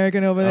African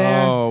American over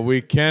there. Oh,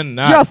 we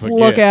cannot Just forget.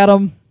 look at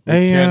him." We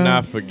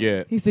cannot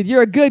forget. He said,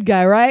 "You're a good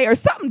guy, right?" Or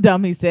something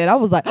dumb he said. I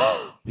was like,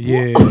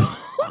 Yeah.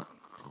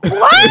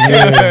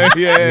 what?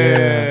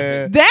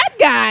 Yeah. That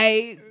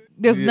guy,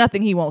 there's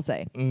nothing he won't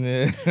say.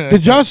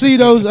 Did y'all see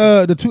those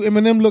the two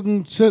Eminem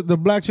looking the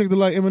black chicks that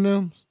like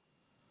Eminem's?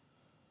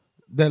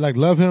 That like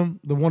love him,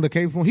 the one that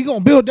came from. He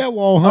gonna build that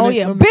wall, honey. Oh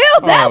yeah,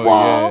 build that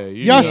wall.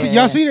 Y'all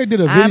see they did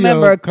a video I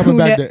remember coming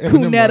back to Eminem, right?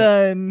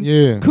 Kunetta and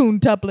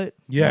Kuntuplet.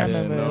 Yes,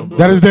 Yeah,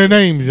 that is their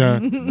names,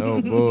 John. No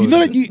bullshit. You know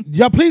that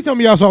y'all. Please tell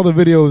me y'all saw the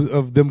video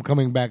of them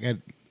coming back at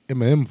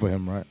Eminem for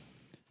him, right?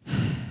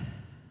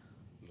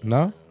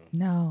 No,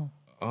 No.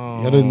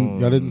 y'all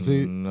didn't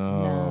see it.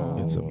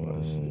 No. It's a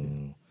must.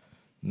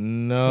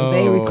 No. So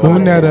they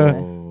responded to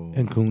Kunetta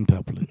and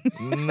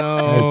Kuntuplet.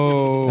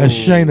 No. As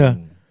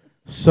Shayna.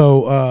 So,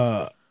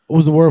 what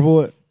was the word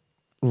for it?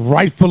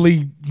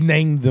 Rightfully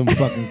named them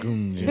fucking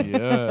coons.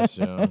 Yes,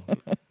 yeah.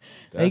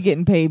 They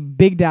getting paid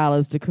big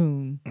dollars to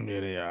coon. Yeah,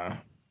 they are.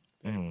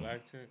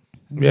 Black chicks?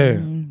 Yeah.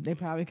 They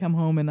probably come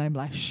home and I'm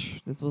like, shh,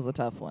 this was a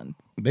tough one.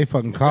 They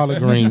fucking collard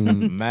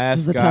green.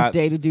 This is a tough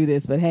day to do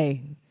this, but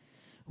hey,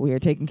 we are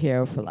taken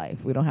care of for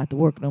life. We don't have to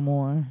work no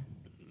more.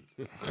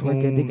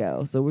 We're good to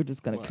go. So we're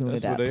just going to coon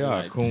it That's out. what they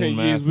are. 10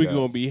 years we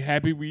gonna be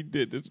happy we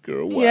did this,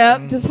 girl. Wow.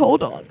 Yep, just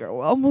hold on, girl.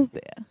 We're almost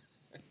there.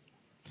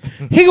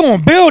 He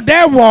gonna build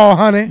that wall,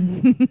 honey.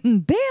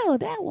 Build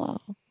that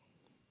wall.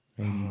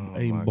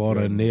 He bought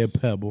a near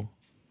pebble.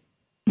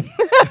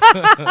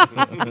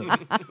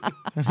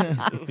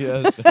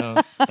 Yes,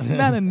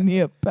 Not a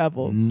near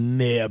pebble.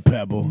 Near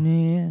pebble.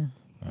 Yeah.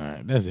 All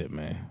right, that's it,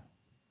 man.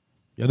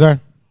 You done?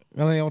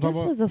 Anything you want to talk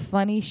This about? was a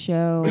funny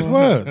show. It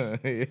was.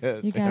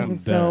 Yes, You guys I'm are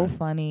so done.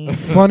 funny.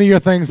 Funnier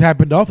things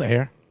happened off the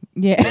air,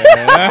 Yeah.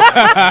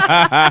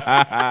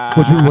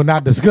 which we will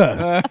not discuss.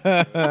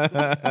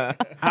 I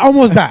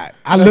almost died.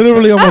 I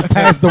literally almost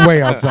passed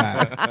away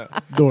outside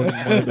during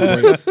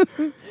the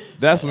breaks.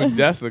 That's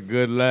a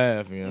good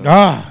laugh, you know.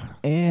 Ah,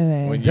 Yeah,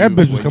 man. When that bitch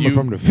was when coming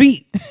from the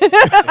feet.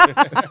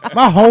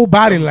 My whole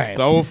body laughed.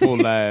 Soulful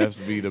laughs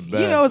be the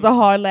best. You know, it was a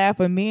hard laugh,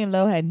 and me and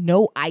Lo had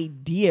no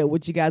idea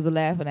what you guys were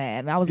laughing at.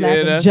 And I was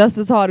laughing that's- just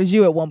as hard as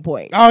you at one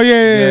point. Oh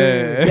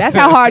yeah. That's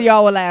how hard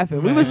y'all were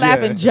laughing. We was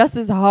laughing just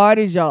as hard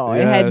as y'all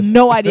and had Yes.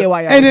 no idea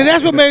why y'all And then was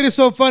that's what made it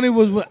so funny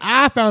was when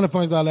I found the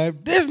funny style laugh.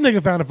 This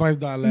nigga found the funny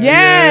style laugh.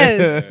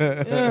 Yes.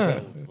 Yeah.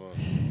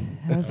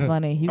 That's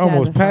funny. You guys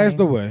Almost are passed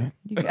funny. away.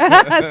 You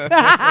guys-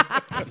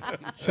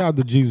 Shout out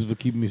to Jesus for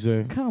keeping me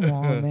safe. Come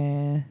on,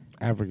 man.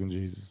 African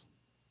Jesus.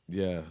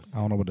 Yes. I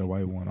don't know about that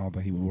white one. I don't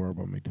think he would worry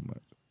about me too much.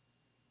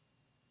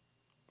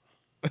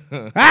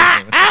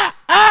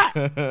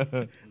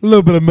 A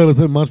little bit of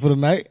militant munch for the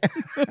night.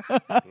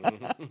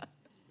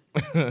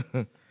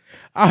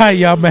 All right,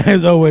 y'all, man.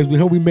 As always, we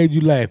hope we made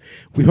you laugh.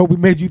 We hope we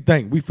made you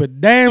think. We for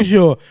damn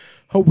sure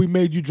hope we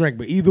made you drink.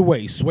 But either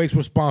way, swace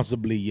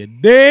responsibly. You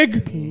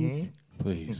dig? Peace. Please.